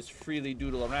can kind of just freely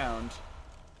doodle around.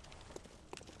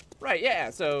 Right, yeah,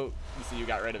 so you see you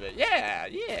got rid of it. Yeah,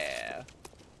 yeah.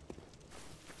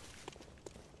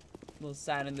 Little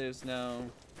sign in there,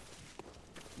 no.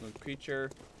 Little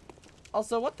creature.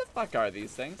 Also, what the fuck are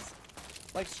these things?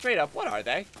 Like, straight up, what are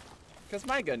they? Because,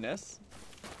 my goodness.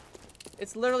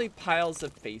 It's literally piles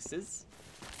of faces.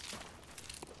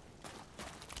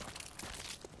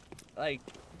 Like,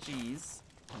 geez.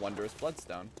 Wondrous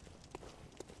bloodstone.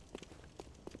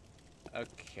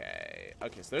 Okay.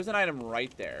 Okay, so there's an item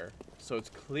right there. So it's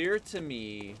clear to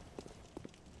me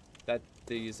that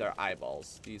these are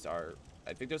eyeballs. These are,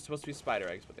 I think they're supposed to be spider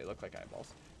eggs, but they look like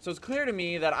eyeballs. So it's clear to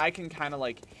me that I can kind of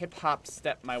like hip-hop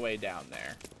step my way down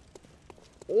there.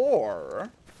 Or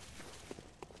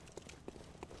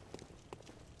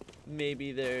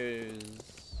maybe there's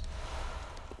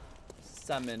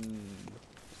summon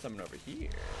over here.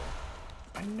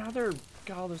 Another,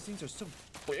 God, those things are so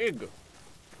big.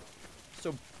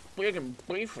 So big and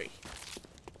beefy.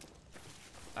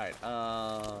 Alright,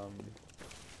 I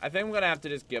think I'm gonna have to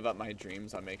just give up my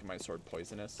dreams on making my sword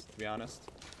poisonous, to be honest.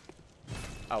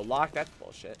 Oh, lock, that's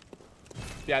bullshit.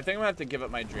 Yeah, I think I'm gonna have to give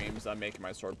up my dreams on making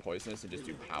my sword poisonous and just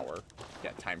do power.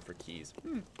 Yeah, time for keys.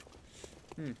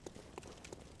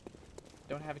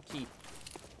 Don't have a key.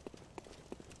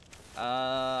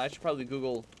 I should probably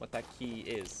Google what that key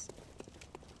is.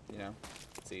 You know?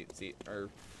 See, or...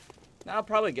 I'll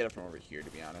probably get it from over here, to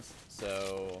be honest.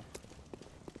 So...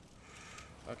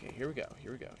 Okay, here we go.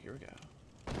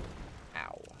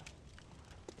 Ow.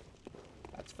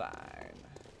 That's fine.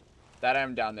 That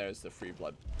item down there is the free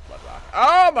blood rock.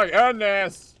 Oh my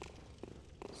goodness!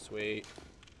 Sweet.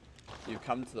 You've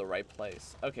come to the right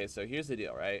place. Okay, so here's the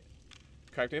deal, right?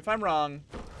 Correct me if I'm wrong.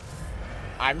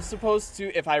 I'm supposed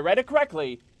to, if I read it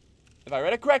correctly,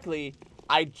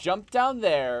 I jump down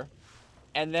there,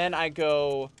 and then I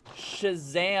go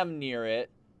Shazam near it,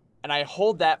 and I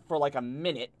hold that for like a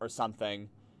minute or something,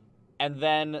 and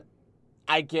then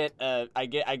I get a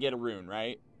rune,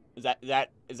 right? Is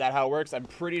that how it works? I'm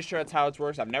pretty sure that's how it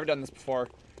works. I've never done this before,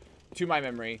 to my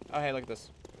memory. Oh, hey, look at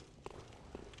this.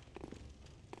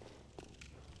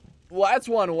 Well, that's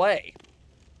one way.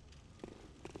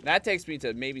 That takes me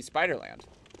to maybe Spiderland.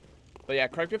 But yeah,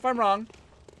 correct me if I'm wrong.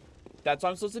 That's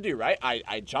what I'm supposed to do, right?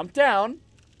 I jump down.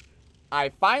 I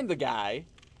find the guy.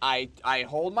 I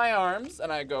hold my arms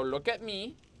and I go, look at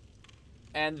me.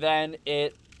 And then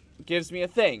it gives me a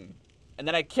thing. And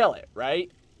then I kill it,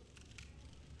 right?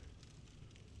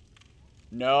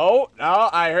 No,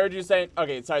 I heard you saying...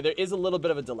 Okay, sorry, there is a little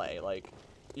bit of a delay. Like,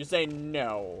 you're saying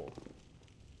no.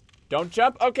 Don't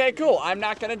jump? Okay, cool. I'm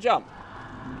not gonna jump.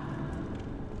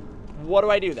 What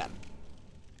do I do then?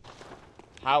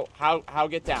 How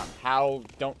get down? How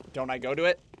don't I go to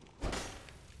it?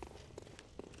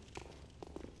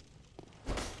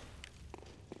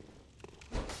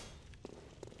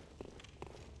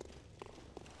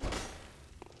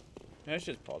 Let's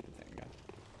just pull the thing again.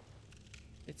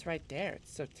 It's right there.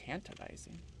 It's so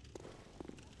tantalizing.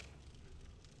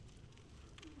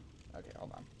 Okay,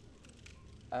 hold on.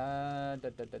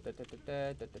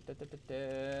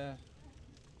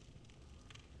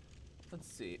 Let's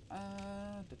see.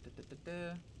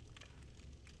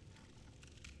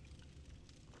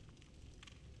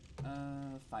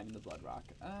 Finding the blood rock.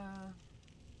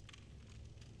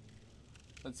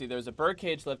 Let's see. There's a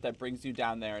birdcage lift that brings you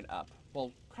down there and up.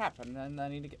 Well, crap. And then I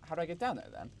need to get. How do I get down there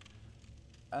then?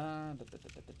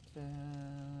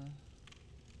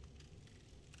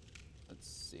 Let's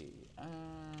see.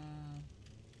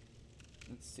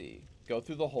 Let's see. Go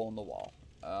through the hole in the wall.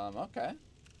 Okay.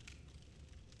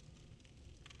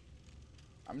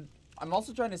 I'm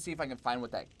also trying to see if I can find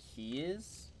what that key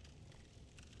is.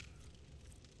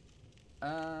 Then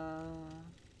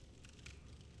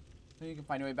you can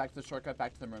find your way back to the shortcut,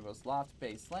 back to the Murgo's Loft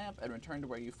base lamp, and return to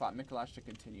where you fought Mikolash to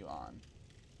continue on.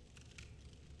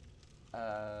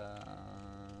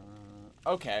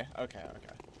 Okay.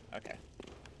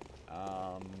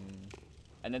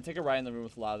 And then take a ride in the room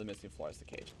with a lot of the missing floors, the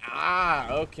cage.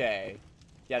 Ah, okay.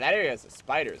 Yeah, that area has the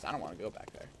spiders. I don't want to go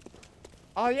back there.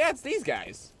 Oh, yeah, it's these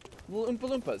guys. Little Oompa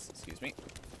Loompas. Excuse me.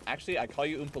 Actually, I call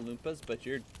you Oompa Loompas, but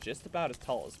you're just about as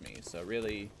tall as me. So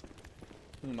really,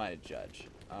 who am I to judge?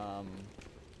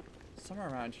 Somewhere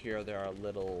around here, there are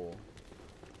little...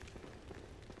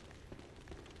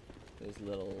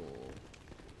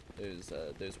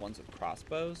 There's ones with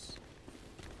crossbows.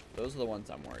 Those are the ones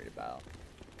I'm worried about.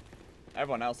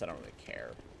 Everyone else, I don't really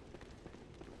care.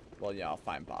 Well, yeah, I'll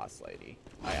find Boss Lady.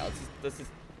 Oh, yeah, let's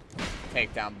just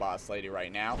take down Boss Lady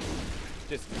right now.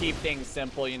 Just keep things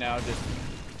simple, you know, just...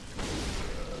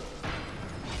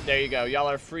 There you go. Y'all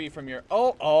are free from your...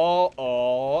 Oh.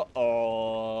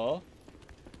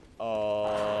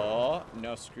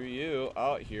 No, screw you.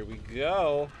 Oh, here we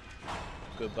go.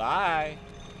 Goodbye.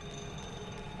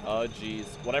 Oh, jeez.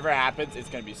 Whatever happens, it's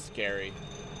going to be scary.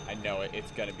 I know it.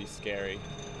 It's going to be scary.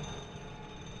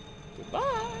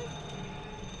 Goodbye.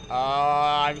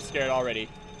 I'm scared already.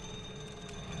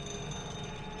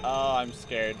 Oh, I'm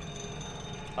scared.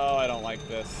 Oh, I don't like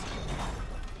this.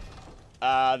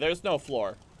 There's no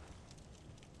floor.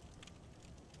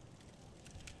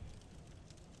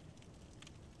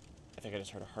 I think I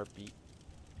just heard a heartbeat.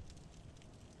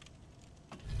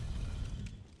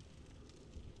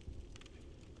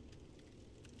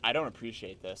 I don't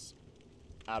appreciate this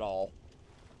at all.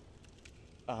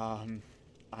 I'm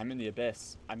in the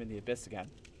abyss. I'm in the abyss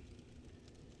again.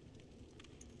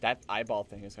 That eyeball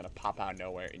thing is gonna pop out of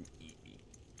nowhere and eat me.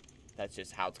 That's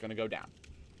just how it's gonna go down.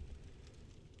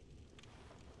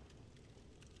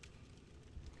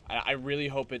 I really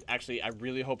hope it actually, I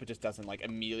really hope it just doesn't like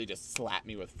immediately just slap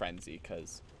me with frenzy,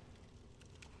 because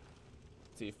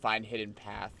see, find hidden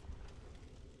path.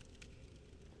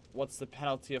 What's the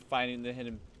penalty of finding the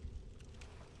hidden?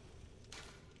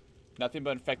 Nothing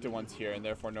but infected ones here, and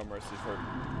therefore no mercy for...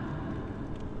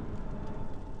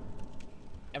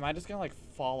 Am I just gonna like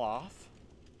fall off?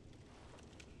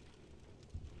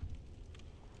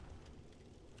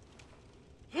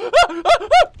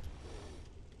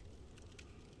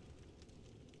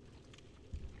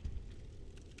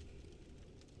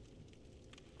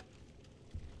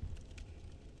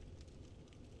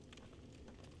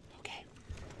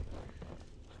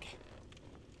 Okay.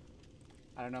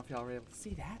 I don't know if y'all were able to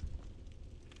see that.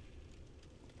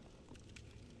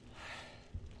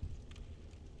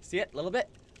 See it a little bit?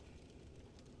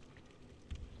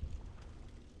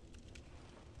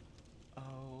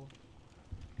 Oh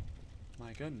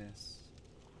my goodness.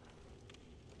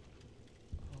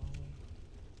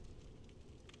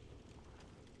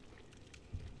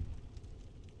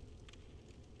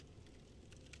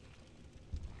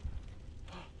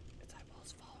 Oh. Its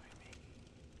eyeball's following me.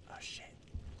 Oh shit.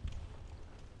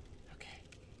 Okay.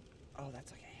 Oh,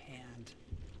 that's like a hand.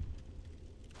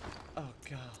 Oh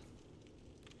god.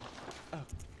 Oh,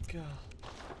 God.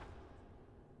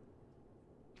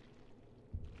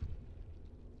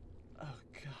 Oh,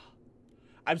 God.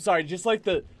 I'm sorry, just like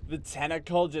the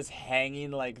tentacle just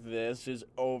hanging like this, just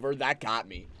over. That got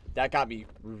me. That got me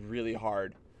really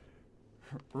hard.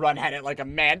 Run at it like a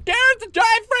man. There's a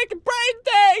giant freaking brain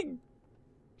thing!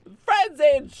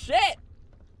 Frenzy and shit!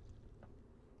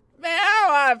 Man, I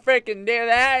don't want to freaking do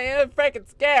that. It's freaking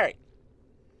scary.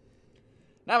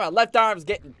 Now my left arm's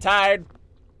getting tired.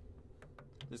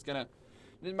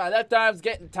 My left arm's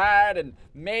getting tired, and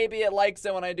maybe it likes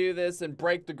it when I do this and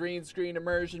break the green screen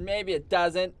immersion. Maybe it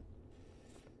doesn't.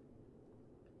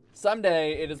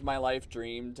 Someday, it is my life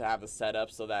dream to have a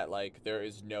setup so that, like, there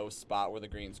is no spot where the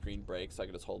green screen breaks, so I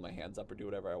can just hold my hands up or do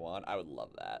whatever I want. I would love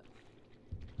that.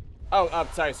 Oh,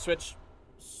 sorry, switch.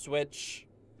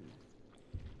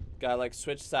 Gotta, like,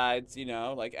 switch sides, you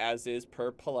know, like, as is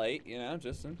per polite, you know,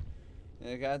 just...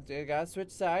 I got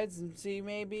switch sides and see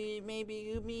maybe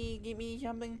get me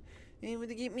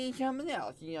something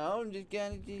else, you know. I'm just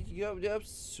gonna go up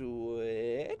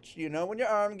switch. You know, when your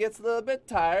arm gets a little bit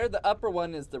tired, the upper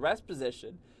one is the rest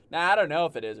position. Now I don't know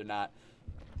if it is or not.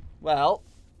 Well,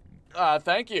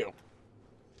 thank you.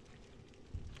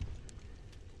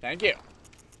 Thank you.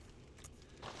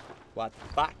 What the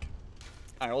fuck?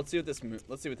 All right, let's see what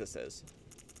this is.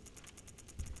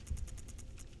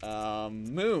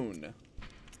 Moon.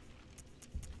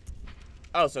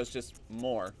 Oh, so it's just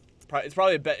more. It's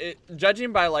probably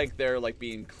judging by like their like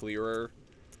being clearer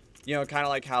You know, kind of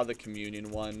like how the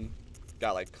communion one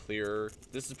got like clearer.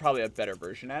 This is probably a better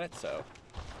version at it, so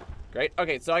great.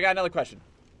 Okay, so I got another question.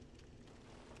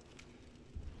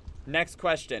 Next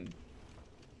question.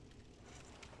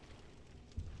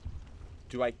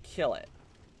 Do I kill it?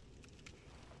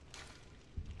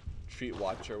 Treat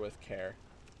Watcher with care.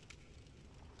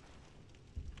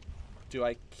 Do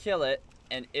I kill it?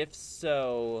 And if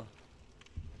so...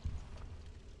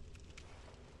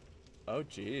 Oh,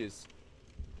 jeez.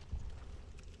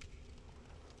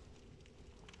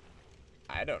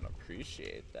 I don't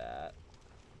appreciate that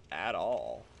at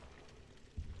all.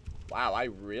 Wow, I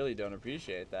really don't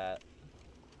appreciate that.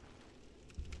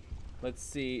 Let's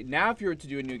see. Now if you were to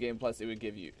do a new game plus, it would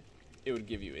give you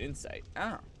insight.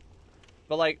 Oh.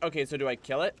 But like, okay, so do I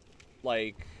kill it?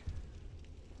 Like,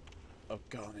 oh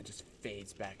god, and it just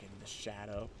fades back into the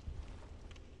shadow.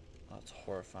 Oh, it's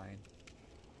horrifying.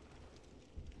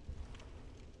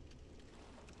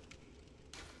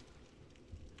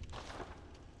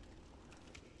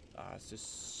 Oh, it's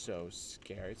just so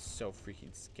scary. It's so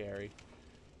freaking scary.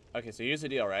 Okay, so here's the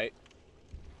deal, right?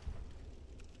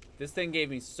 This thing gave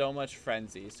me so much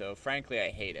frenzy, so frankly, I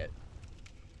hate it.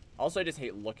 Also, I just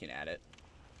hate looking at it.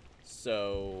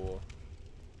 So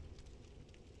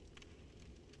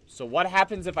what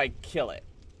happens if I kill it?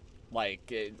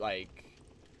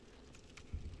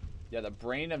 Yeah, the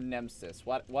brain of Nemesis.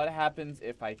 What happens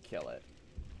if I kill it?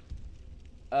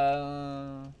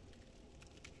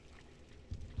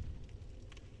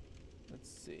 Let's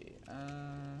see.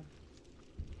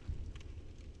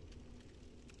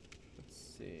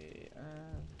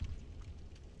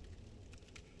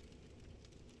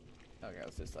 Okay,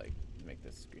 let's just like make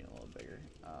this screen a little bigger.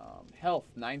 Health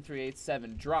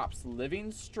 9387 drops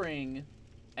living string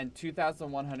and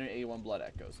 2181 blood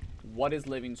echoes. What is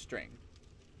living string?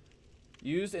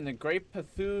 Used in the Great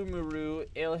Pathumuru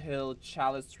Ilhil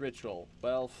Chalice ritual.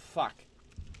 Well, fuck.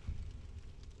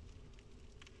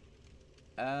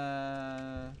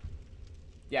 Yeah,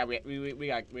 we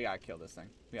gotta kill this thing.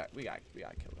 We gotta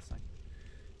kill this thing.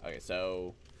 Okay,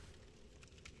 so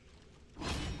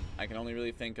I can only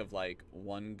really think of like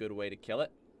one good way to kill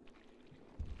it.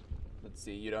 Let's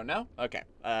see, you don't know? Okay.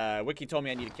 Wiki told me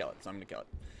I need to kill it, so I'm gonna kill it.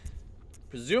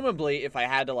 Presumably, if I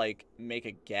had to like make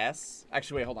a guess.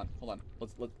 Actually, wait, hold on.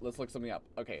 Let's look something up.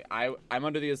 Okay, I'm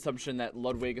under the assumption that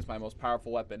Ludwig is my most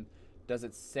powerful weapon. Does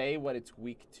it say what it's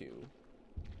weak to?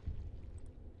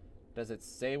 Does it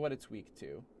say what it's weak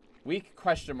to? Weak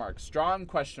question mark. Strong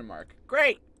question mark.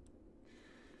 Great.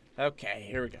 Okay,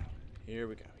 here we go. Here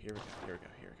we go.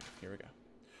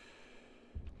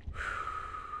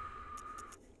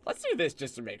 Let's do this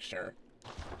just to make sure.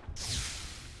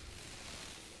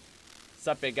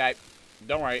 Sup, big guy?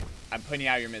 Don't worry. I'm putting you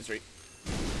out of your misery.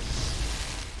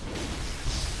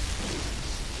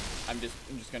 I'm just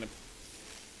gonna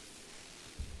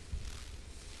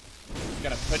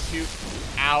put you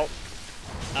out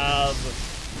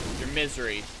of your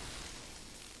misery.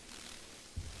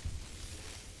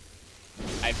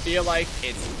 I feel like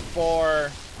it's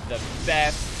for the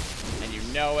best, and you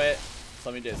know it. So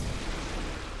let me just...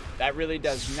 That really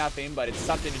does nothing, but it's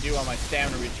something to do while my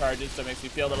stamina recharges, so it makes me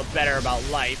feel a little better about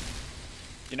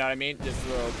life. You know what I mean? Just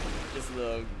a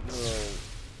little...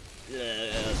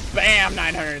 Bam!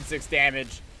 906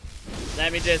 damage.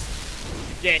 Let me just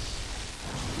get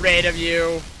rid of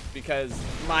you, because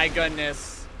my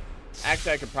goodness.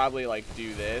 Actually, I could probably like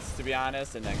do this, to be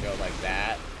honest, and then go like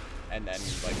that. And then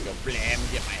like go blam,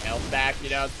 get my health back. You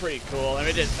know, it's pretty cool. Let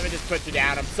me just put you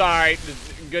down. I'm sorry.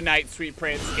 Good night, sweet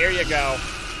prince. Here you go.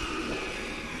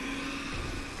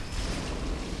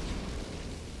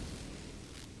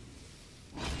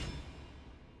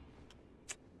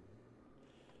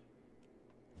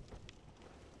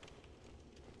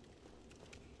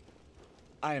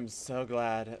 I am so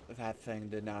glad that thing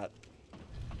did not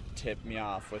tip me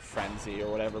off with frenzy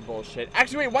or whatever bullshit.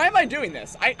 Actually, wait, why am I doing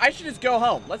this? I should just go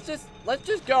home. Let's just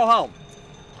go home.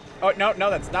 Oh, no,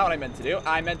 that's not what I meant to do.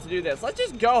 I meant to do this. Let's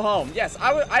just go home. Yes,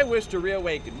 I wish to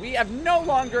reawaken. We have no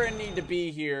longer a need to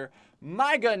be here.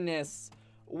 My goodness.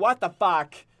 What the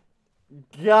fuck?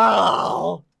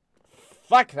 Go.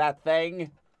 Fuck that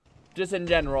thing. Just in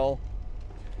general.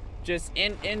 Just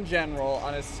in general,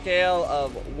 on a scale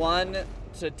of 1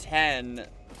 to 10,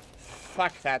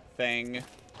 fuck that thing.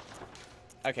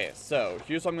 Okay, so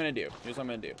here's what I'm gonna do.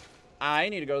 I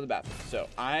need to go to the bathroom. So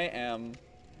I am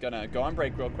gonna go on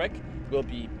break real quick. We'll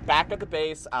be back at the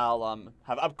base. I'll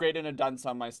have upgraded and done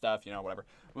some of my stuff, you know, whatever.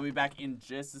 We'll be back in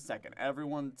just a second.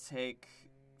 Everyone take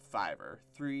 5-er.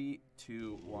 3,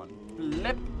 2, 1,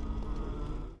 flip.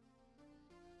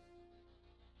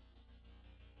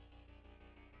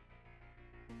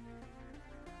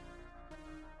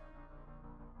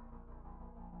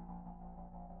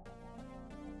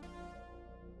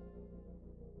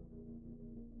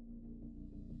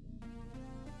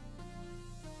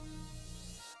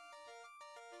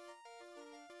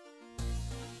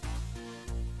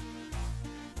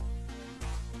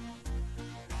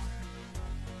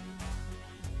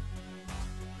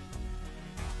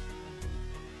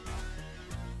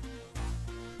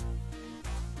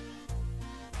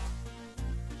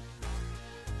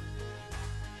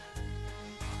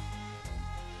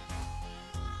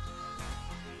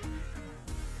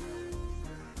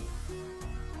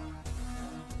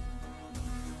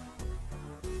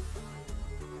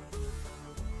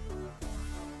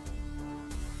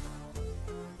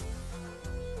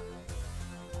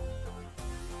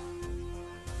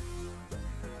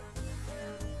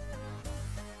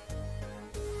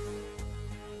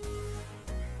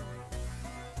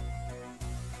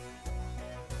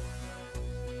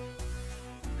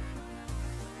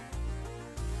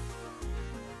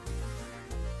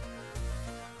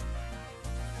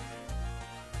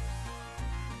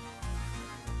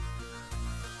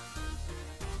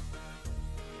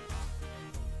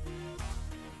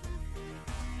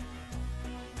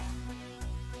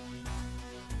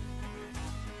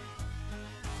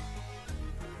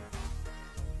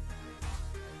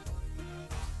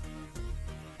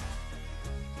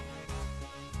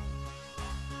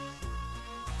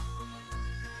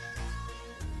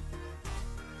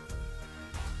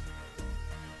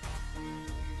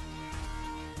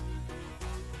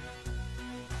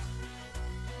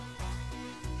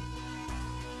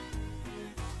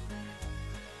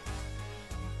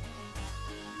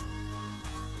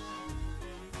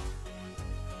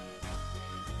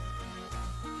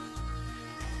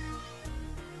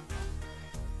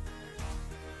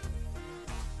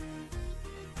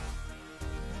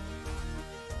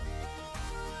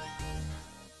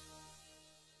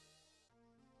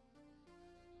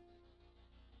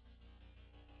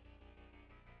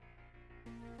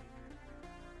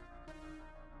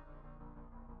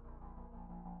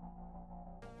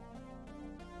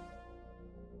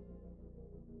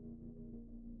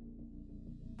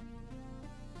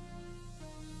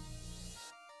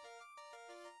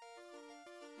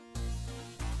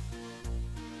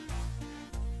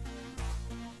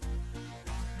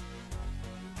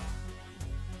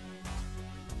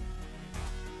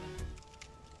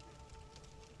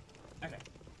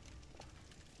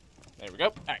 There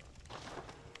we go. All right.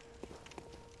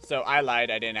 So I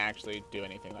lied. I didn't actually do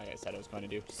anything like I said I was going to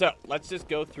do. So let's just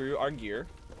go through our gear.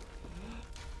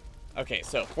 Okay,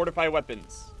 so fortified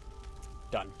weapons.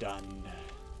 Dun dun.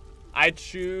 I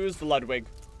choose the Ludwig.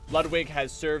 Ludwig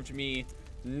has served me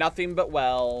nothing but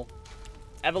well.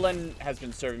 Evelyn has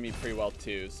been serving me pretty well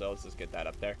too, so let's just get that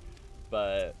up there.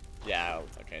 But yeah,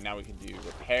 okay, now we can do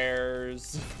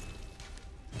repairs.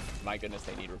 My goodness,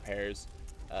 they need repairs.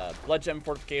 Blood gem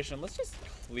fortification. Let's just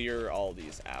clear all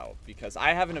these out because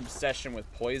I have an obsession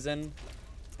with poison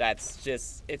that's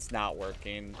just, it's not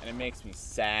working and it makes me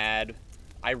sad.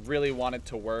 I really want it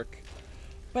to work,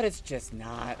 but it's just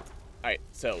not. All right,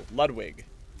 so Ludwig.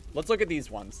 Let's look at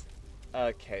these ones.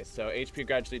 Okay, so HP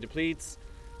gradually depletes.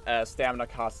 Stamina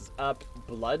cost is up.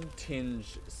 Blood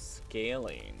tinge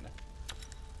scaling.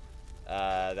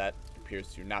 That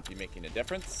appears to not be making a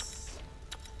difference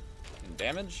in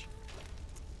damage.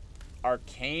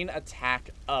 Arcane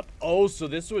attack up. Oh, so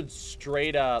this would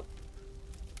straight up.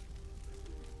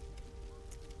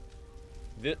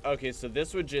 Okay, so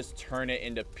this would just turn it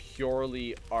into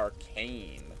purely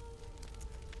arcane.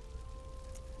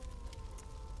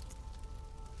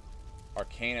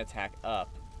 Arcane attack up.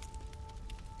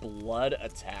 Blood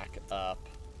attack up.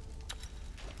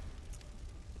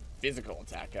 Physical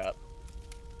attack up.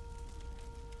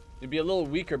 It'd be a little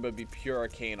weaker, but be pure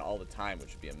arcane all the time,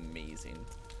 which would be amazing.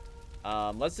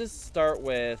 Let's just start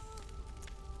with...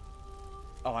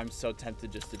 Oh, I'm so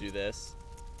tempted just to do this.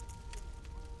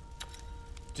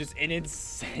 Just an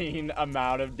insane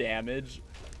amount of damage.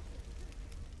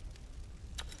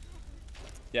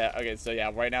 Yeah, okay, so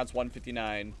yeah, right now it's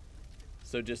 159.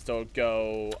 So just don't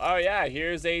go, oh yeah,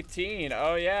 here's 18.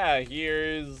 Oh yeah,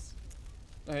 here's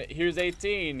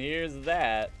 18. Here's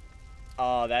that.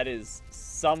 Oh, that is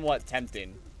somewhat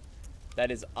tempting.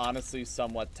 That is honestly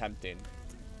somewhat tempting.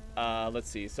 Let's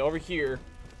see. So over here,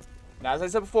 now as I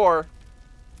said before,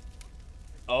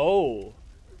 oh.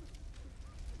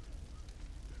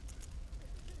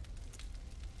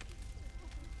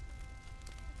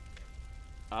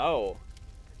 Oh.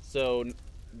 So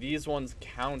these ones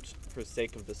count for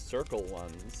sake of the circle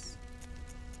ones.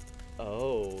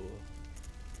 Oh.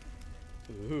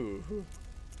 Ooh.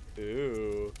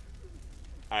 Ooh.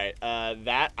 Alright,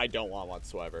 that I don't want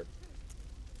whatsoever.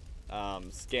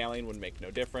 Scaling would make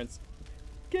no difference.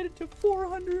 Get it to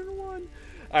 401.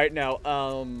 Alright, now,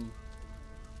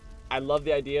 I love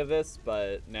the idea of this,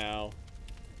 but no.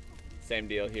 Same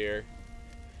deal here.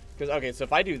 Because, okay, so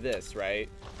if I do this, right?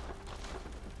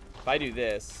 If I do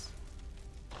this...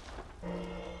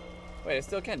 Wait, I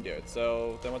still can do it,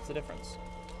 so then what's the difference?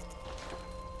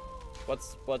 What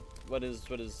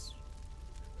is...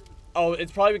 Oh,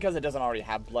 it's probably because it doesn't already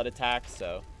have blood attack,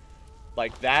 so...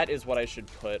 Like, that is what I should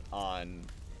put on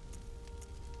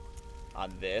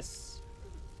this.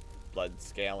 Blood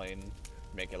scaling.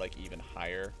 Make it, like, even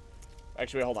higher.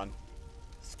 Actually, wait, hold on.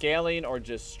 Scaling or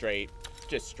just straight?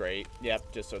 Just straight.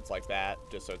 Yep, just so it's like that.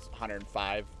 Just so it's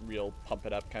 105. Real pump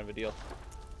it up kind of a deal.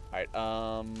 Alright,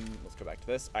 let's go back to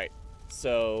this. Alright,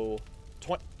 so...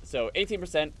 So,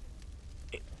 18%...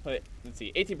 Wait, let's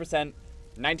see. 18%,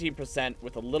 19%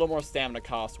 with a little more stamina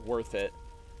cost, worth it.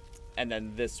 And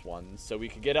then this one. So we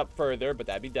could get up further, but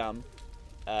that'd be dumb.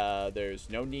 There's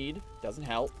no need. Doesn't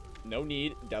help. No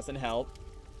need. Doesn't help.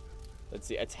 Let's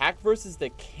see. Attack versus the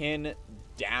kin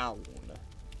down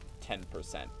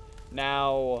 10%.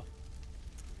 Now,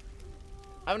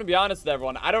 I'm going to be honest with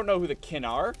everyone. I don't know who the kin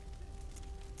are.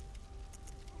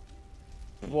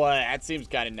 But that seems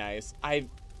kind of nice. I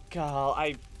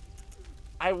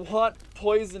want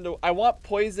poison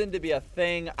to be a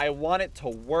thing. I want it to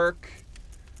work.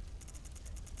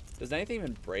 Does anything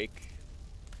even break?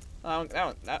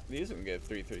 These can give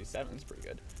 337. It's pretty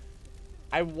good.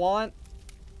 I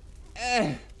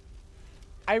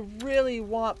really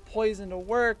want poison to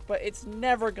work, but it's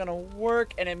never gonna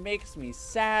work, and it makes me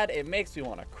sad. It makes me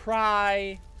want to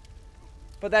cry.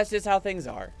 But that's just how things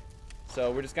are. So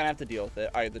we're just gonna have to deal with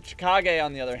it. All right, the Chikage,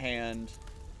 on the other hand,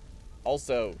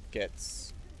 also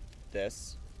gets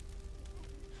this.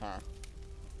 Huh.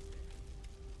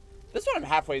 This one I'm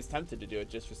halfway tempted to do it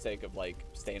just for sake of, like,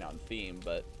 staying on theme,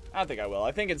 but I don't think I will.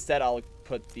 I think instead I'll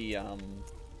put the,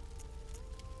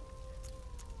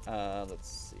 let's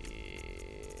see.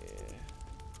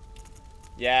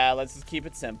 Yeah, let's just keep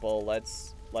it simple.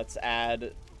 Let's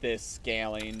add this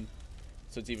scaling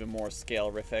so it's even more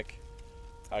scale-rific.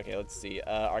 Okay, let's see.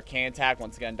 Arcane attack,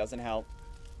 once again, doesn't help.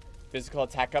 Physical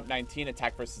attack up 19,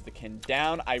 attack versus the kin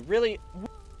down. I really...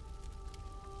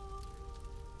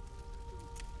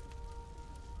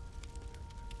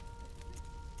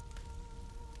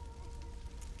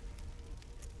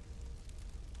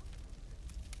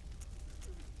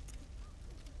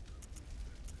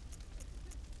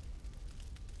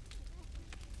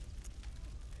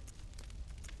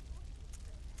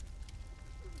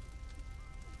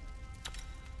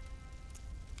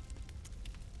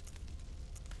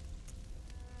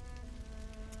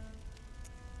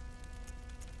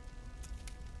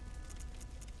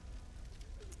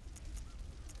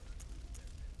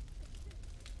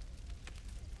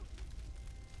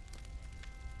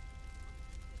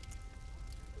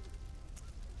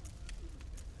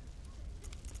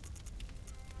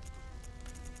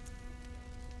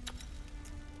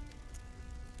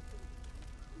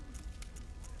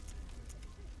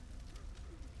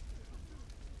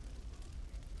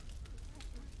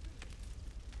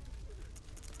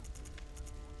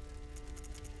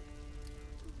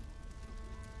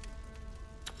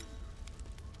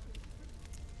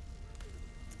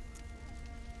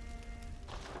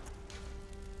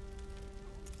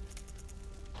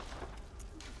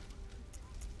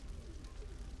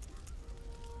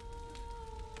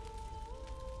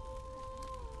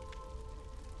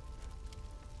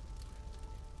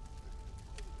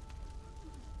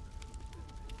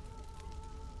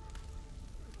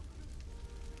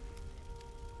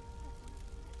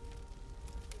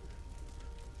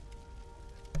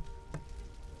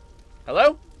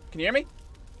 Hello? Can you hear me?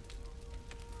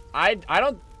 I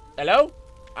don't... Hello?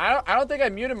 I don't think I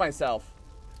muted myself.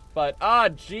 But,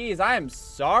 jeez, I am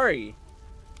sorry.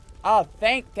 Oh,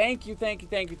 thank you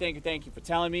for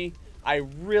telling me. I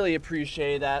really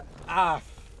appreciate that.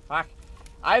 Fuck.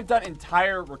 I've done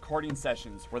entire recording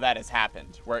sessions where that has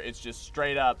happened. Where it's just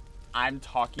straight up, I'm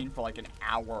talking for like an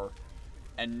hour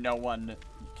and no one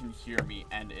can hear me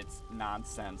and it's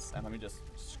nonsense. And let me just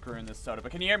screw in this soda.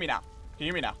 But can you hear me now? Can you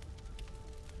hear me now?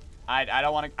 I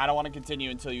don't want to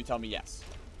continue until you tell me yes.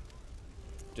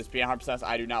 Just being 100%,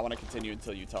 I do not want to continue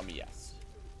until you tell me yes.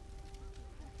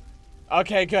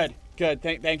 Okay, good. Good.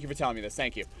 Thank you for telling me this.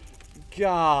 Thank you.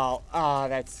 God,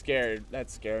 that scared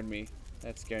me.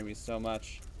 That scared me so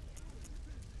much.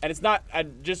 And it's not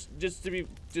just to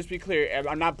be clear,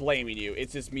 I'm not blaming you.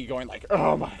 It's just me going like,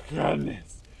 "Oh my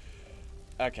goodness."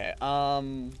 Okay.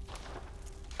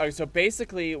 Okay, so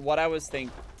basically what I was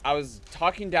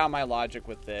talking down my logic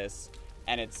with this,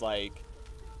 and it's like,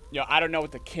 you know, I don't know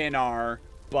what the kin are,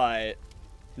 but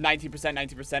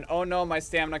 19%. Oh no, my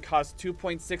stamina costs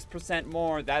 2.6%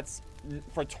 more. That's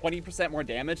for 20% more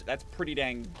damage. That's pretty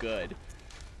dang good.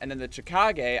 And then the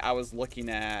Chikage, I was looking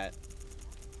at.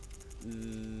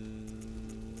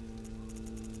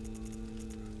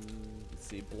 Let's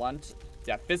see, blunt.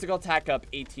 Yeah, physical attack up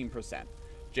 18%.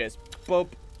 Just boop.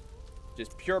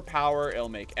 Just pure power. It'll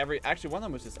make every. Actually, one of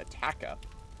them was just attack up.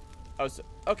 Oh, so,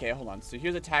 okay, hold on. So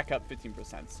here's attack up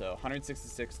 15%. So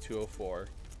 166, 204.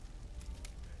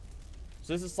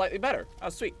 So this is slightly better. Oh,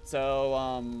 sweet.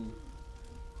 So,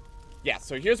 yeah,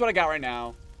 so here's what I got right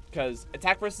now. Because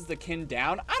attack versus the kin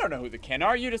down. I don't know who the kin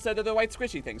are. You just said they're the white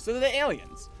squishy things. So they're the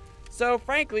aliens. So,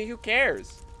 frankly, who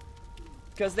cares?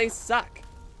 Because they suck.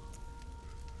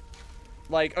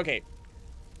 Like, okay.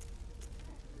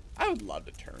 I would love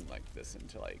to turn, like, this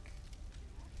into, like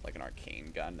an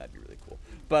arcane gun. That'd be really cool.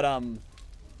 But,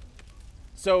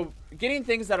 so, getting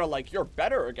things that are like, you're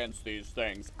better against these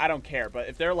things, I don't care. But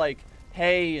if they're like,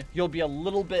 hey, you'll be a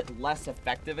little bit less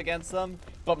effective against them,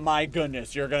 but my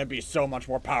goodness, you're going to be so much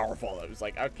more powerful. It was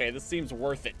like, okay, this seems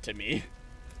worth it to me.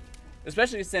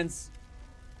 Especially since,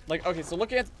 like, okay, so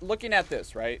looking at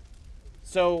this, right?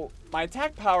 So, my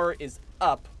attack power is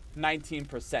up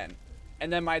 19%,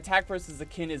 and then my attack versus the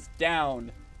kin is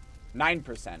down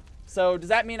 9%. So, does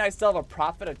that mean I still have a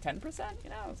profit of 10%? You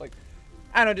know, it's like,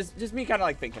 I don't know, just me kind of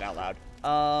like thinking out loud.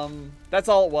 That's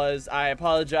all it was. I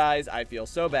apologize. I feel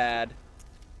so bad.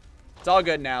 It's all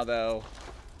good now, though.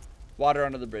 Water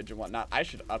under the bridge and whatnot. I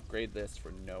should upgrade this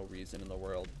for no reason in the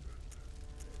world.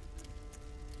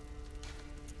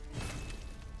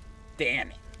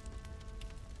 Damn it.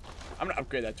 I'm going to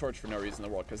upgrade that torch for no reason in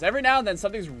the world. Because every now and then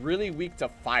something's really weak to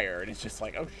fire. And it's just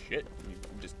like, oh shit. You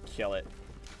just kill it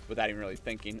without even really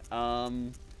thinking.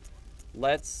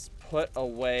 Let's put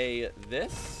away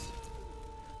this.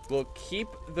 We'll keep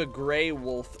the gray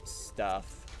wolf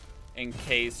stuff in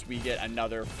case we get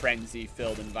another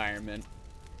frenzy-filled environment.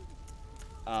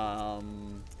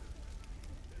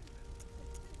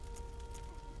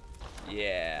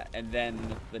 Yeah, and then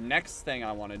the next thing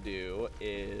I want to do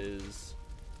is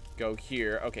go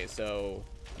here. Okay, so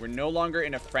we're no longer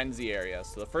in a frenzy area.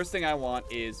 So the first thing I want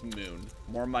is moon.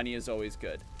 More money is always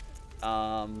good.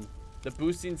 The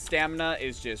boosting stamina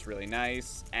is just really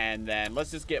nice. And then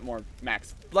let's just get more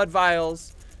max blood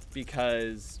vials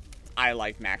because I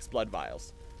like max blood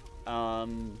vials.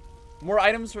 More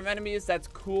items from enemies, that's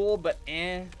cool, but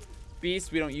eh.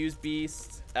 Beasts, we don't use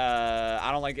beasts. I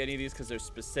don't like any of these because they're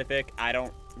specific. I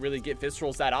don't really get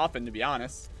viscerals that often, to be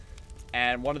honest.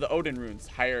 And one of the Odin runes,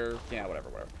 higher, yeah, whatever.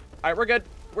 All right, we're good.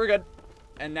 We're good.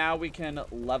 And now we can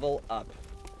level up.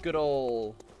 Good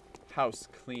old house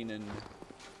cleaning.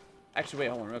 Actually, wait,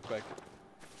 hold on real quick.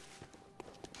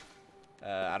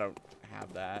 I don't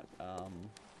have that.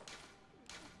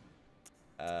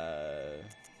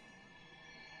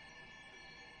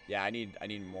 Yeah, I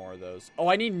need more of those. Oh,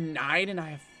 I need 9 and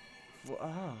I have...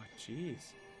 Oh,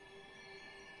 jeez.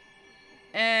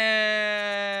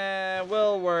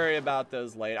 We'll worry about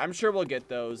those later. I'm sure we'll get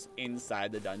those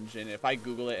inside the dungeon. If I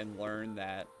Google it and learn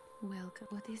that... Welcome.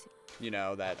 What is it? You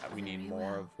know, that we need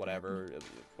more of whatever.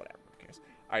 Whatever, who cares?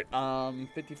 Alright,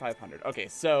 5,500. Okay,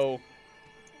 so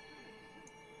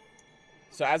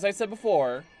as I said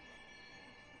before,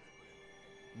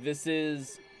 this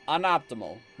is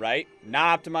unoptimal, right?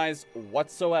 Not optimized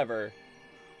whatsoever.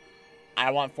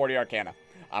 I want 40 Arcana.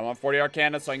 I want 40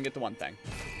 Arcana so I can get the one thing.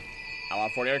 I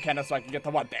want 40 Arcana so I can get the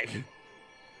one thing.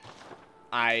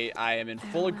 I am in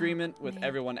full agreement with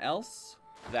everyone else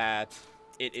that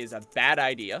it is a bad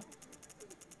idea.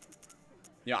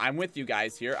 You know, I'm with you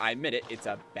guys here. I admit it. It's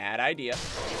a bad idea.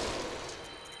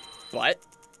 But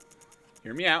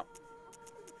Hear me out.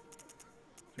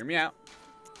 Hear me out.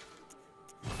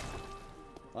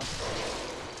 Well,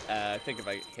 I think if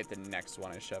I hit the next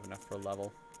one, I should have enough for a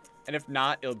level. And if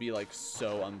not, it'll be like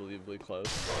so unbelievably close.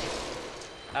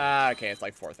 Okay, it's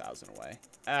like 4,000 away.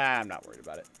 I'm not worried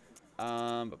about it.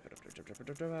 I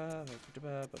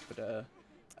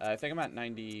think I'm at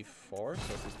 94, so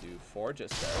let's just do 4,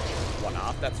 just one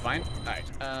off. That's fine. All right.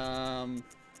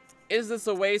 Is this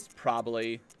a waste?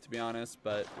 Probably, to be honest,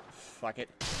 but fuck it.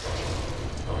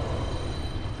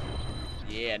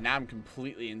 Yeah, now I'm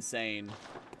completely insane.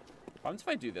 What happens if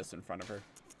I do this in front of her?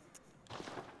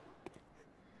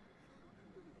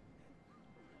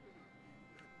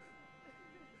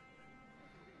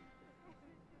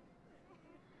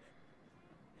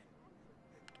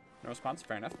 No response?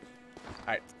 Fair enough.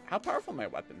 Alright, how powerful are my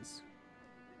weapons?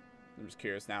 I'm just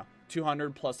curious now.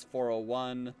 200 plus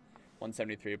 401,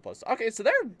 173 plus... Okay, so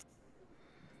they're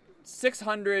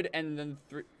 600 and then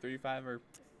 35, or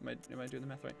am I doing the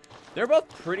math right? They're both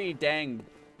pretty dang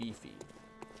beefy.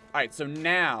 Alright, so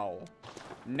now,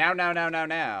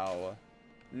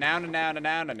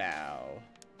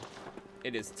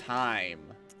 it is time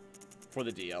for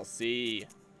the DLC,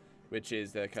 which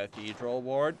is the Cathedral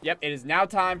Ward. Yep, it is now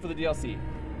time for the DLC,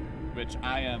 which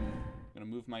I am going to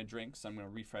move my drink, so I'm going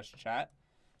to refresh chat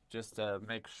just to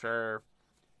make sure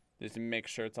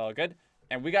it's all good.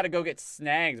 And we got to go get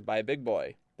snagged by a big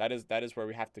boy. That is where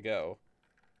we have to go.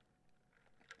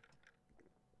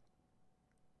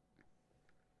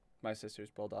 My sister's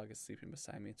bulldog is sleeping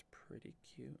beside me. It's pretty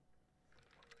cute.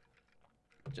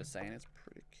 Just saying, it's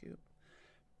pretty cute.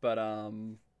 But,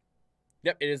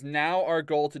 yep, it is now our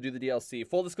goal to do the DLC.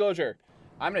 Full disclosure,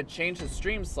 I'm going to change the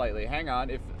stream slightly. Hang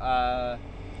on. If,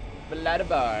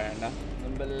 Bloodborne.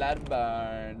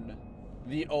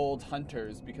 The Old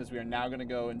Hunters, because we are now going to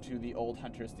go into the Old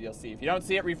Hunters DLC. If you don't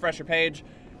see it, refresh your page.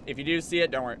 If you do see it,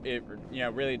 don't worry.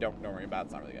 Really don't worry about it.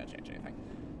 It's not really going to change anything.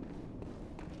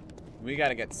 We got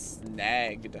to get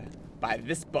snagged by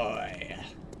this boy,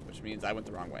 which means I went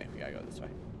the wrong way. We got to go this way.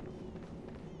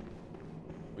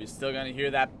 We're still going to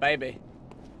hear that baby.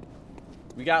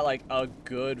 We got like a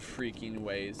good freaking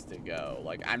ways to go.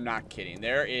 Like, I'm not kidding.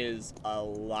 There is a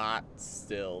lot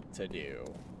still to do,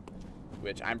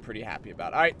 which I'm pretty happy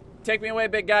about. All right, take me away,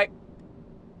 big guy.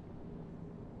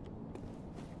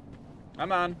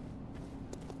 Come on.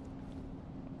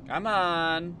 Come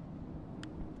on.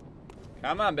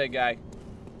 Come on, big guy.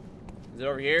 Is it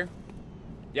over here?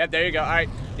 Yep, there you go. All right.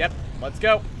 Yep, let's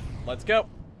go. Let's go.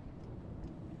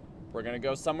 We're going to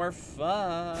go somewhere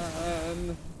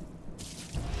fun.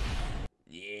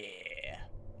 Yeah.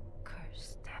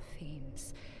 Cursed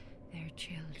fiends, their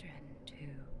children too.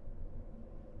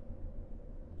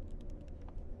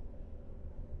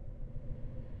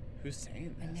 Who's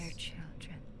saying this? And their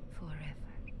children forever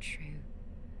true.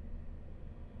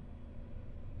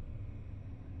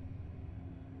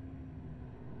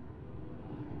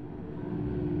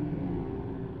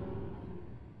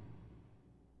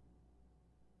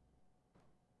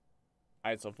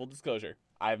 Alright, so full disclosure,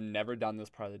 I've never done this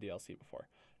part of the DLC before.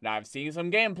 Now, I've seen some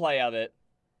gameplay of it,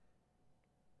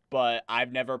 but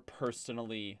I've never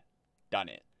personally done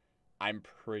it. I'm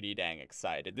pretty dang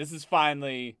excited. This is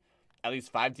finally at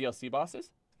least 5 DLC bosses.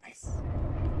 Nice.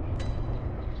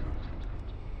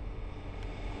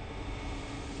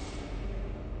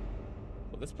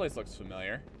 Well, this place looks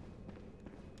familiar.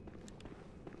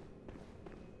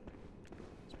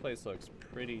 This place looks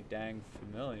pretty dang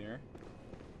familiar.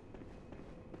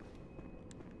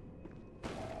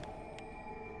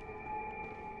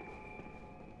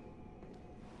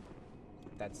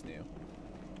 That's new.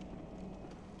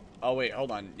 Oh, wait, hold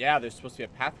on. Yeah, there's supposed to be a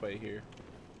pathway here.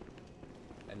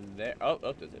 And there... Oh,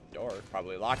 there's a door.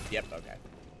 Probably locked. Yep, okay.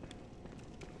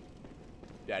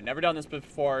 Yeah, never done this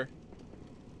before.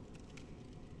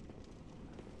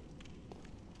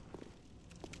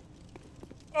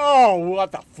 Oh,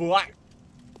 what the fuck?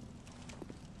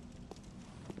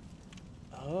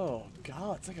 Oh,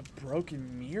 God, it's like a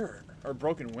broken mirror. Or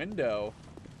broken window.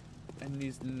 And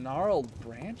these gnarled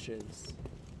branches.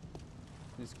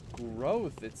 This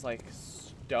growth, it's like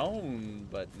stone,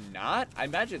 but not. I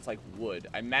imagine it's like wood.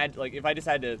 I imagine, like, if I just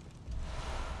had to,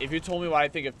 if you told me what I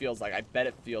think it feels like, I bet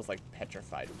it feels like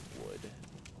petrified wood.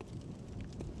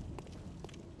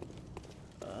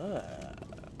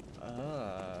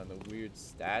 The weird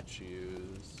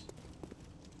statues.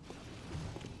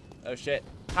 Oh shit.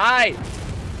 Hi!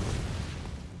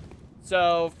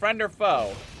 So, friend or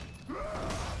foe?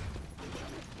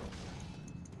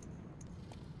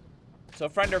 So,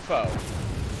 friend or foe?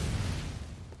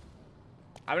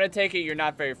 I'm gonna take it you're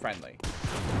not very friendly.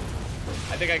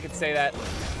 I think I could say that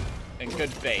in good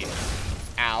faith.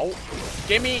 Ow.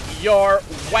 Give me your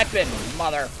weapon,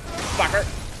 motherfucker.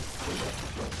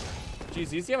 Jeez,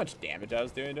 do you see how much damage I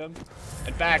was doing to him?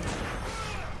 In fact...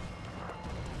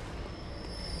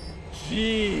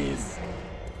 Jeez.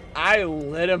 I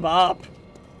lit him up.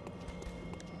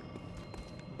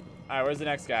 Alright, where's the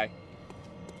next guy?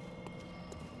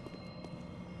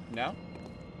 No?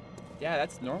 Yeah,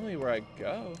 that's normally where I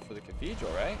go for the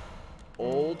cathedral, right?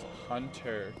 Old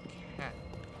Hunter Cat.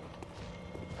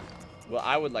 Well,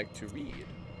 I would like to read.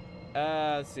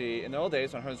 Let's see. In the old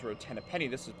days, when hunters were 10 a penny,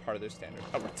 this was part of their standard.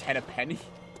 Oh, we're 10 a penny?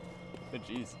 Oh,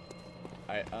 jeez.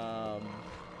 Alright,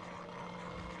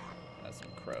 that's some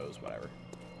crows, whatever.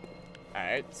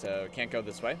 Alright, so can't go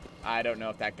this way. I don't know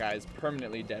if that guy's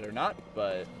permanently dead or not,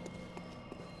 but...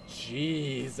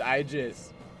 Jeez,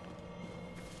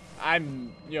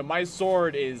 you know, my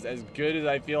sword is as good as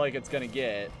I feel like it's gonna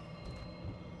get.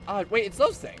 Wait, it's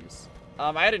those things.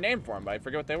 I had a name for them, but I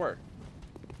forget what they were.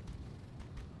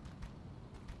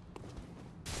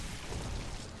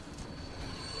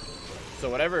 So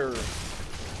whatever.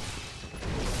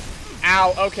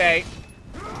 Ow, okay.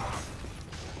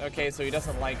 Okay, so he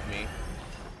doesn't like me.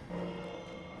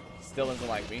 He still doesn't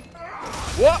like me.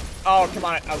 Whoa! Oh, come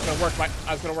on. I was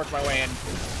gonna work my way in.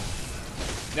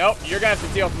 Nope, you're gonna have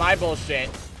to deal with my bullshit.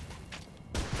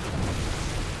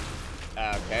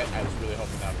 Okay, I was really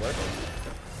hoping that would work.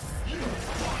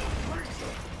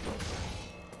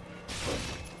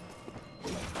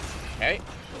 Okay.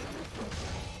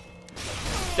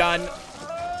 Done.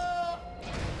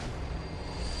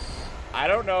 I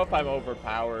don't know if I'm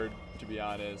overpowered, to be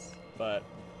honest, but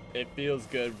it feels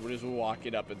good. We're just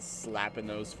walking up and slapping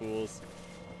those fools.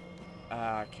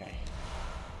 Okay.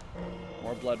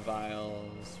 More blood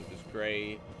vials, which is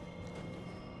great.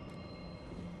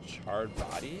 Charred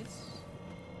bodies?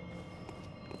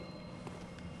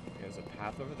 There's a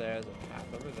path over there, there's a path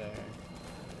over there.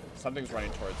 Something's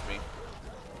running towards me.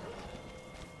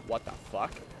 What the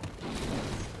fuck?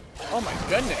 Oh my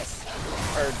goodness!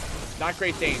 Or, not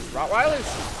Great Danes, Rottweilers?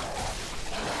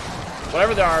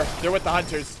 Whatever they are, they're with the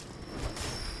hunters.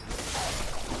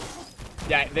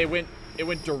 Yeah, it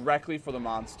went directly for the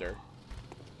monster.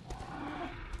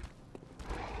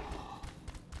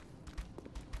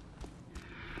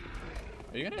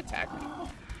 Are you gonna attack me? Are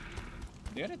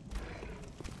you gonna...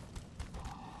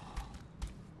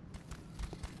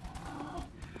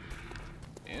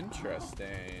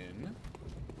 Interesting.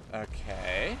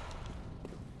 Okay.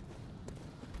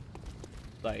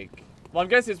 Like... Well, I'm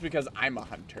guessing it's because I'm a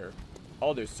hunter.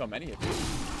 Oh, there's so many of you.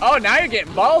 Oh, now you're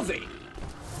getting ballsy.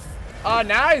 Oh,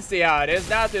 now I see how it is.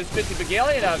 Now there's 50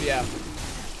 bagillion of you.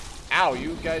 Ow,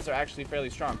 you guys are actually fairly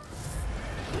strong.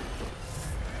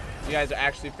 You guys are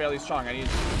actually fairly strong. I need...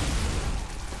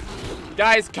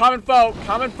 Guys, common foe,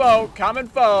 common foe, common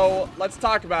foe. Let's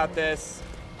talk about this.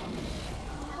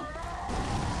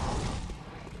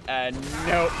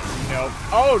 Nope, nope.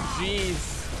 Oh, jeez.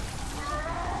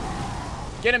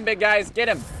 Get him, big guys, get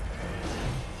him.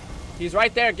 He's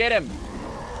right there, get him.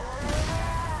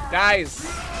 Guys.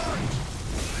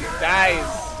 Guys.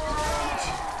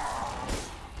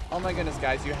 Oh my goodness,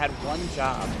 guys, you had one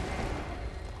job.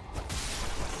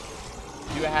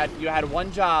 You had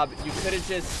one job. You could have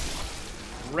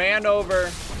just ran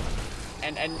over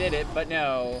and did it, but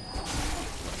no.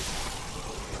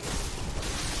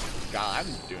 God,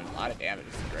 I'm doing a lot of damage.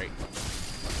 This is great.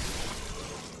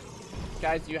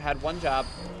 Guys, you had one job.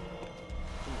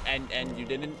 And you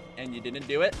didn't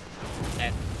do it.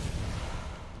 And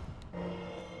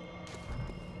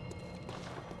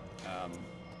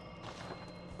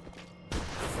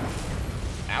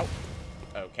ow.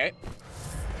 Okay.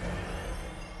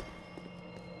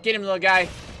 Get him, little guy.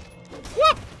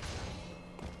 Whoop!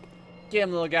 Get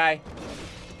him, little guy.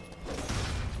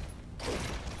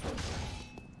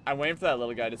 I'm waiting for that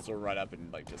little guy to still run up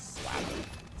and like just slap him.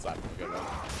 Slap him good one.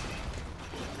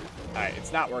 Alright,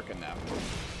 it's not working now.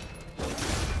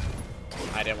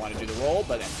 I didn't want to do the roll,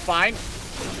 but it's fine.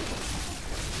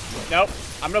 Nope.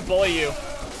 I'm gonna bully you.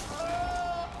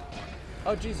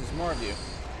 Oh Jesus, more of you.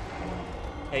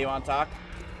 Hey, you wanna talk?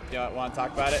 You wanna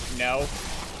talk about it? No.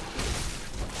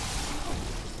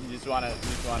 You just gonna...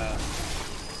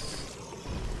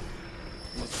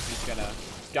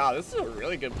 God, this is a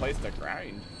really good place to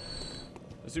grind.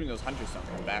 Assuming those hunters don't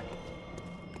come back.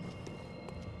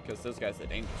 Because those guys are the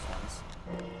dangerous ones.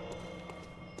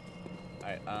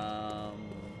 Alright,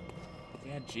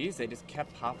 yeah, geez, they just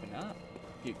kept popping up.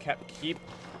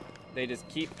 They just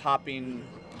keep popping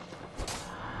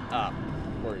up.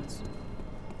 Words.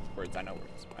 Words, I know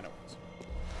words. I know words.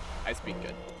 I speak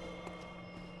good.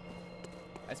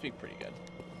 I speak pretty good.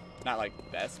 Not like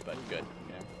best, but good,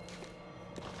 you know.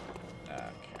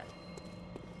 Okay.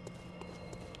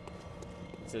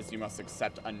 It says you must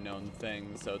accept unknown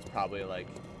things, so it's probably like,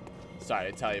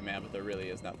 sorry to tell you, man, but there really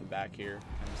is nothing back here in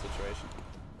the situation.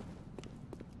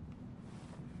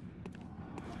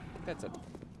 I think that's a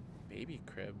baby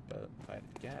crib, but if I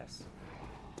had to guess.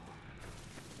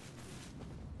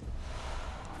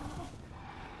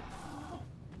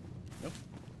 Nope.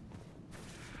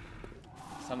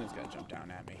 Something's gonna jump down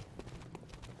at me.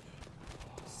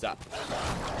 Sup?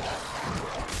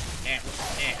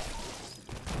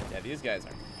 Yeah, these guys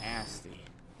are nasty.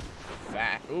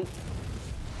 Fat. Ooh.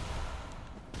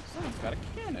 Someone's got a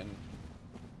cannon.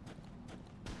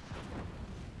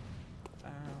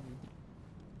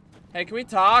 Hey, can we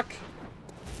talk?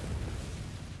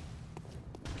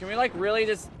 Can we, like, really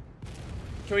just...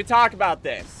 Can we talk about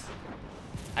this?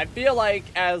 I feel like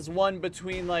as one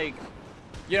between, like,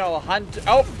 you know, a hunter...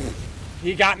 Oh!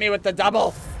 He got me with the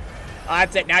double. Oh,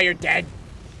 that's it. Now you're dead.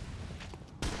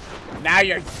 Now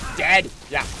you're dead.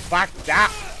 Yeah, fucked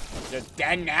up. You're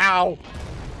dead now.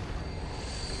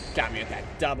 Got me with that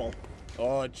double.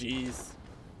 Oh, jeez.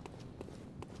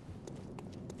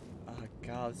 Oh,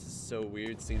 God, this is so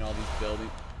weird seeing all these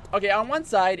buildings. Okay, on one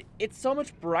side, it's so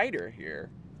much brighter here.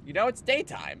 You know, it's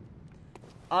daytime.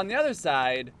 On the other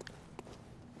side,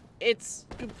 it's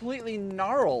completely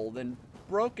gnarled and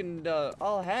broken to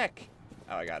all heck.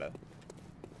 Oh, I gotta...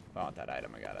 If I want that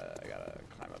item, I gotta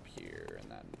climb up here and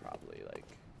then probably, like...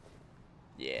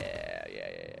 Yeah.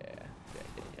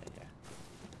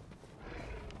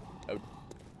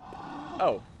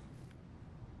 Oh.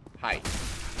 Hi. You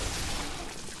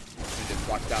just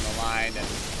walk down the line and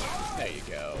there you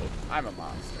go. I'm a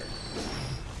monster.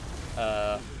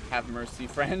 Have mercy,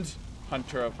 friend.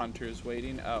 Hunter of hunters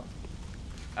waiting. Oh.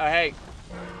 Oh, hey.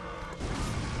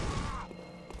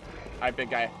 Alright,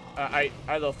 big guy. Alright,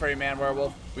 little furry man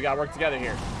werewolf. We gotta work together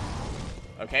here.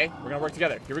 Okay? We're gonna work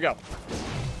together. Here we go.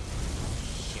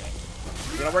 Shit.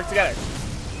 We're gonna work together.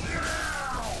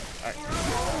 Alright.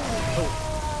 Oh.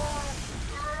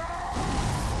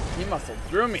 He muscled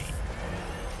through me.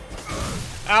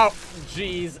 Oh,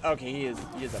 jeez. Okay, he is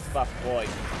a buff boy.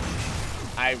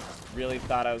 I really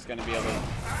thought I was gonna be able to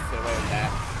get away with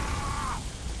that.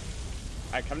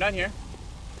 Alright, come down here.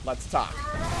 Let's talk.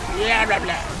 Yeah, blah,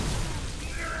 blah.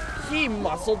 He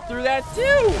muscled through that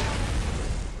too.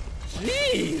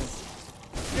 Jeez.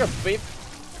 You're a beef.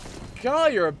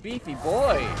 God, you're a beefy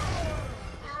boy.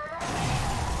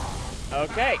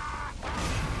 Okay.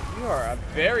 You are a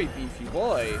very beefy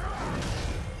boy.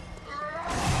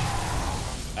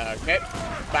 Okay.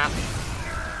 Bop.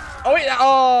 Oh, wait.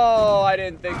 Oh, I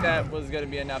didn't think that was going to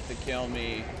be enough to kill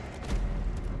me.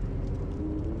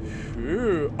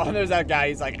 Ooh. Oh, there's that guy.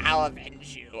 He's like, I'll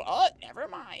avenge you. Oh, never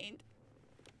mind.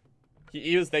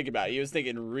 He was thinking about it. He was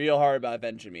thinking real hard about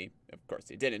avenging me. Of course,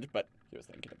 he didn't, but he was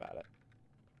thinking about it.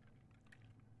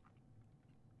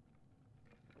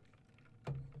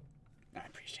 I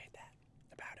appreciate that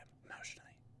about him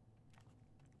emotionally.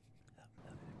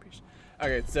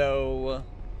 Okay, so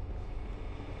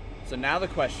now the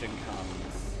question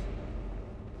comes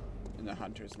in the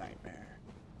Hunter's Nightmare.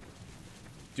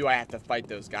 Do I have to fight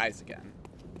those guys again?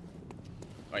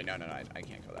 Wait, no, I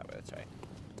can't go that way. That's right.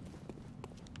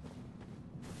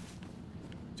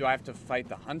 Do I have to fight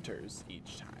the hunters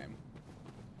each time?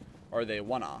 Or are they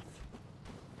one-off?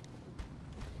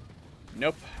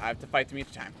 Nope, I have to fight them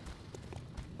each time.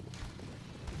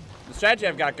 The strategy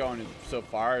I've got going so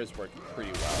far is working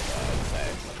pretty well, though, I'd say.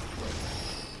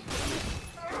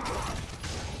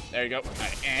 There you go.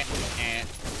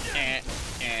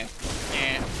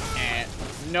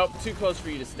 Nope, too close for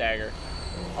you to stagger.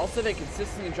 Also, they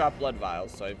consistently drop blood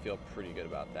vials, so I feel pretty good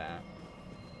about that.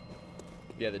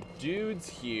 Yeah, the dudes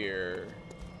here.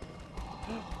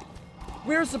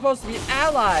 We're supposed to be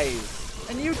allies,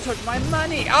 and you took my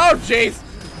money. Oh, jeez.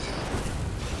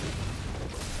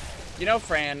 You know,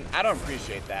 Fran, I don't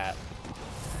appreciate that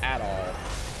at all.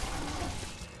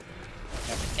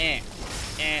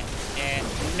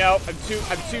 Nope,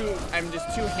 I'm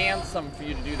just too handsome for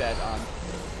you to do that on.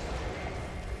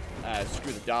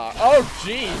 Screw the dog. Oh,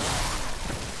 jeez.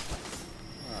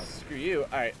 Oh, screw you.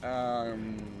 All right.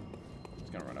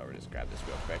 Just gonna run over and just grab this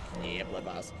real quick. Yeah, blood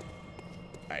vials.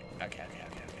 All right. Okay.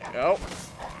 Go.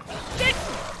 Shit.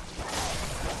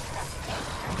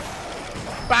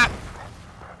 Bop.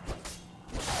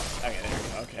 Okay, there you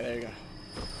go. Okay, there you go.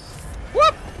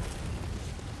 Whoop.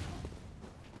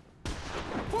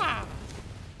 Wow.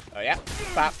 Oh yeah.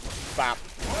 Bop. Bop.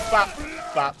 Bop.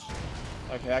 Bop.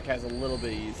 Okay, that guy's a little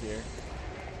bit easier.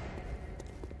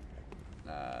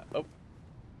 Oh.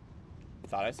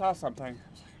 Thought I saw something.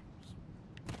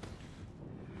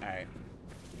 Alright.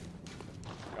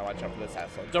 Gotta watch out for this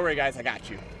asshole. Don't worry, guys. I got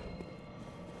you.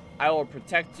 I will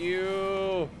protect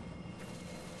you.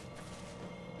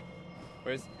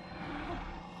 Where's...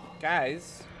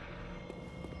 Guys.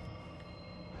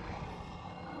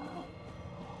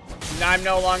 I'm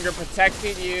no longer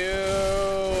protecting you.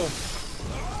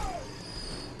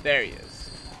 There he is.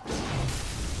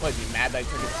 What, is he mad that I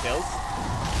took his kills?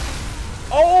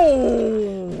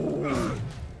 Oh!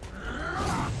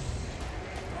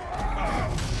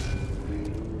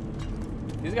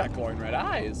 He's got glowing red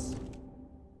eyes.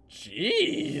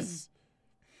 Jeez.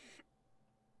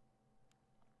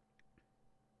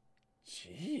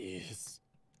 Jeez.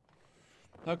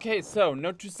 Okay, so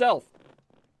note to self.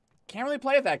 Can't really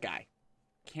play with that guy.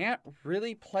 Can't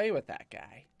really play with that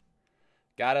guy.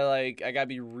 Gotta, like, I gotta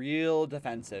be real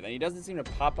defensive. And he doesn't seem to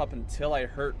pop up until I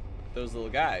hurt those little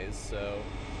guys, so...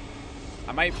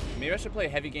 maybe I should play a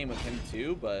heavy game with him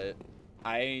too, but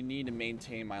I need to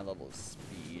maintain my level of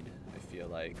speed, I feel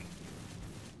like.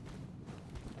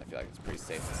 It's pretty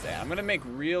safe to say. I'm gonna make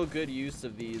real good use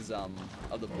of these, of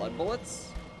the blood bullets.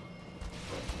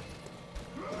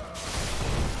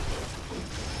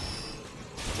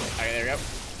 Okay, there we go.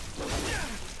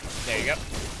 There you go.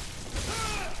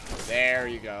 There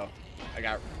you go. I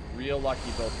got real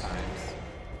lucky both times.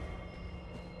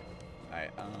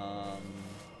 Alright, I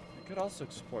could also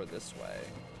explore this way.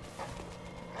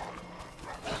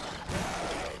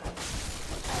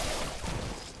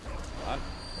 Come on.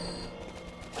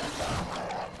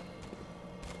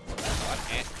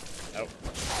 Oh.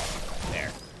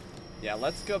 There. Yeah,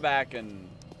 let's go back and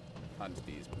hunt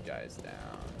these guys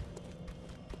down.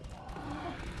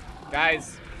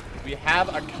 Guys, we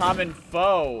have a common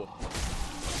foe.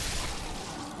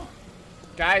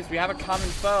 Guys, we have a common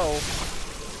foe.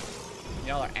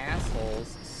 Y'all are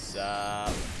assholes.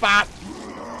 Bop!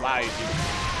 Wow, you do.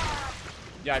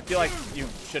 Yeah, I feel like you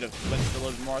should have flinched a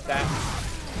little bit more with that.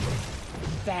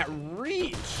 That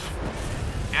reach!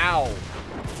 Ow.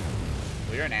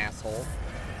 Well, you're an asshole.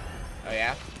 Oh,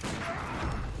 yeah?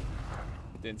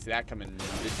 Didn't see that coming,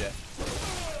 did ya?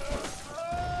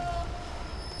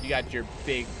 You got your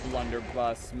big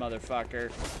blunderbuss,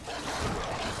 motherfucker.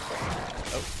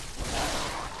 Oh.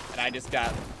 And I just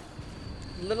got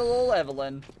little old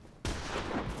Evelyn.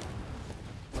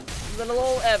 Little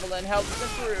old Evelyn helps me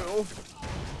through.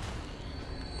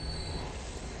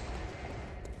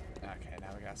 Okay,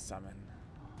 now we gotta summon.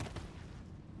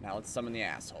 Now let's summon the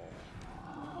asshole.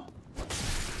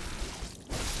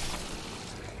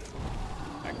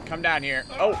 Right, come down here.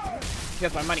 Oh, he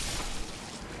has my money.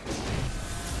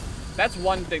 That's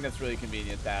one thing that's really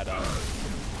convenient, that,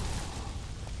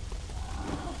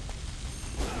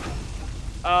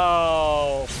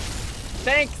 Oh.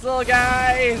 Thanks, little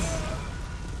guys.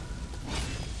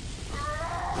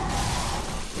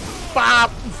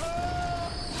 Bop.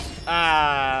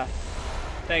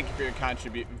 Thank you for your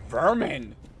contribution.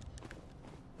 Vermin.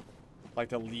 Like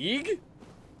the League?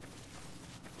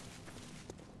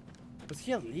 Was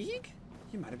he a League?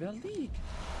 He might have been a League.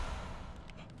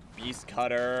 Beast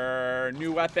Cutter.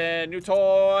 New weapon. New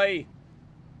toy.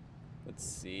 Let's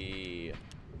see.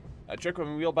 A trick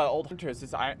weapon wielded by old hunters.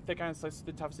 This thick iron slices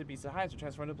the toughest beasts of hides, or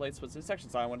transformed into blades splits in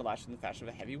sections. So I want to lash in the fashion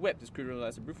of a heavy whip. This crude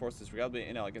relies on brute force. This regardless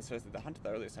inelegant says that the hunt of the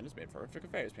earliest hunters made for horrific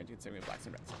affairs, painting and singing with blacks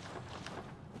and reds.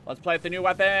 Let's play with the new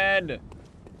weapon.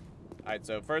 Alright,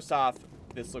 so first off,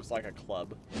 this looks like a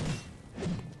club.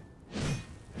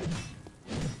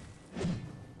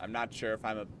 I'm not sure if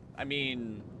I'm a... I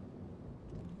mean...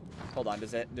 Hold on,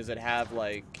 does it have,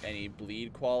 like, any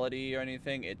bleed quality or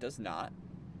anything? It does not.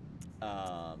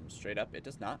 Straight up, it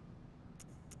does not.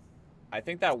 I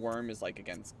think that worm is, like,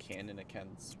 against kin and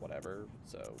against whatever,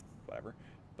 so whatever.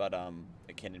 But,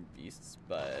 kin and beasts,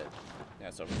 but... Yeah,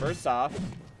 so first off...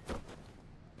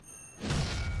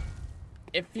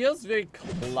 It feels very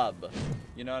club.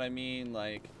 You know what I mean?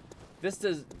 Like, this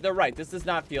does... They're right, this does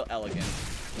not feel elegant.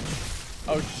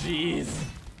 Oh, jeez.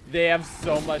 They have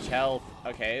so much health.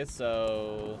 Okay,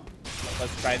 so...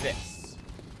 Let's try this.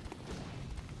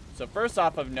 So first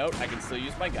off of note, I can still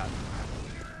use my gun.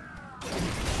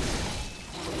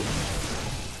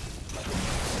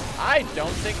 I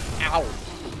don't think... Ow.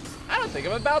 I don't think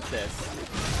I'm about this.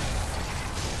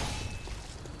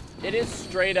 It is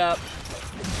straight up...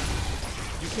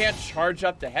 You can't charge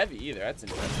up to heavy either. That's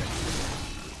interesting.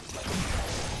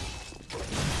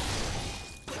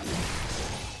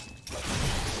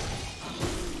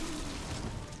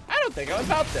 I don't think I'm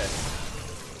about this.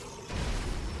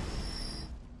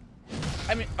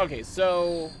 I mean, okay,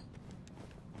 so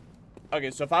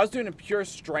if I was doing a pure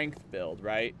strength build,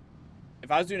 right? If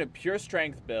I was doing a pure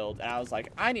strength build and I was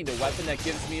like, I need a weapon that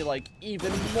gives me, like,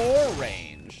 even more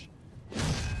range.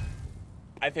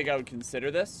 I think I would consider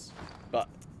this,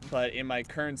 but in my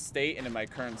current state and in my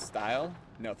current style,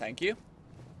 no thank you.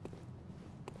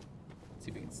 Let's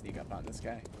see if we can sneak up on this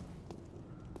guy.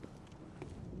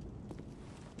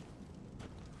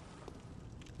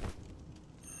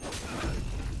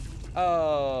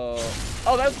 Oh,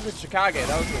 that was with Chicago.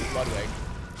 That was with Ludwig.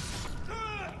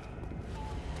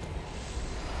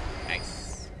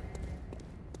 Nice.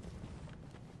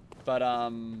 But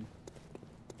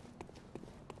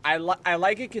I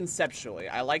like it conceptually.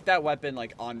 I like that weapon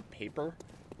like on paper,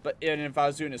 but if I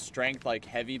was doing a strength like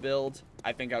heavy build,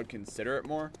 I think I would consider it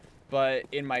more. But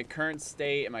in my current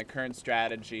state, in my current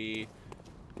strategy,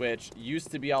 which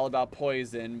used to be all about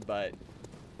poison, but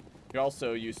you're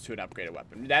also used to an upgraded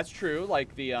weapon. That's true.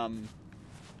 Like the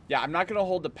yeah, I'm not gonna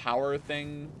hold the power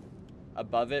thing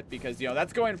above it because, you know,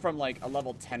 that's going from like a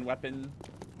level 10 weapon.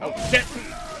 Oh shit!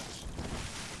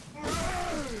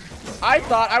 I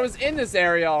thought I was in this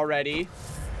area already.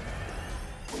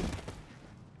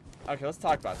 Okay, let's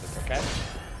talk about this, okay?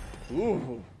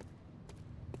 Ooh.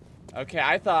 Okay,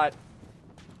 I thought...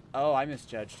 Oh, I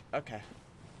misjudged. Okay.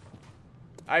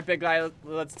 Alright, big guy,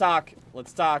 let's talk.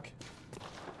 Let's talk.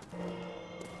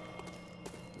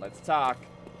 Let's talk.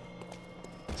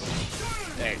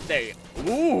 There you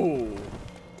go. Ooh.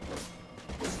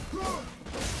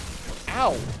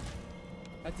 Ow.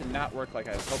 That did not work like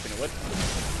I was hoping it would.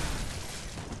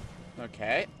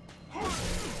 Okay.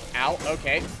 Ow,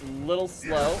 okay. Little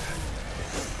slow.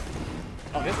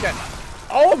 Oh, this guy.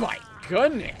 Oh my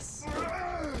goodness.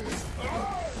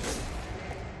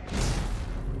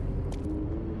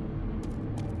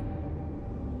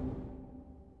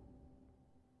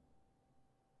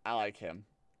 I like him.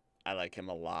 I like him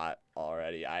a lot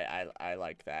already. I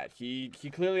like that. He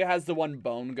clearly has the one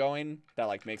bone going that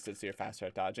like makes it so you're faster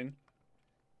at dodging.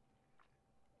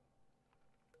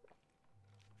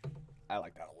 I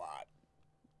like that a lot.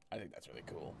 I think that's really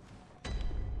cool.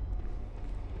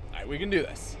 Alright, we can do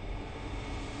this.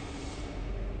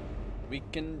 We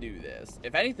can do this.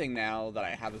 If anything, now that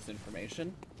I have this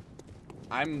information, ooh,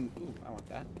 I want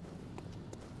that.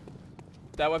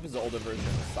 That weapon's the older version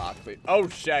of the sock. Wait. Oh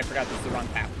shit, I forgot this is the wrong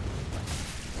path.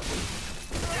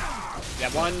 Yeah,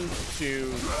 1,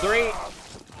 2, 3.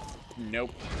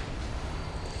 Nope.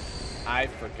 I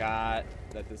forgot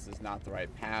that this is not the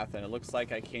right path, and it looks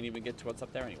like I can't even get to what's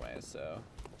up there anyway, so...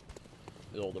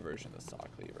 The older version of the saw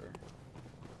cleaver.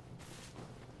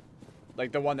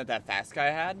 Like the one that fast guy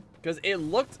had? Because it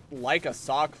looked like a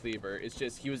saw cleaver, it's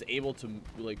just he was able to,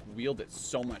 like, wield it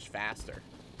so much faster.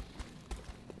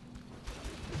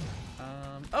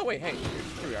 Oh wait, hey,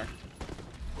 here we are.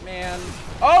 Man.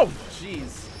 Oh,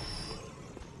 jeez.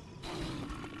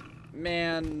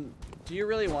 Man, do you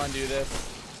really want to do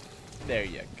this? There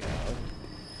you go.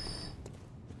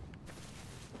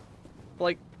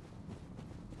 Like,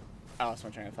 I lost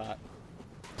my train of thought.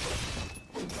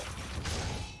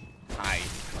 Hi.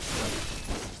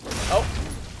 Oh,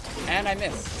 and I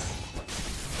missed.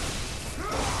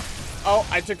 Oh,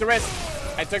 I took the risk.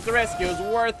 I took the risk. It was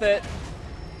worth it.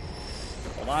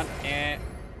 Hold on, and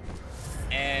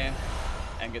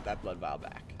get that blood vial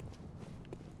back.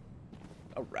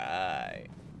 All right.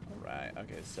 All right.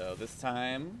 Okay, so this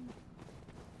time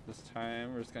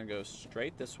we're just gonna go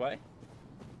straight this way.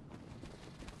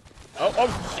 Oh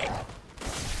shit!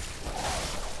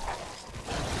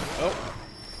 Oh,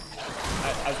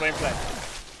 I was waiting for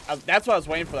that. That's why I was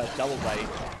waiting for that double bite.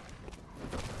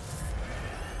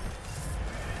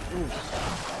 Ooh.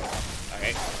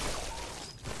 Okay.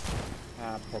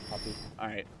 Ah, poor puppy. All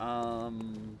right.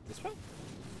 This way.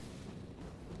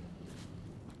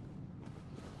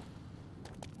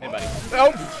 Hey, buddy.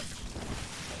 Oh!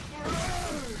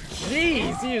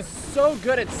 Jeez, he is so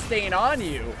good at staying on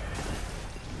you.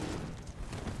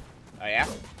 Oh, yeah?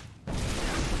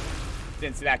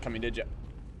 Didn't see that coming, did you?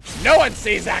 No one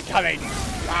sees that coming!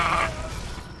 Ah!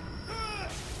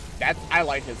 I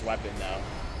like his weapon, though.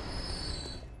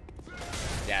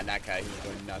 Yeah, that guy, he's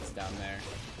going nuts down there.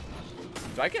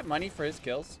 Do I get money for his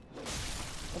kills?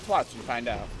 Let's watch and find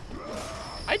out.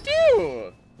 I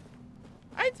do!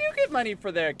 I do get money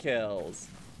for their kills.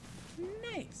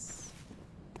 Nice.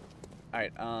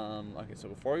 Alright, okay, so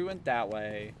before we went that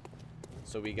way,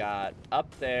 so we got up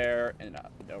there and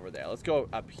up and over there. Let's go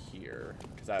up here,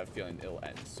 because I have a feeling it'll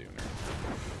end sooner.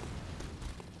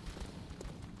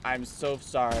 I'm so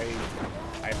sorry.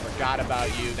 I forgot about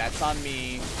you. That's on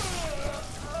me.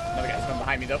 Another guy's coming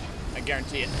behind me, though. I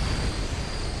guarantee it.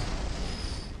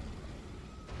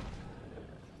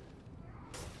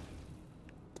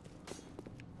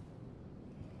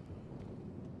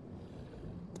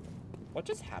 What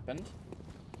just happened?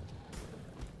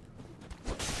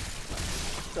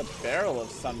 a barrel of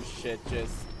some shit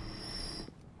just...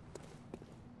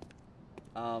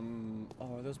 Oh,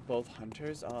 are those both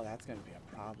hunters? Oh, that's gonna be a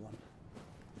problem.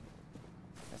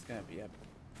 That's gonna be a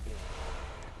big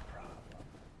problem.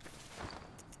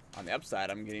 On the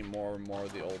upside, I'm getting more and more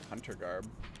of the old hunter garb.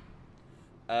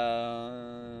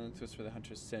 Just for the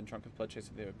hunter's sin, drunk with blood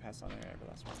chaser, they would pass on their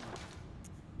everlasting one.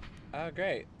 Oh,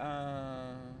 great.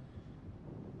 I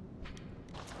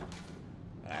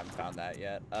haven't found that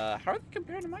yet. How are they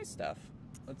compared to my stuff?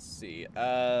 Let's see.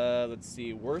 Let's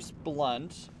see. Worse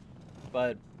blunt,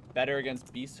 but better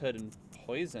against beasthood and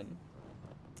poison.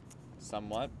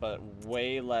 Somewhat, but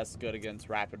way less good against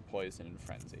rapid poison and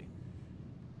frenzy.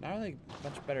 Not really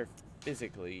much better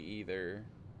physically either.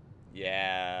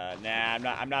 Yeah, nah,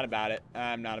 I'm not about it.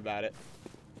 I'm not about it.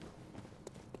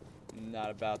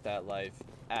 Not about that life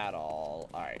at all.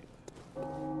 Alright.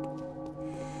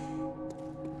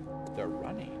 They're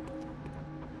running.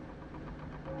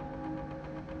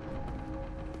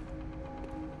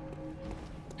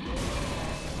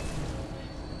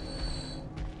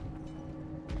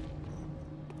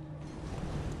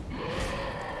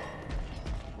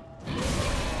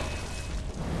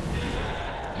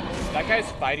 That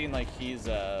guy's fighting like he's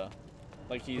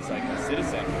like a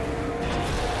citizen.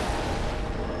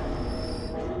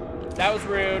 That was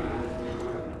rude.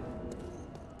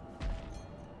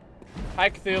 Hi,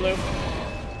 Cthulhu.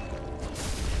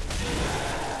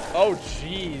 Oh,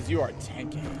 jeez, you are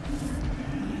tanky.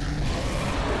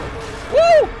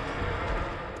 Woo!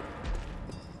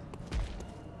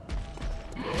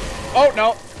 Oh,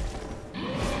 no.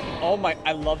 Oh, my.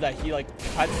 I love that. He, like,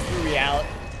 cuts through reality.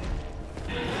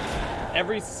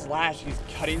 Every slash, he's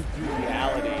cutting through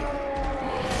reality.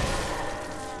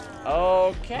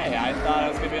 Okay, I thought I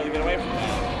was going to be able to get away from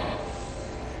that.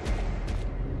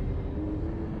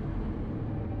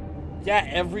 Yeah,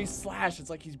 every slash, it's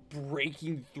like he's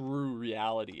breaking through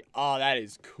reality. Oh, that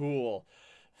is cool.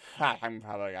 I'm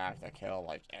probably going to have to kill,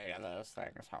 like, 8 of those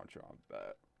things. How much you want to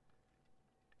bet?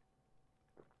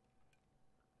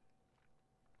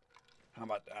 How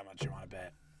much you want to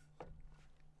bet?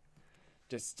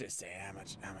 Just say how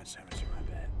much you want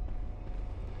to bet.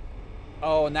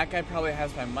 Oh, and that guy probably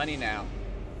has my money now.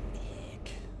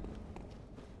 Eek.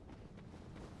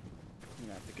 I'm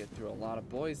gonna have to get through a lot of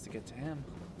boys to get to him.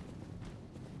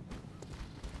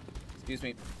 Excuse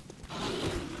me.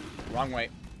 Wrong way.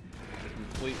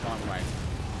 Complete wrong way.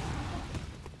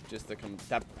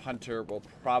 That hunter will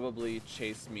probably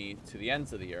chase me to the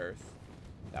ends of the earth.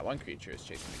 That one creature is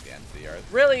chasing me to the ends of the earth.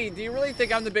 Really? Do you really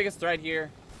think I'm the biggest threat here?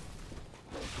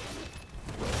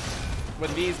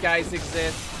 When these guys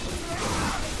exist.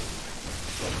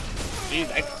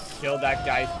 Jeez, I killed that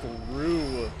guy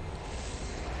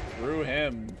through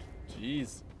him.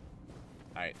 Jeez.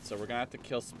 Alright, so we're gonna have to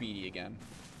kill Speedy again.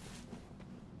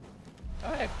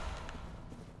 Oh, hey.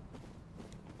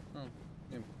 Oh,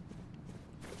 yeah.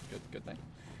 Good thing.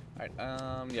 Alright,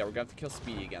 yeah, we're gonna have to kill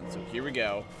Speedy again, so here we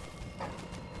go.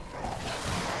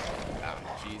 Oh,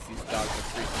 jeez, these dogs are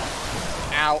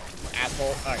freaking. Ow,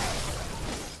 asshole.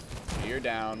 Okay. You're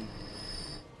down.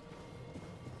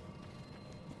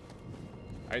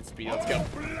 Alright, Speedy, let's go.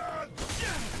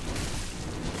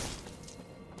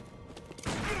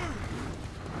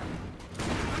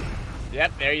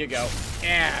 Yep, there you go.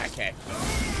 Yeah, okay.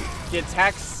 He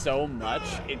attacks so much,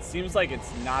 it seems like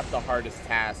it's not the hardest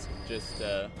task, just,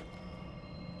 oh.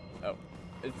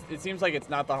 It seems like it's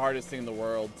not the hardest thing in the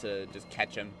world to just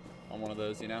catch him on one of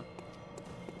those, you know?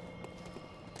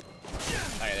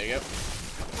 Alright, there you go.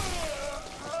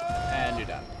 And you're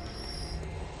done.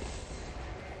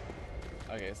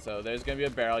 Okay, so there's gonna be a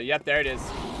barrel. Yep, there it is.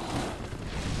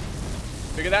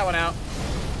 Figure that one out.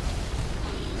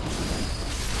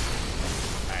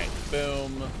 Alright,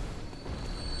 boom.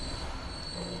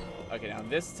 Okay, now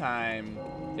this time,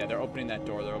 yeah, they're opening that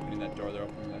door, they're opening that door, they're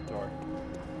opening that door.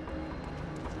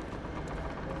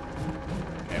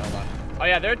 Okay, hold on. Oh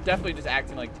yeah, they're definitely just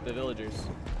acting like the villagers.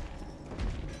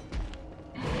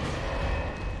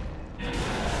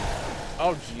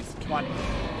 Oh jeez, come on.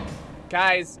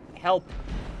 Guys, help.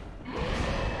 Blah,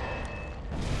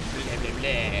 blah, blah.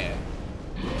 Yeah.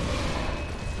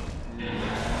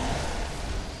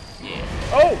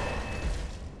 Oh!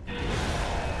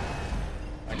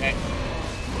 Okay.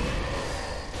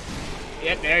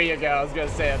 Yep, there you go. I was gonna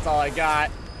say, that's all I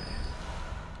got.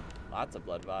 Lots of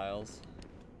blood vials.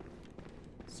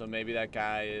 So maybe that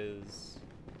guy is...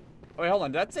 Oh, wait, hold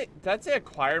on. Did that say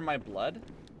acquire my blood?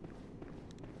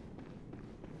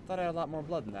 I thought I had a lot more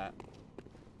blood than that.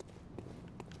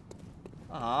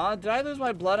 Aw, did I lose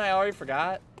my blood and I already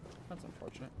forgot? That's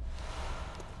unfortunate.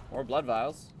 More blood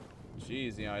vials.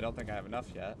 Jeez, you know, I don't think I have enough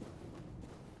yet.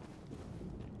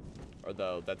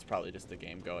 Although that's probably just the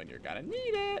game going, you're gonna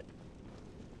need it.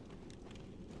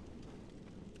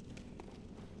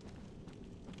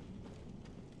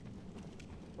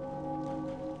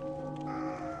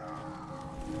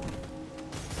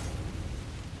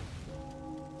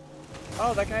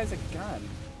 Oh, that guy has a gun.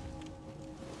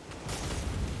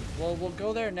 Well, we'll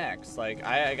go there next. Like,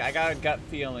 I got a gut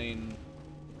feeling.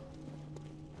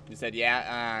 You said,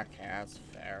 yeah, okay, that's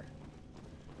fair.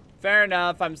 Fair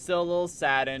enough. I'm still a little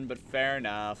saddened, but fair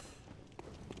enough.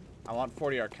 I want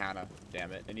 40 Arcana,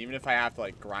 damn it. And even if I have to,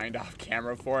 like, grind off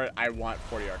camera for it, I want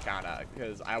 40 Arcana,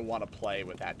 because I want to play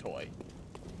with that toy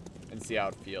and see how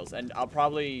it feels. And I'll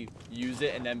probably use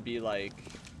it and then be like...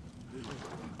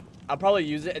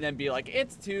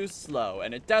 it's too slow,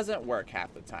 and it doesn't work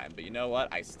half the time. But you know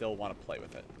what? I still want to play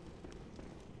with it.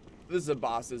 This is a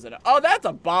boss, isn't it? Oh, that's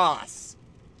a boss!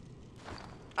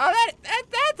 Oh,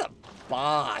 that's a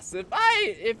boss. If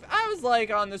I was like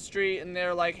on the street and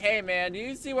they're like, hey man, do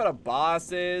you see what a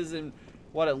boss is and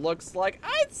what it looks like?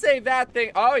 I'd say that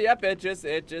thing. Oh, yep, it just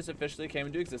officially came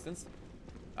into existence.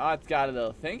 Oh, it's got a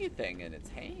little thingy thing in its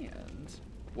hand.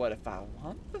 What if I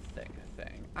want the thing?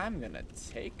 I'm gonna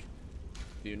take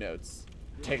a few notes.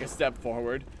 Take a step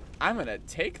forward. I'm gonna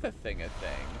take the thing.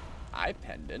 Eye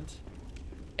pendant.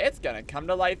 It's gonna come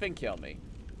to life and kill me.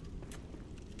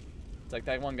 It's like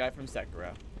that one guy from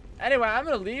Sekiro. Anyway, I'm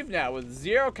gonna leave now with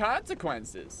 0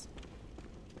 consequences.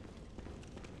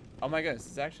 Oh my goodness,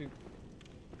 it's actually...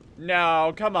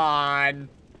 No, come on.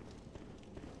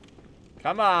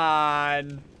 Come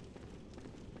on.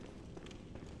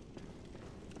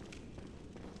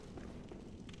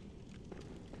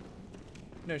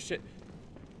 No shit.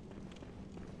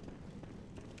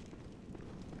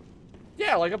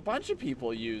 Yeah, like a bunch of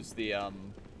people use the,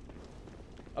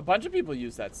 a bunch of people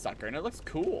use that sucker, and it looks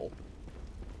cool.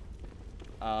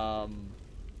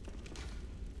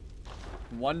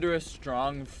 Wondrous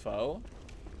strong foe.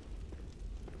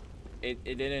 I'm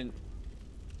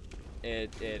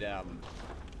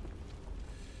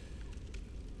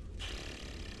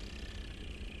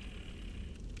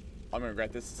gonna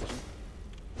regret this decision.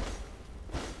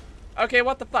 Okay,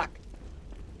 what the fuck?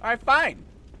 Alright, fine.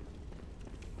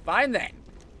 Fine then.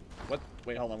 What?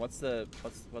 Wait, hold on. What's the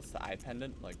eye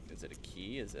pendant? Like, is it a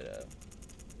key? Is it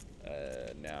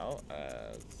a? No.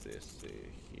 Let's see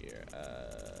here.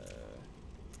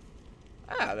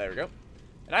 There we go.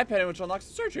 An eye pendant which unlocks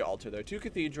the surgery altar. There are 2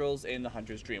 cathedrals in the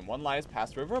Hunter's Dream. One lies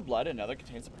past the River of Blood, another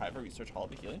contains the private research hall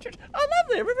of the Healing Church. Oh,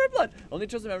 lovely! A River of Blood! Only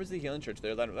chosen members of the Healing Church,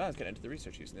 their line of lives can enter the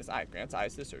research using this eye. Grants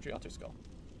eyes to the surgery altar skull.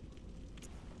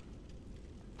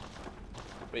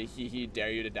 Wait, he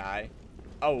dare you to die?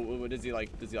 Oh, what does he like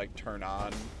turn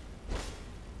on?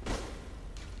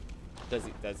 Does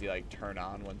he like turn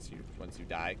on once you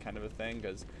die, kind of a thing?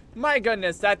 Because my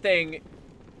goodness, that thing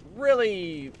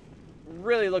really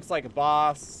looks like a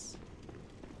boss,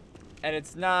 and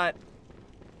it's not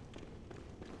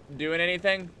doing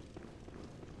anything.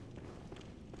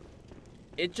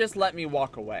 It just let me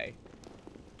walk away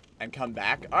and come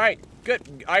back. All right,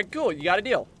 good. All right, cool. You got a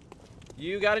deal.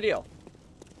 You got a deal.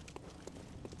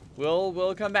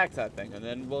 We'll come back to that thing, and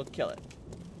then we'll kill it.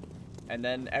 And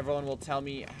then everyone will tell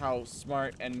me how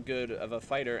smart and good of a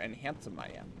fighter and handsome I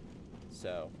am.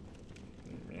 So,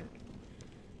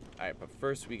 alright, but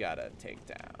first we gotta take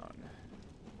down.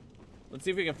 Let's see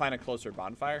if we can find a closer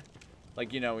bonfire.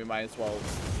 Like, you know, we might as well.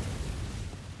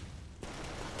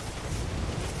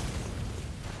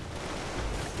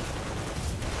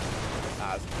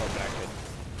 It's connected.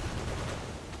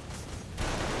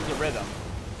 There's a rhythm.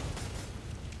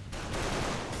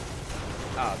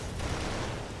 Oh.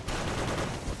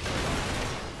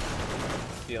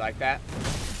 Do you like that?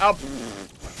 Oh,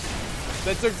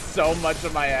 that took so much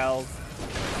of my health.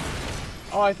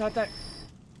 Oh, I thought that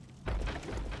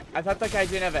guy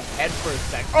didn't have a head for a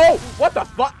sec. Oh, what the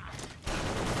fuck?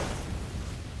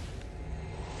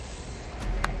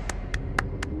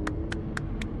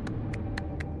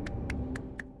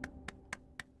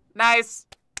 Nice.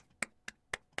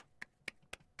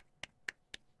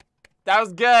 That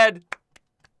was good.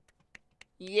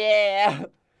 Yeah.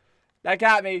 That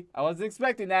got me. I wasn't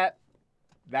expecting that.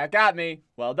 That got me.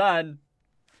 Well done.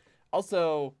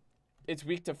 Also, it's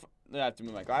weak to... I have to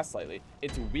move my glass slightly.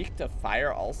 It's weak to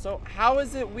fire also? How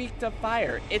is it weak to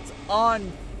fire? It's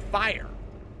on fire.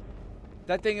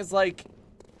 That thing is like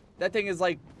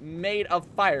made of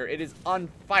fire. It is on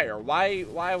fire. Why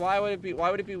would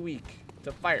it be weak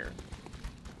to fire?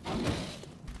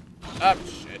 Oh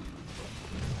shit.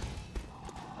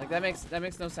 Like that makes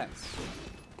no sense.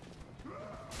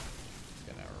 Just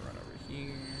gonna run over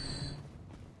here.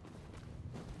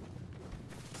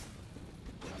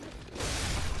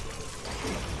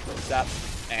 up.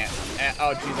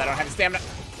 Oh, jeez, I don't have stamina.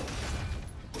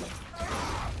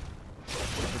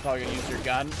 You're probably gonna use your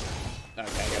gun. Okay,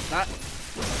 I guess not.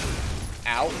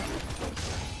 Ow.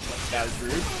 That was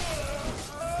rude.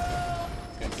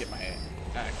 Just gonna get my...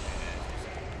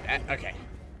 Okay.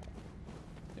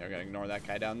 Yeah, we're gonna ignore that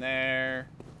guy down there.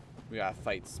 We gotta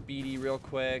fight Speedy real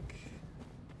quick.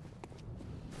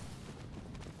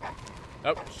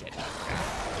 Oh, shit.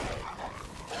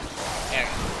 There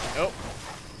we go. Oh.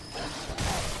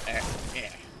 There.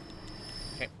 Yeah.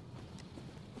 Okay.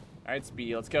 Alright,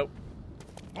 Speedy, let's go.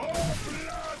 Hold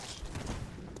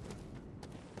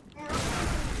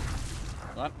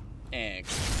on. And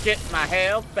get my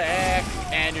health back.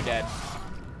 And you're dead.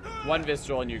 One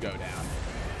visceral and you go down.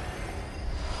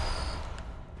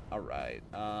 Alright.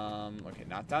 Okay,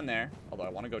 not down there. Although I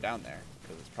want to go down there.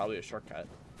 Because it's probably a shortcut.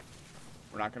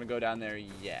 We're not going to go down there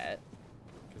yet.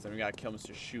 Because then we got to kill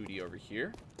Mr. Shooty over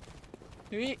here.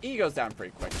 He goes down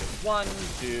pretty quick. Just 1,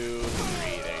 2,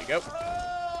 3. There you go.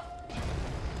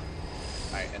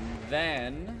 Alright, and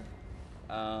then...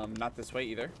 not this way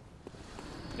either.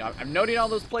 Yeah, I'm noting all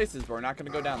those places, but we're not going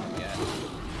to go down them yet.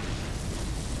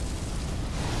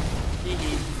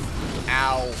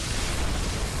 Ow.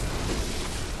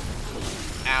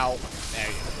 Ow. There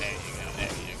you go, there you go, there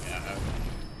you go.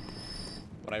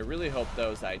 What I really hope,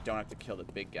 though, is that I don't have to kill the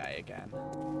big guy again.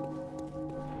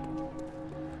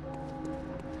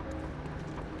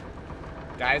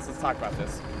 Guys, let's talk about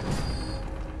this.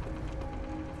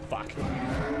 Fuck.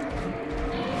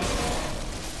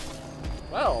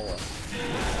 Well.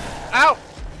 Ow!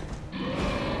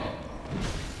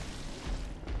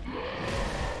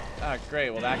 Oh, great.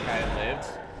 Well, that guy lived.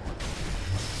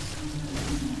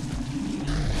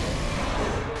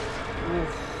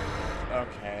 Oof.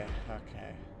 Okay,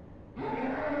 okay.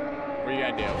 What are you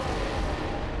gonna do?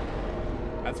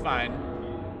 That's fine.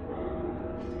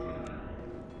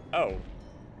 Oh.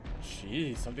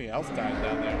 Jeez, something else died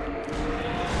down there.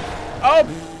 Oh!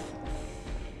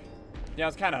 Yeah, I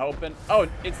was kind of hoping. Oh,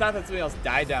 it's not that something else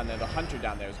died down there. The hunter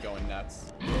down there is going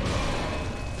nuts.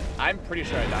 I'm pretty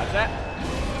sure I dodged that.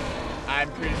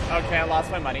 Okay, I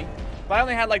lost my money. But I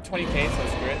only had like 20k, so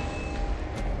screw it.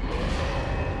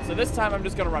 So this time I'm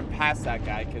just going to run past that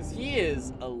guy because he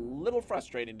is a little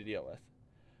frustrating to deal with.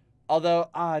 Although,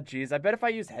 geez, I bet if I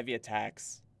use heavy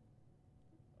attacks.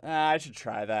 I should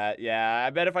try that. Yeah, I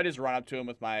bet if I just run up to him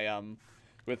with my,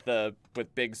 with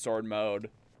big sword mode,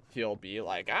 he'll be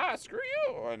like, screw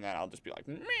you. And then I'll just be like,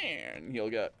 man, he'll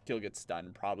get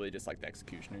stunned, probably just like the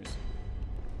executioners.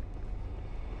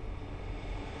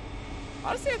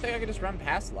 Honestly, I think I could just run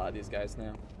past a lot of these guys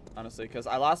now. Honestly, because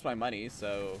I lost my money,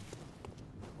 so...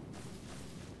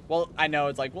 Well, I know,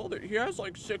 it's like, well, he has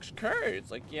like 6k.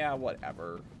 It's like, yeah,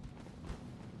 whatever.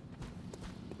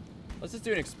 Let's just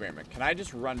do an experiment. Can I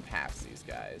just run past these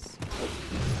guys?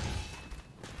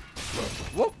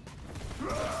 Whoop!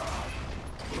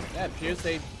 Yeah, it appears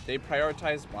they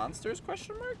prioritize monsters,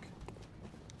 question mark?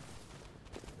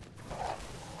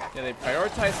 Yeah, they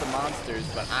prioritize the monsters,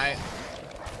 but I...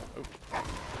 Oop.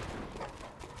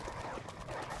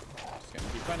 Just gonna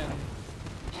keep running.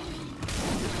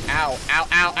 Ow, ow,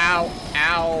 ow, ow,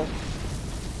 ow.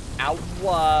 Ow.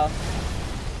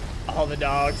 All the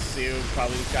dogs, too,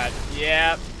 probably just got...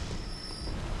 Yep.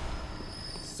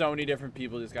 So many different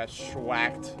people just got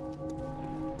schwacked.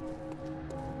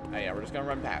 Oh, yeah, we're just gonna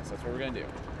run past. That's what we're gonna do.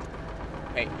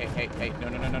 Hey, hey, hey, hey. No,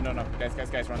 no, no, no, no, no. Guys, guys,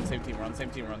 guys, we're on the same team. We're on the same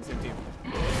team. We're on the same team.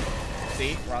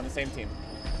 See? We're on the same team.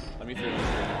 Let me through.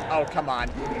 Oh, come on.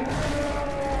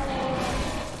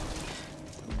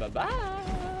 Bye-bye.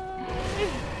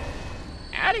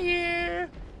 Out of here.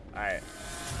 Alright.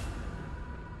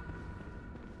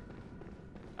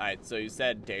 Alright, so you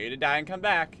said dare you to die and come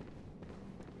back.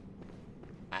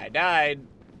 I died.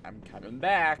 I'm coming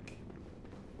back.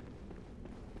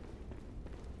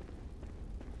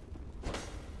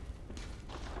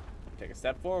 Take a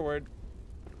step forward.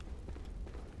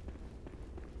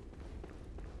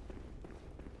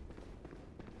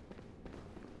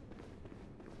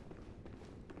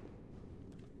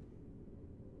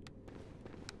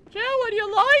 Joe,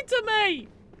 you lied to me!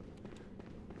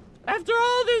 After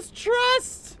all this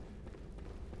trust!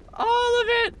 All of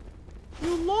it!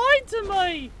 You lied to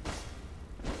me!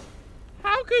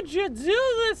 How could you do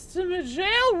this to me,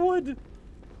 Jailwood?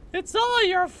 It's all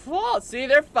your fault. See,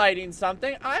 they're fighting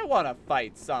something. I want to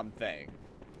fight something.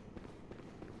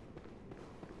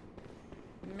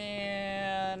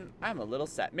 Man, I'm a little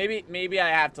sad. Maybe I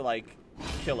have to, like,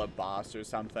 kill a boss or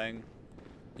something.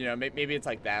 You know, maybe it's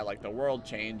like that. Like, the world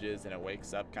changes and it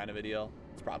wakes up kind of a deal.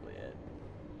 That's probably it.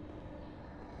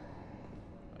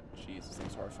 Oh, jeez, this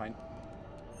thing's horrifying.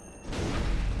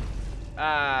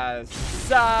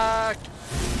 Suck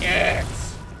it.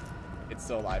 It's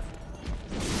still alive.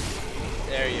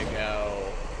 There you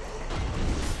go.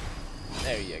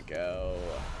 There you go.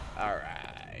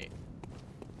 Alright.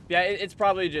 Yeah, it's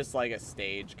probably just like a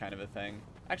stage kind of a thing.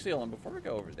 Actually, hold on, before we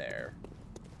go over there,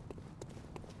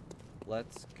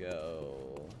 let's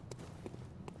go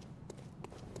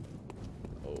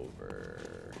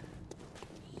over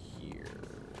here.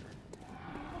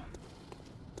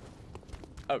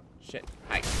 Oh, shit.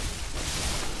 Hi.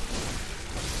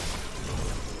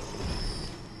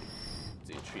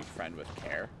 Do you treat friend with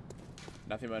care?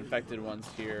 Nothing but infected ones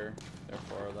here.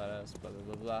 Therefore, let us blah,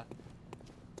 blah, blah, blah.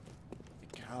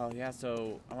 Oh, yeah,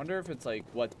 so I wonder if it's like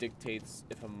what dictates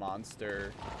if a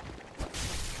monster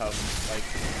comes, like,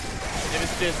 if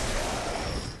it's just,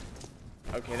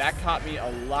 okay, that caught me a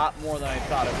lot more than I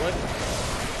thought it would.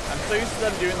 I'm so used to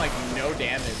them doing like no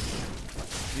damage.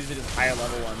 These are just higher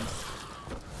level ones.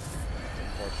 It's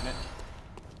unfortunate.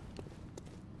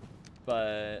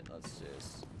 But let's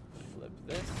just flip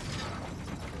this.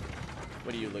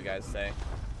 What do you guys say?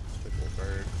 Triple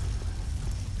bird.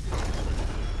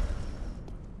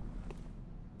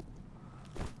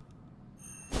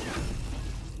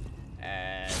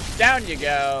 And down you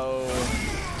go.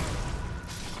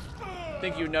 I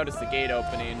think you noticed the gate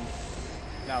opening.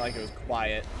 Not like it was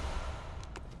quiet.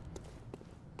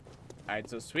 Alright,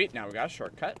 so sweet. Now we got a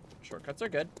shortcut. Shortcuts are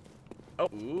good. Oh,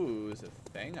 ooh, there's a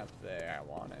thing up there. I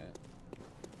want it.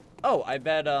 Oh, I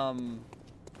bet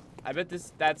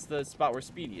that's the spot where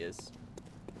Speedy is.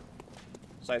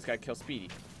 So I just gotta kill Speedy.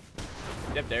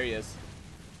 Yep, there he is.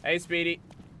 Hey, Speedy.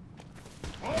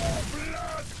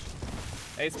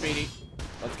 Hey, Speedy.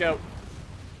 Let's go.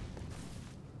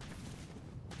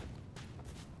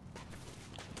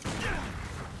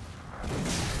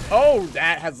 Oh,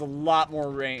 that has a lot more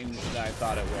range than I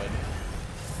thought it would.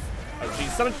 Oh,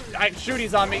 geez. Someone...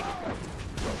 Shooty's on me.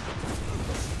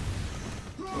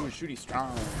 Ooh, Shooty's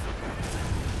strong.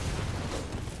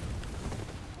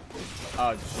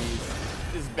 Oh,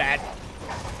 jeez. This is bad.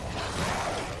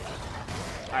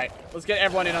 Alright, let's get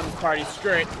everyone in on this party.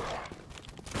 Screw it.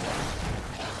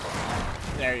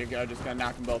 There you go. Just gonna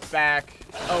knock them both back.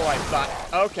 Oh, I thought...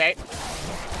 Okay.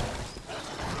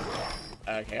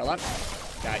 Okay, hold on.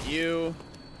 Got you.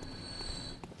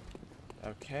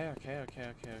 Okay.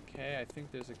 I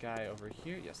think there's a guy over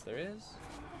here. Yes, there is.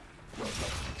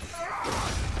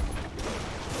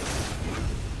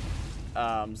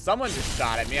 Someone just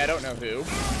shot at me. I don't know who.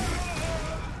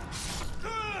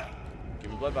 Give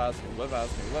me blood vials. Give me blood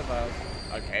vials. Give me blood vials.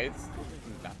 Okay, it's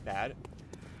not bad.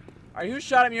 Alright, who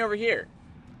shot at me over here?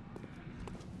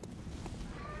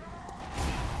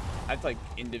 I have to, like,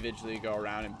 individually go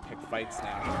around and pick fights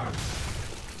now.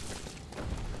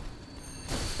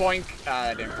 Boink.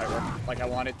 That didn't quite work like I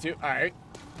wanted to. Alright.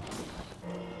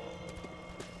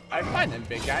 Alright, fine then,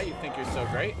 big guy. You think you're so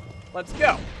great. Let's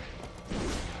go.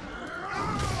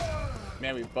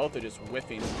 Man, we both are just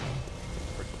whiffing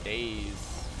for days.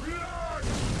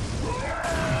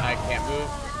 I can't move.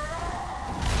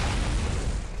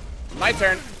 My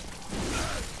turn.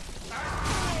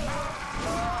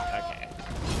 Okay.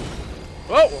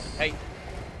 Whoa! Hey.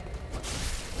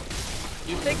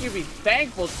 You think you'd be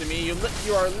thankful to me?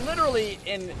 You are literally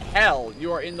in hell.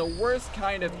 You are in the worst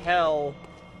kind of hell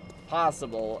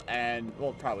possible, and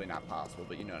well, probably not possible,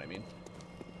 but you know what I mean.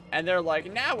 And they're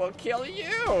like, now we'll kill you.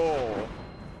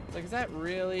 It's like, is that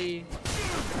really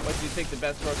what you think the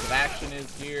best course of action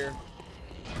is here?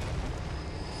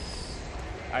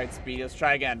 All right, Speedy, let's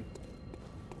try again.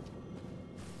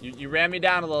 You ran me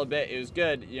down a little bit. It was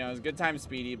good. You know, it was a good time,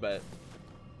 Speedy, but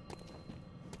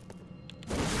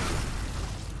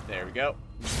there we go.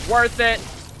 Worth it.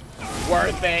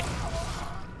 Worth it.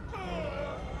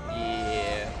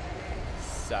 Yeah.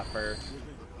 Suffer.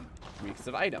 Weeks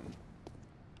of item.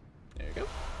 There we go.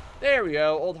 There we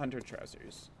go. Old hunter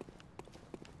trousers.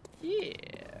 Yeah.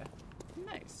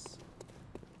 Nice.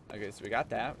 Okay, so we got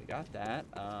that. We got that.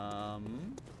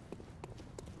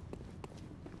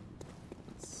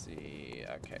 Let's see.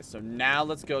 Okay, so now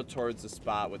let's go towards the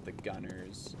spot with the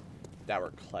gunners that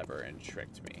were clever and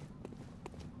tricked me.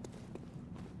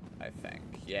 I think.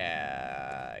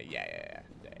 Yeah.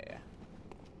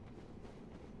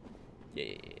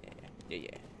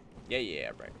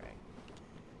 Yeah, right.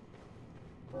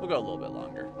 We'll go a little bit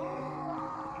longer.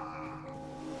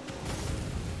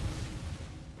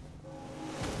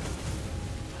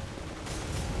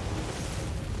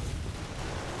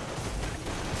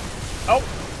 Oh!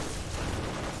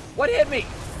 What hit me?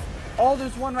 Oh,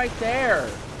 there's one right there.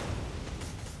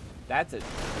 That's a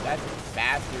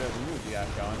bastard of a move you got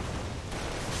going.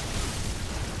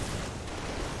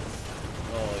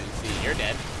 Oh, you see, you're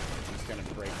dead. I'm just gonna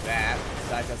break that. So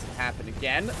that doesn't happen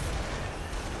again.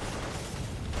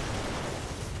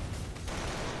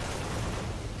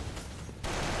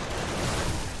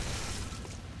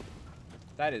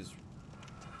 That is...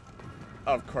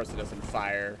 Of course it doesn't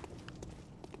fire.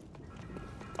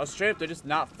 Oh, straight up, they're just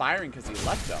not firing because he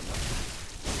left them.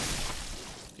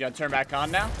 You gotta turn back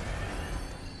on now?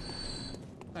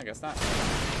 I guess not.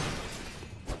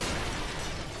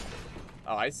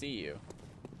 Oh, I see you.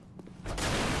 I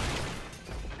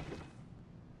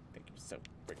think you're so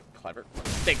freaking clever.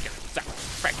 Think you're so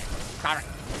freaking clever.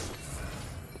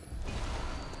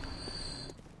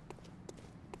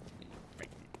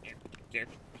 You're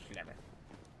clever.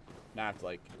 Now I have to,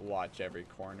 like, watch every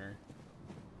corner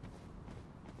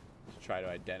to try to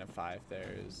identify if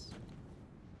there's...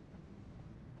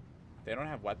 They don't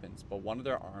have weapons, but one of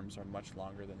their arms are much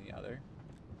longer than the other.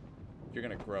 You're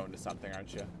gonna grow into something,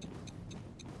 aren't you?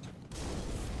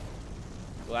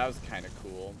 Well, that was kind of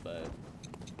cool, but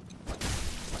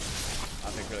I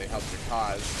don't think really helps your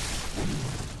cause.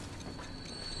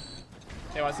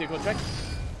 Hey, wanna see a cool trick?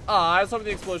 Oh, I was hoping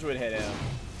the explosion would hit him.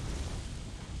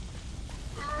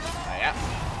 Oh, yeah.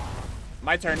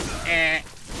 My turn.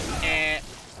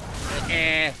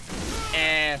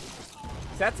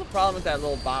 That's the problem with that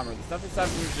little bomber. The stuff inside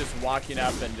was just walking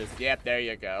up and just, yep, there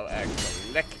you go.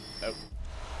 Click. Oh.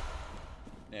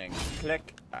 And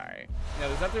click. Alright. Yeah,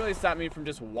 there's nothing really stopping me from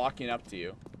just walking up to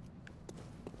you.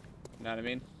 You know what I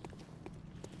mean?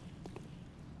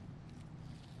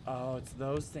 Oh, it's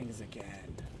those things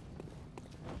again.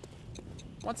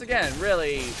 Once again,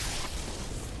 really,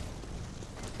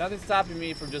 nothing's stopping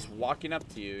me from just walking up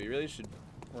to you. You really should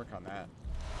work on that.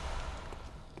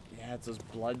 Yeah, it's those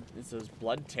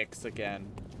blood ticks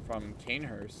again from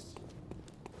Canehurst.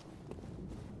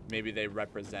 Maybe they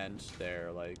represent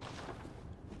their, like,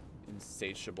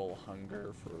 insatiable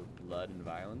hunger for blood and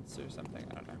violence or something.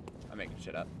 I don't know. I'm making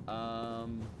shit up.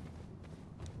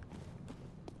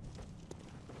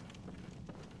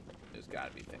 There's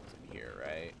gotta be things in here,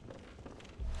 right?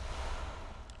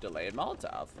 Delayed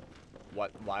Molotov.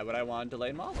 Why would I want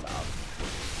delayed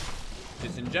Molotov?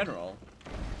 Just in general.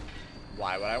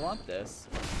 Why would I want this?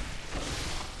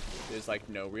 There's, like,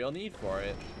 no real need for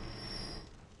it.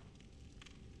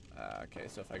 Okay,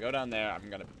 so if I go down there, I'm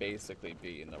gonna basically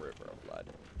be in the River of Blood.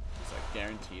 It's like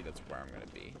guaranteed that's where I'm gonna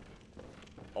be.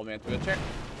 Old man wheelchair.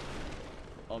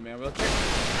 Old man wheelchair.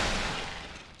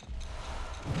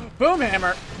 Boom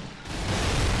hammer!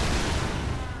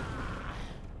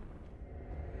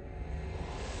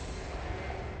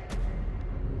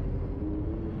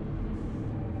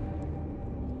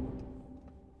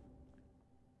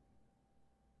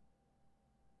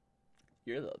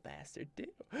 You're a little bastard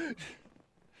too.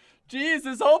 Jeez,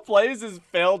 this whole place is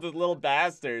filled with little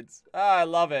bastards. Oh, I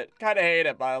love it. Kind of hate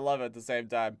it, but I love it at the same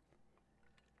time.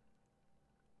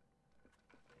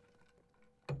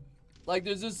 Like,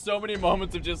 there's just so many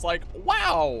moments of just like,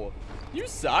 wow, you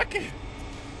suck. Alright,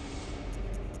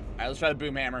 let's try the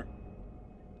boom hammer.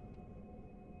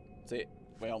 See,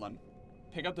 wait, hold on.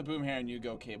 Pick up the boom hammer and you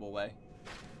go cableway.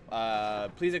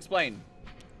 Please explain.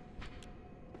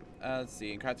 Let's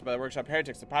see. Encountered by the workshop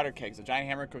heretics, the powder kegs, a giant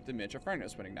hammer cooked in miniature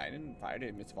furnace, when ignited and fired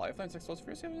amidst a volley of flames, explosive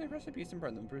fierce, having the beast and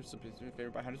burn them. Bruce is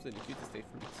favored by hundreds of the acute to stay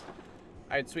from beasts.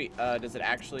 Alright, sweet. Is it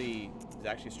actually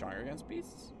stronger against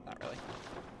beasts? Not really.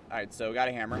 Alright, so got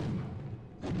a hammer.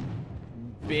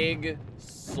 Big,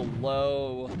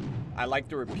 slow. I like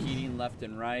the repeating left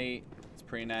and right. It's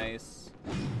pretty nice.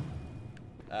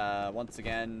 Once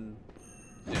again,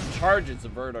 the charge is a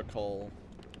vertical.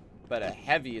 But a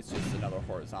heavy is just another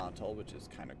horizontal, which is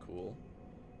kind of cool.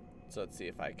 So let's see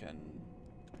if I can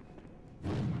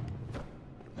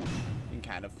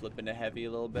kind of flip into heavy a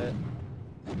little bit.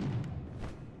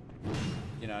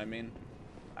 You know what I mean?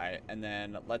 Alright, and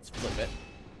then let's flip it.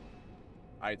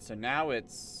 Alright, so now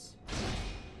it's...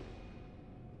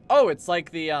 Oh, it's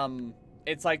like the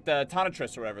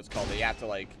Tonitrus or whatever it's called. That you have to,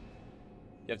 like...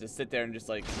 You have to sit there and just,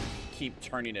 like, keep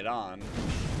turning it on.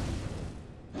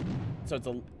 So it's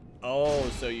a... Oh,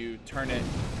 so you turn it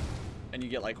and you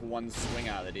get like one swing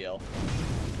out of the deal.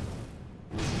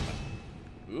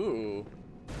 Ooh.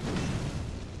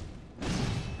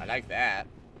 I like that.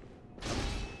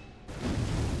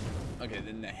 Okay,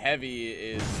 then the heavy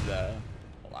is the...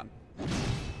 Hold on.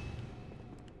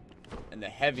 And the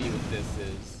heavy with this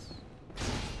is...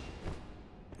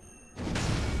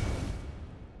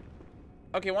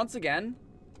 Okay, once again,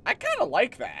 I kind of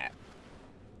like that.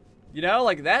 You know,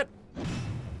 like that...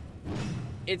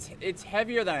 It's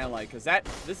heavier than I like, because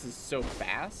this is so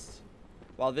fast,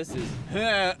 while this is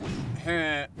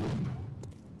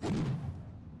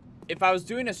if I was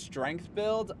doing a strength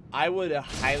build, I would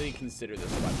highly consider this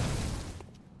weapon.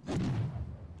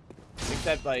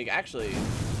 Except, like, actually,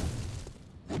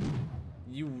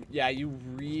 you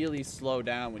really slow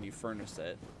down when you furnace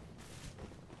it.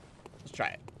 Let's try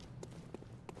it.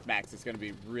 Max is going to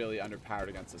be really underpowered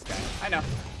against this guy. I know.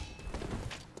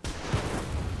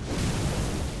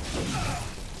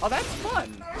 Oh, that's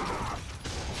fun.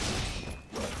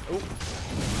 Oh.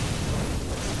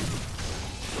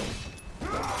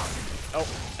 Oh,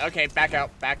 okay, back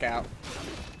out, back out.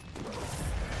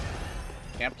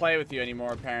 Can't play with you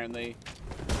anymore, apparently.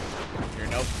 You're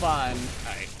no fun.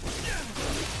 Alright.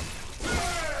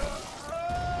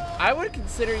 I would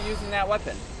consider using that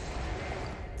weapon.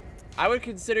 I would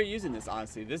consider using this,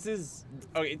 honestly. This is...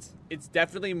 Okay, it's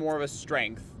definitely more of a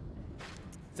strength.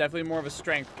 It's definitely more of a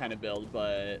strength kind of build,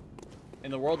 but...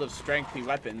 In the world of strengthy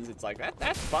weapons, it's like,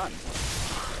 that's fun.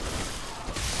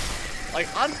 Like,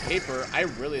 on paper, I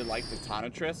really liked the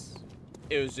Tonitrus.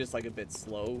 It was just, like, a bit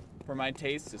slow for my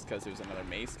taste, just because it was another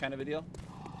mace kind of a deal.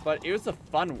 But it was a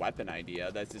fun weapon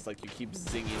idea that's just, like, you keep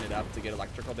zinging it up to get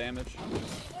electrical damage.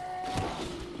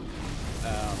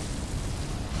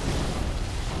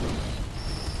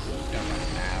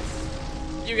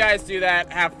 You guys do that.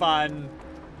 Have fun.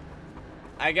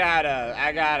 I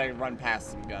gotta run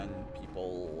past some gun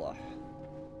people.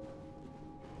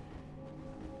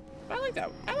 I like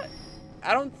that.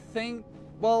 I don't think.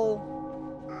 Well,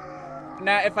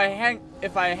 now if I hang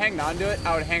on to it,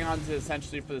 I would hang on to it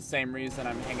essentially for the same reason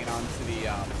I'm hanging on to the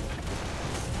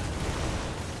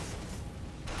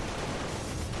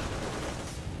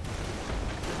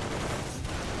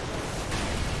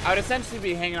I would essentially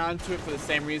be hanging on to it for the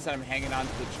same reason I'm hanging on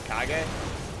to the Chikage.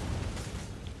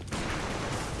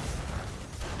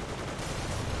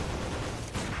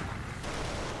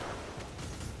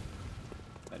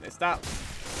 Then they stop.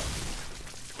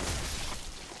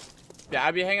 Yeah,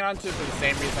 I'd be hanging on to it for the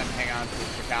same reason I'm hanging on to the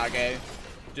Chikage.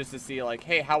 Just to see, like,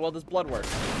 hey, how well does blood work?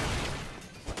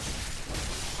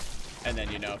 And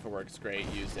then, you know, if it works great,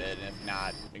 use it. And if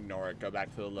not, ignore it. Go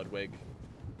back to the Ludwig.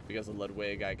 Because of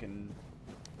Ludwig, I can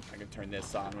turn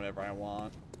this on whenever I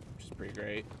want, which is pretty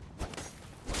great.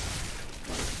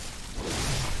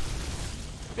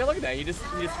 Yeah, look at that. He just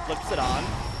flips it on.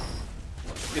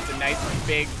 Gets a nice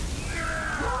big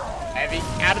heavy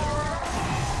out of.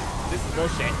 This is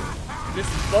bullshit. This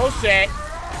is bullshit.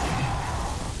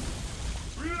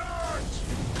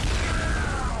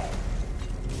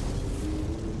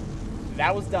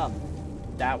 That was dumb.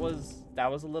 That was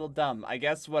a little dumb. I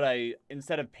guess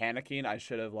instead of panicking, I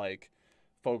should have like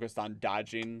focused on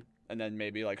dodging and then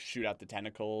maybe like shoot out the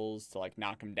tentacles to like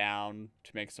knock him down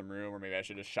to make some room, or maybe I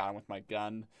should have shot him with my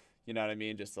gun. You know what I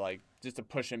mean? Just to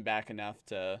push him back enough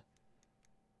to,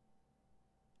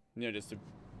 you know, just to,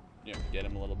 you know, get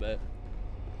him a little bit.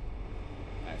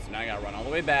 Alright, so now I gotta run all the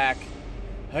way back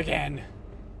again.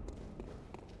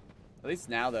 At least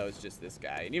now though it's just this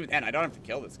guy, and even then I don't have to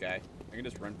kill this guy. I can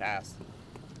just run past.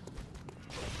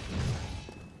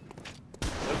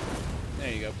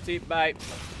 There you go. Petite bite.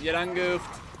 You done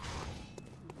goofed.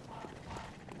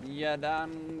 You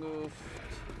done goofed.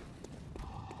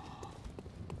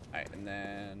 Alright, and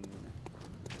then...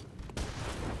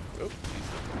 Oh, jeez.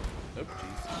 Oh,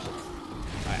 jeez.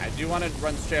 Alright, I do want to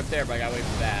run straight up there, but I gotta wait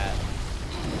for that.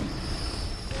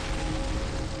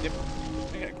 Yep.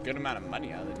 I got a good amount of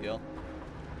money out of the deal.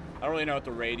 I don't really know what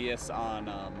the radius on,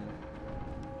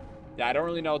 yeah, I don't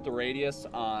really know what the radius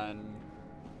on...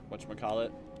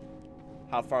 whatchamacallit?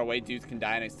 How far away dudes can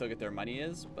die and I still get their money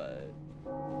is, but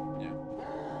yeah.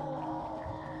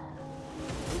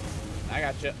 I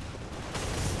got you.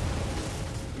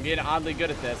 I'm getting oddly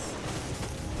good at this.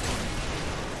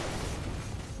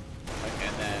 Okay,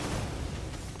 and then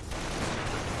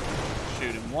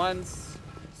shoot him once,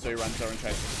 so he runs over and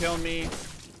tries to kill me.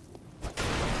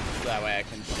 So that way I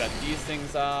can shut these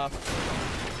things off.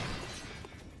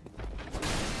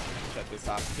 Shut this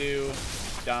off too.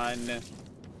 Done.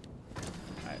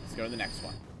 Let's go to the next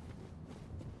one.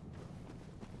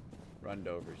 Run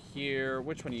over here.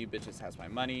 Which one of you bitches has my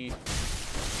money?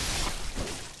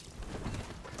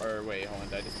 Or wait, hold on,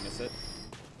 did I just miss it?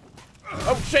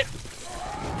 Oh shit!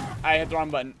 I hit the wrong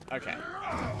button. Okay.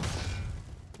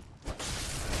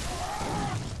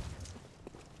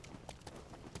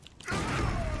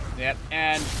 Yep,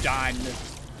 and done.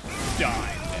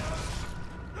 Done.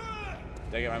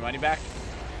 Did I get my money back?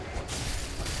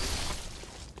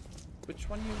 Which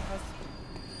one of you has...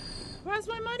 Who has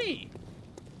my money?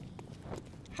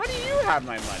 How do you have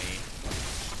my money?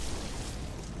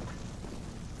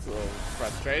 It's a little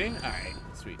frustrating. Alright,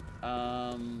 sweet.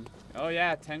 Oh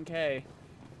yeah, 10K.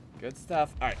 Good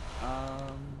stuff. Alright,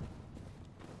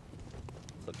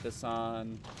 put this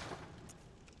on.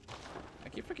 I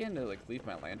keep forgetting to like leave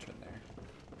my lantern there.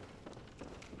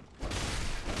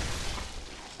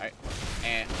 Alright.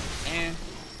 And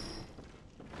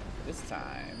this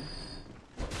time.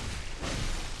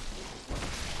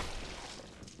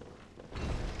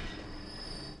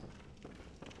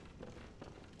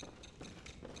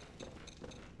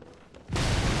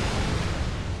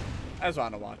 I just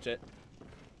wanted to watch it.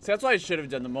 So that's what I should have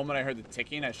done. The moment I heard the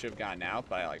ticking, I should have gotten out,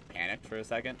 but I like panicked for a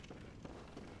second.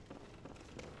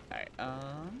 Alright,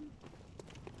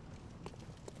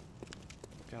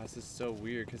 God, this is so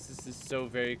weird because this is so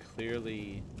very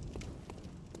clearly.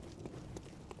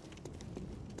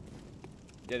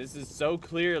 Yeah, this is so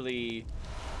clearly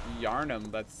Yarnum,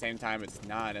 but at the same time it's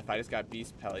not. And if I just got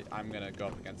Beast Pellet, I'm gonna go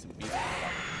up against some Beast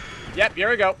Pellet. Yep,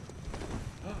 here we go.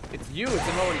 It's you, it's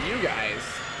another one of you guys.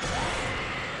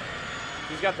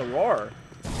 Who's got the roar?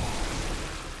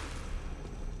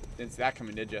 Didn't see that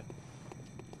coming, did you?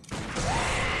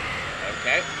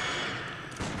 Okay.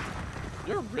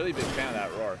 You're a really big fan of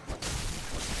that roar.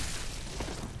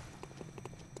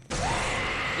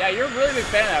 Yeah, you're a really big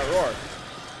fan of that roar.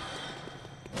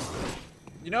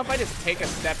 You know, if I just take a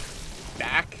step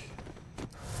back.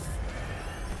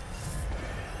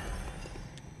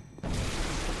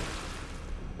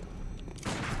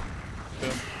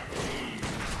 Boom.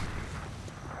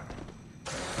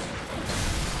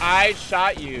 I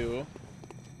shot you.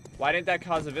 Why didn't that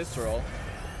cause a visceral?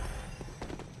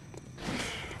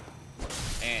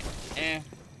 I'm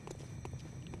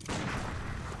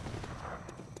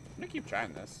gonna keep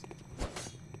trying this.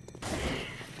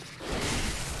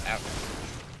 Ouch.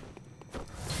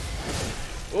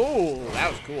 Ooh,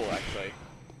 that was cool, actually.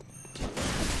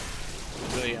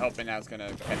 Really hoping I was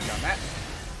gonna catch on that.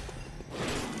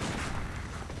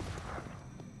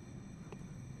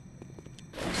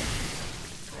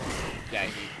 Yeah,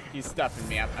 he's stuffing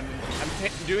me up. I'm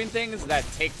doing things that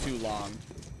take too long.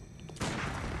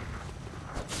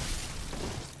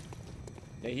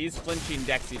 Yeah, he's flinching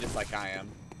Dexy just like I am.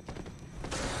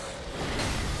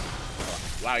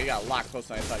 Oh, wow, you got a lot closer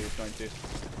than I thought he was going to.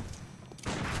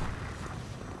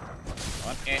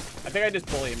 I think I just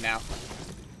bully him now.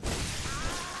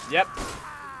 Yep.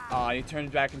 Oh, and he turns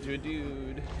back into a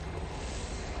dude.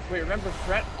 Wait, remember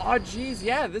Fred? Oh, geez,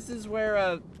 yeah. This is where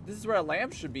a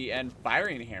lamp should be and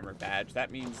firing hammer badge.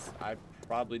 That means I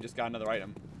probably just got another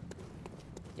item.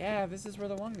 Yeah, this is where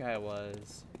the one guy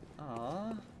was.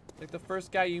 Aw. Like the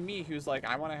first guy you meet who's like,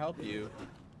 I want to help you.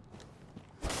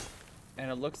 And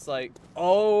it looks like,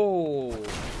 oh.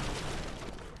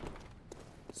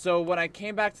 So when I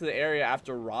came back to the area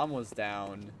after Rom was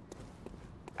down,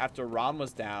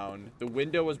 the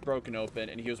window was broken open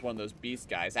and he was one of those beast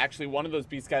guys. Actually, one of those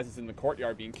beast guys is in the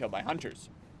courtyard being killed by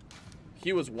hunters.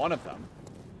 He was one of them.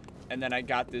 And then I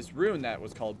got this rune that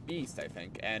was called Beast, I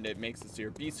think, and it makes it so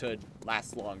your beast hood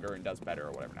lasts longer and does better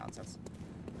or whatever nonsense.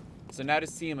 So now to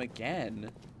see him again,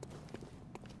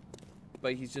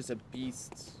 but he's just a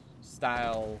beast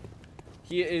style.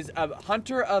 He is a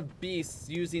hunter of beasts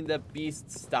using the beast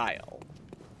style.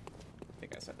 I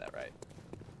think I said that right.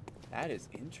 That is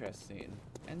interesting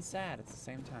and sad at the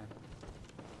same time.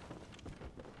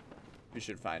 We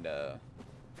should find a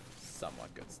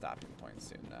somewhat good stopping point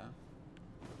soon, though.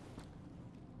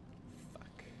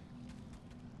 Fuck.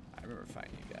 I remember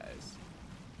finding you guys.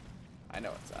 I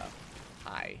know what's up.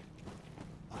 Hi.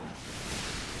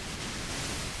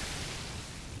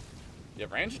 You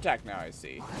have range attack now, I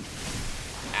see.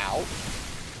 Ow.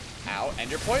 Ow, and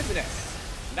you're poisonous.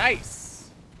 Nice.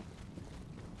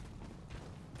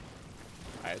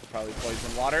 Alright, it's probably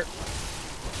poison water.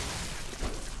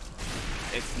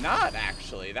 It's not,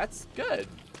 actually. That's good.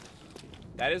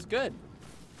 That is good.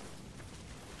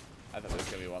 I thought there was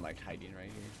gonna be one, like, hiding right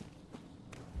here.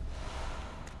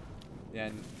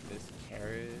 Then this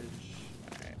carriage.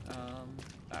 Alright,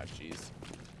 oh, jeez.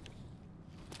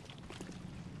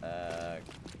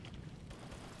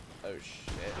 Oh,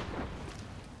 shit.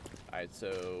 Alright,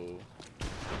 so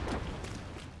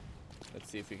let's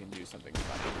see if we can do something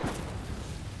funny.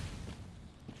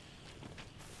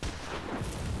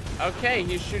 Okay,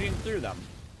 he's shooting through them.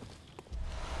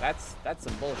 That's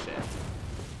some bullshit.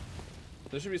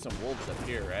 There should be some wolves up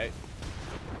here, right?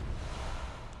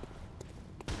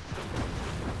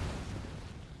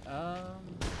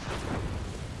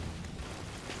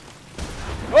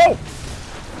 Oh!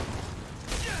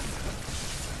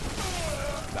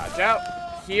 Dodge out.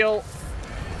 Heal.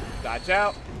 Dodge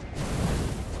out.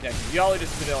 Yeah, y'all are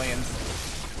just civilians.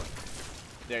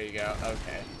 There you go.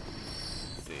 Okay.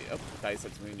 Let's see. Oh, I thought you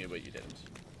said something new, but you didn't.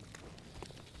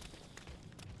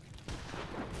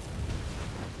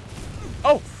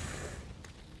 Oh!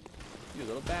 You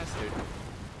little bastard.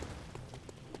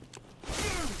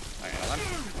 Okay, hold on.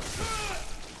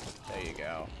 There you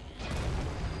go.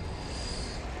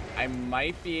 I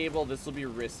might be able... This will be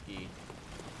risky.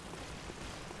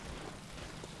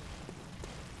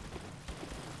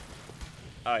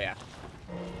 Oh, yeah.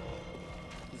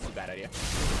 This is a bad idea.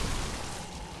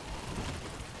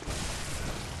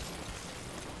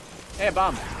 Hey, a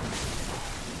bomb.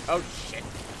 Oh, shit.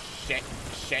 Shit.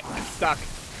 Shit. I'm stuck.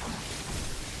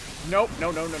 Nope. No,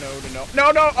 no, no, no, no, no.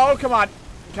 No, no. Oh, come on.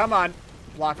 Come on.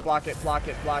 Block, block it, block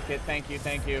it, block it. Thank you,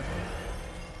 thank you.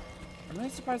 I'm really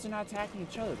surprised they're not attacking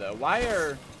each other, though. Why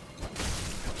are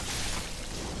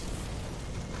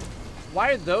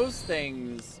those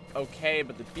things okay,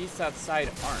 but the beasts outside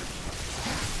aren't?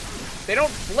 They don't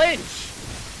flinch!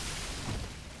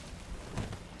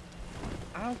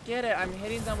 I don't get it. I'm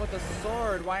hitting them with a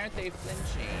sword. Why aren't they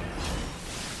flinching?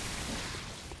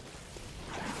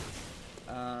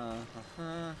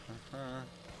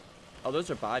 Oh,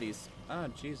 those are bodies. Oh,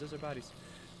 jeez, those are bodies.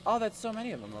 Oh, that's so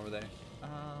many of them over there.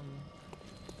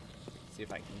 See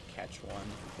if I can catch one.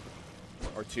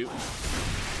 Or two.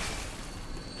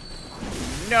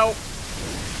 No!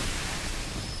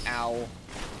 Ow.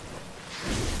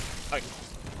 Okay.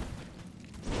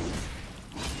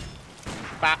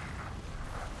 Bop.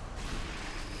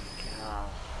 God.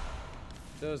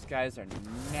 Those guys are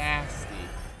nasty.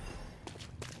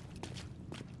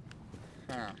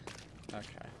 Huh.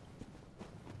 Okay.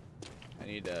 I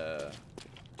need to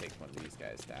take one of these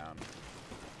guys down.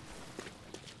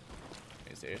 Are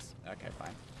you serious? Okay,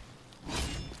 fine.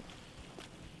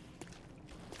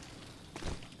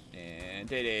 And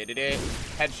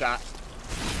headshot.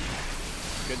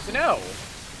 Good to know.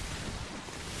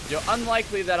 You know,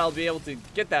 unlikely that I'll be able to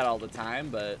get that all the time,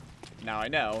 but now I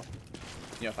know.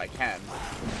 You know, if I can.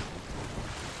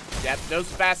 Yeah, those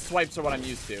fast swipes are what I'm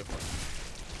used to.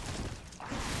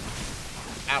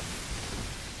 Ow.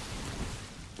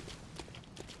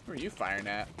 Who are you firing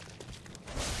at?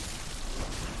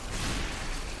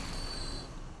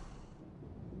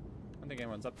 I don't think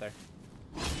anyone's up there.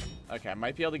 Okay, I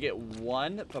might be able to get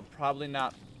one, but probably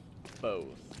not both.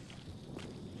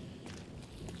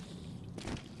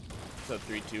 So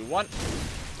 3, 2, 1.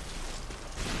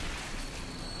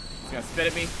 He's gonna spit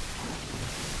at me.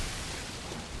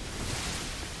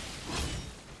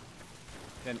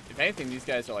 And if anything, these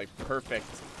guys are like perfect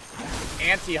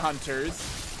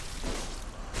anti-hunters.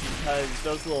 Because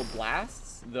those little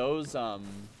blasts, those,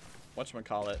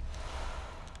 whatchamacallit,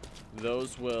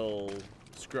 those will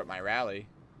screw up my rally.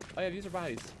 Oh yeah, these are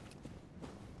bodies.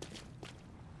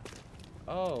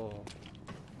 Oh,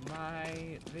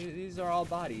 these are all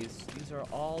bodies. These are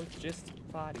all just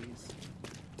bodies.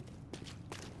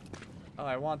 Oh,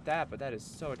 I want that, but that is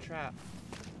so a trap.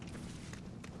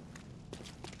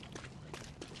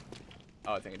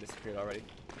 Oh, I think it disappeared already.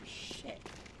 Shit.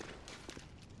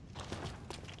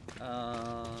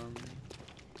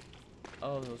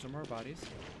 Oh, those are more bodies.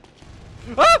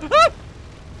 Ah! Ah!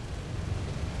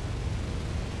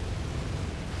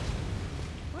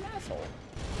 What an asshole.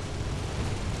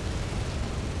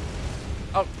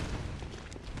 Oh.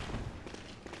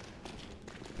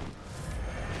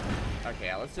 Okay,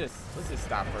 yeah, let's just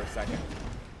stop for a second.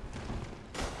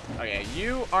 Okay,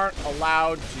 you aren't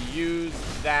allowed to use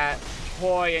that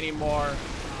toy anymore.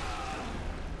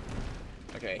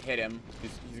 Okay, hit him.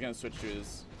 He's gonna switch to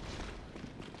his.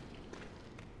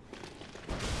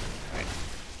 Alright.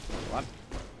 Come on.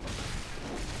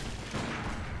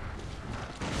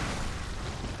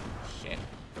 Shit.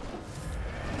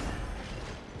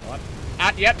 Come on.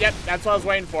 Ah, yep, that's what I was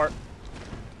waiting for.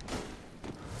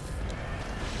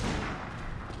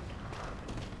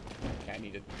 Okay, I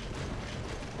need to.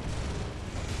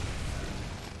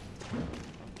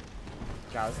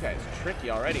 God, this guy is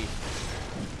tricky already.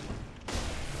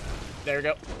 There we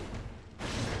go.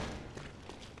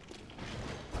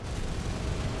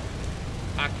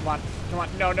 Ah, come on. Come on.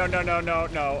 No.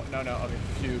 Okay,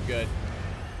 phew, good.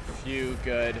 Phew,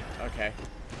 good. Okay.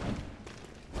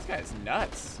 This guy is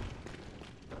nuts.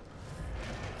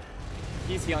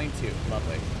 He's healing too.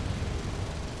 Lovely.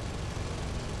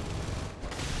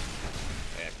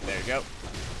 There you go.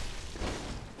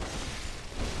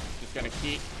 Just gonna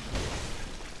keep.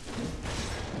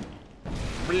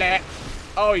 Bleh.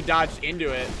 Oh, he dodged into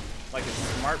it like a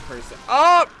smart person.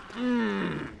 Oh!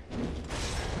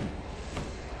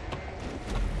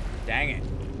 Dang it.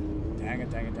 Dang it.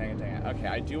 Okay,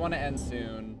 I do want to end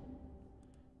soon.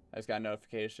 I just got a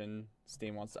notification.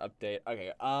 Steam wants to update.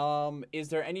 Okay, is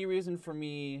there any reason for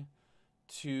me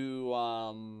to,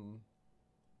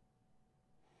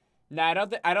 Nah, I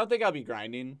don't think I'll be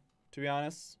grinding, to be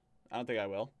honest. I don't think I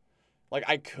will. Like,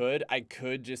 I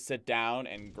could just sit down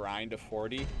and grind to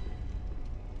 40.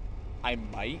 I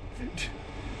might.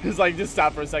 Just like, just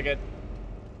stop for a second.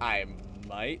 I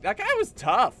might. That guy was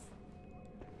tough.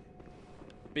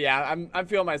 But yeah, I'm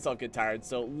feeling myself get tired.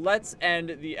 So let's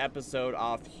end the episode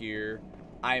off here.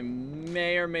 I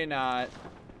may or may not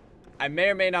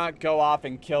go off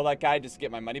and kill that guy just to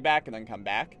get my money back and then come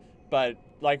back. But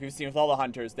like we've seen with all the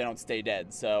hunters, they don't stay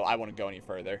dead. So I won't go any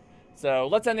further. So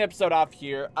let's end the episode off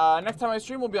here. Next time I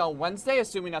stream will be on Wednesday,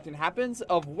 assuming nothing happens.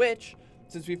 Of which,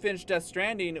 since we finished Death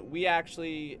Stranding, we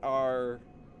actually are...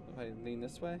 If I lean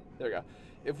this way? There we go.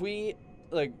 If we...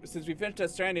 Like, since we finished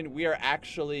Death Stranding, we are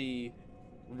actually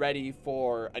ready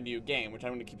for a new game, which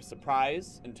I'm going to keep a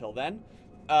surprise until then.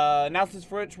 Announcements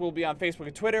for which will be on Facebook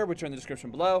and Twitter, which are in the description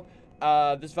below.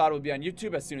 This VOD will be on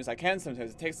YouTube as soon as I can.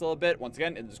 Sometimes it takes a little bit. Once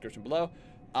again, in the description below.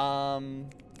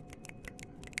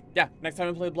 Yeah, next time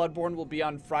we play Bloodborne will be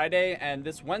on Friday, and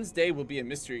this Wednesday will be a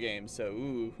mystery game, so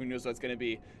ooh, who knows what it's going to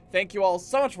be. Thank you all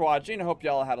so much for watching. I hope you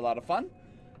all had a lot of fun.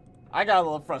 I got a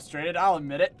little frustrated, I'll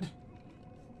admit it.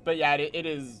 But yeah, it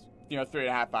is, you know,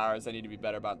 3.5 hours. I need to be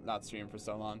better about not streaming for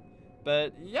so long.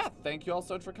 But yeah, thank you all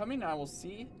so much for coming, and I will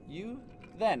see you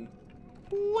then.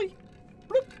 Boy.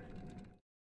 Bloop.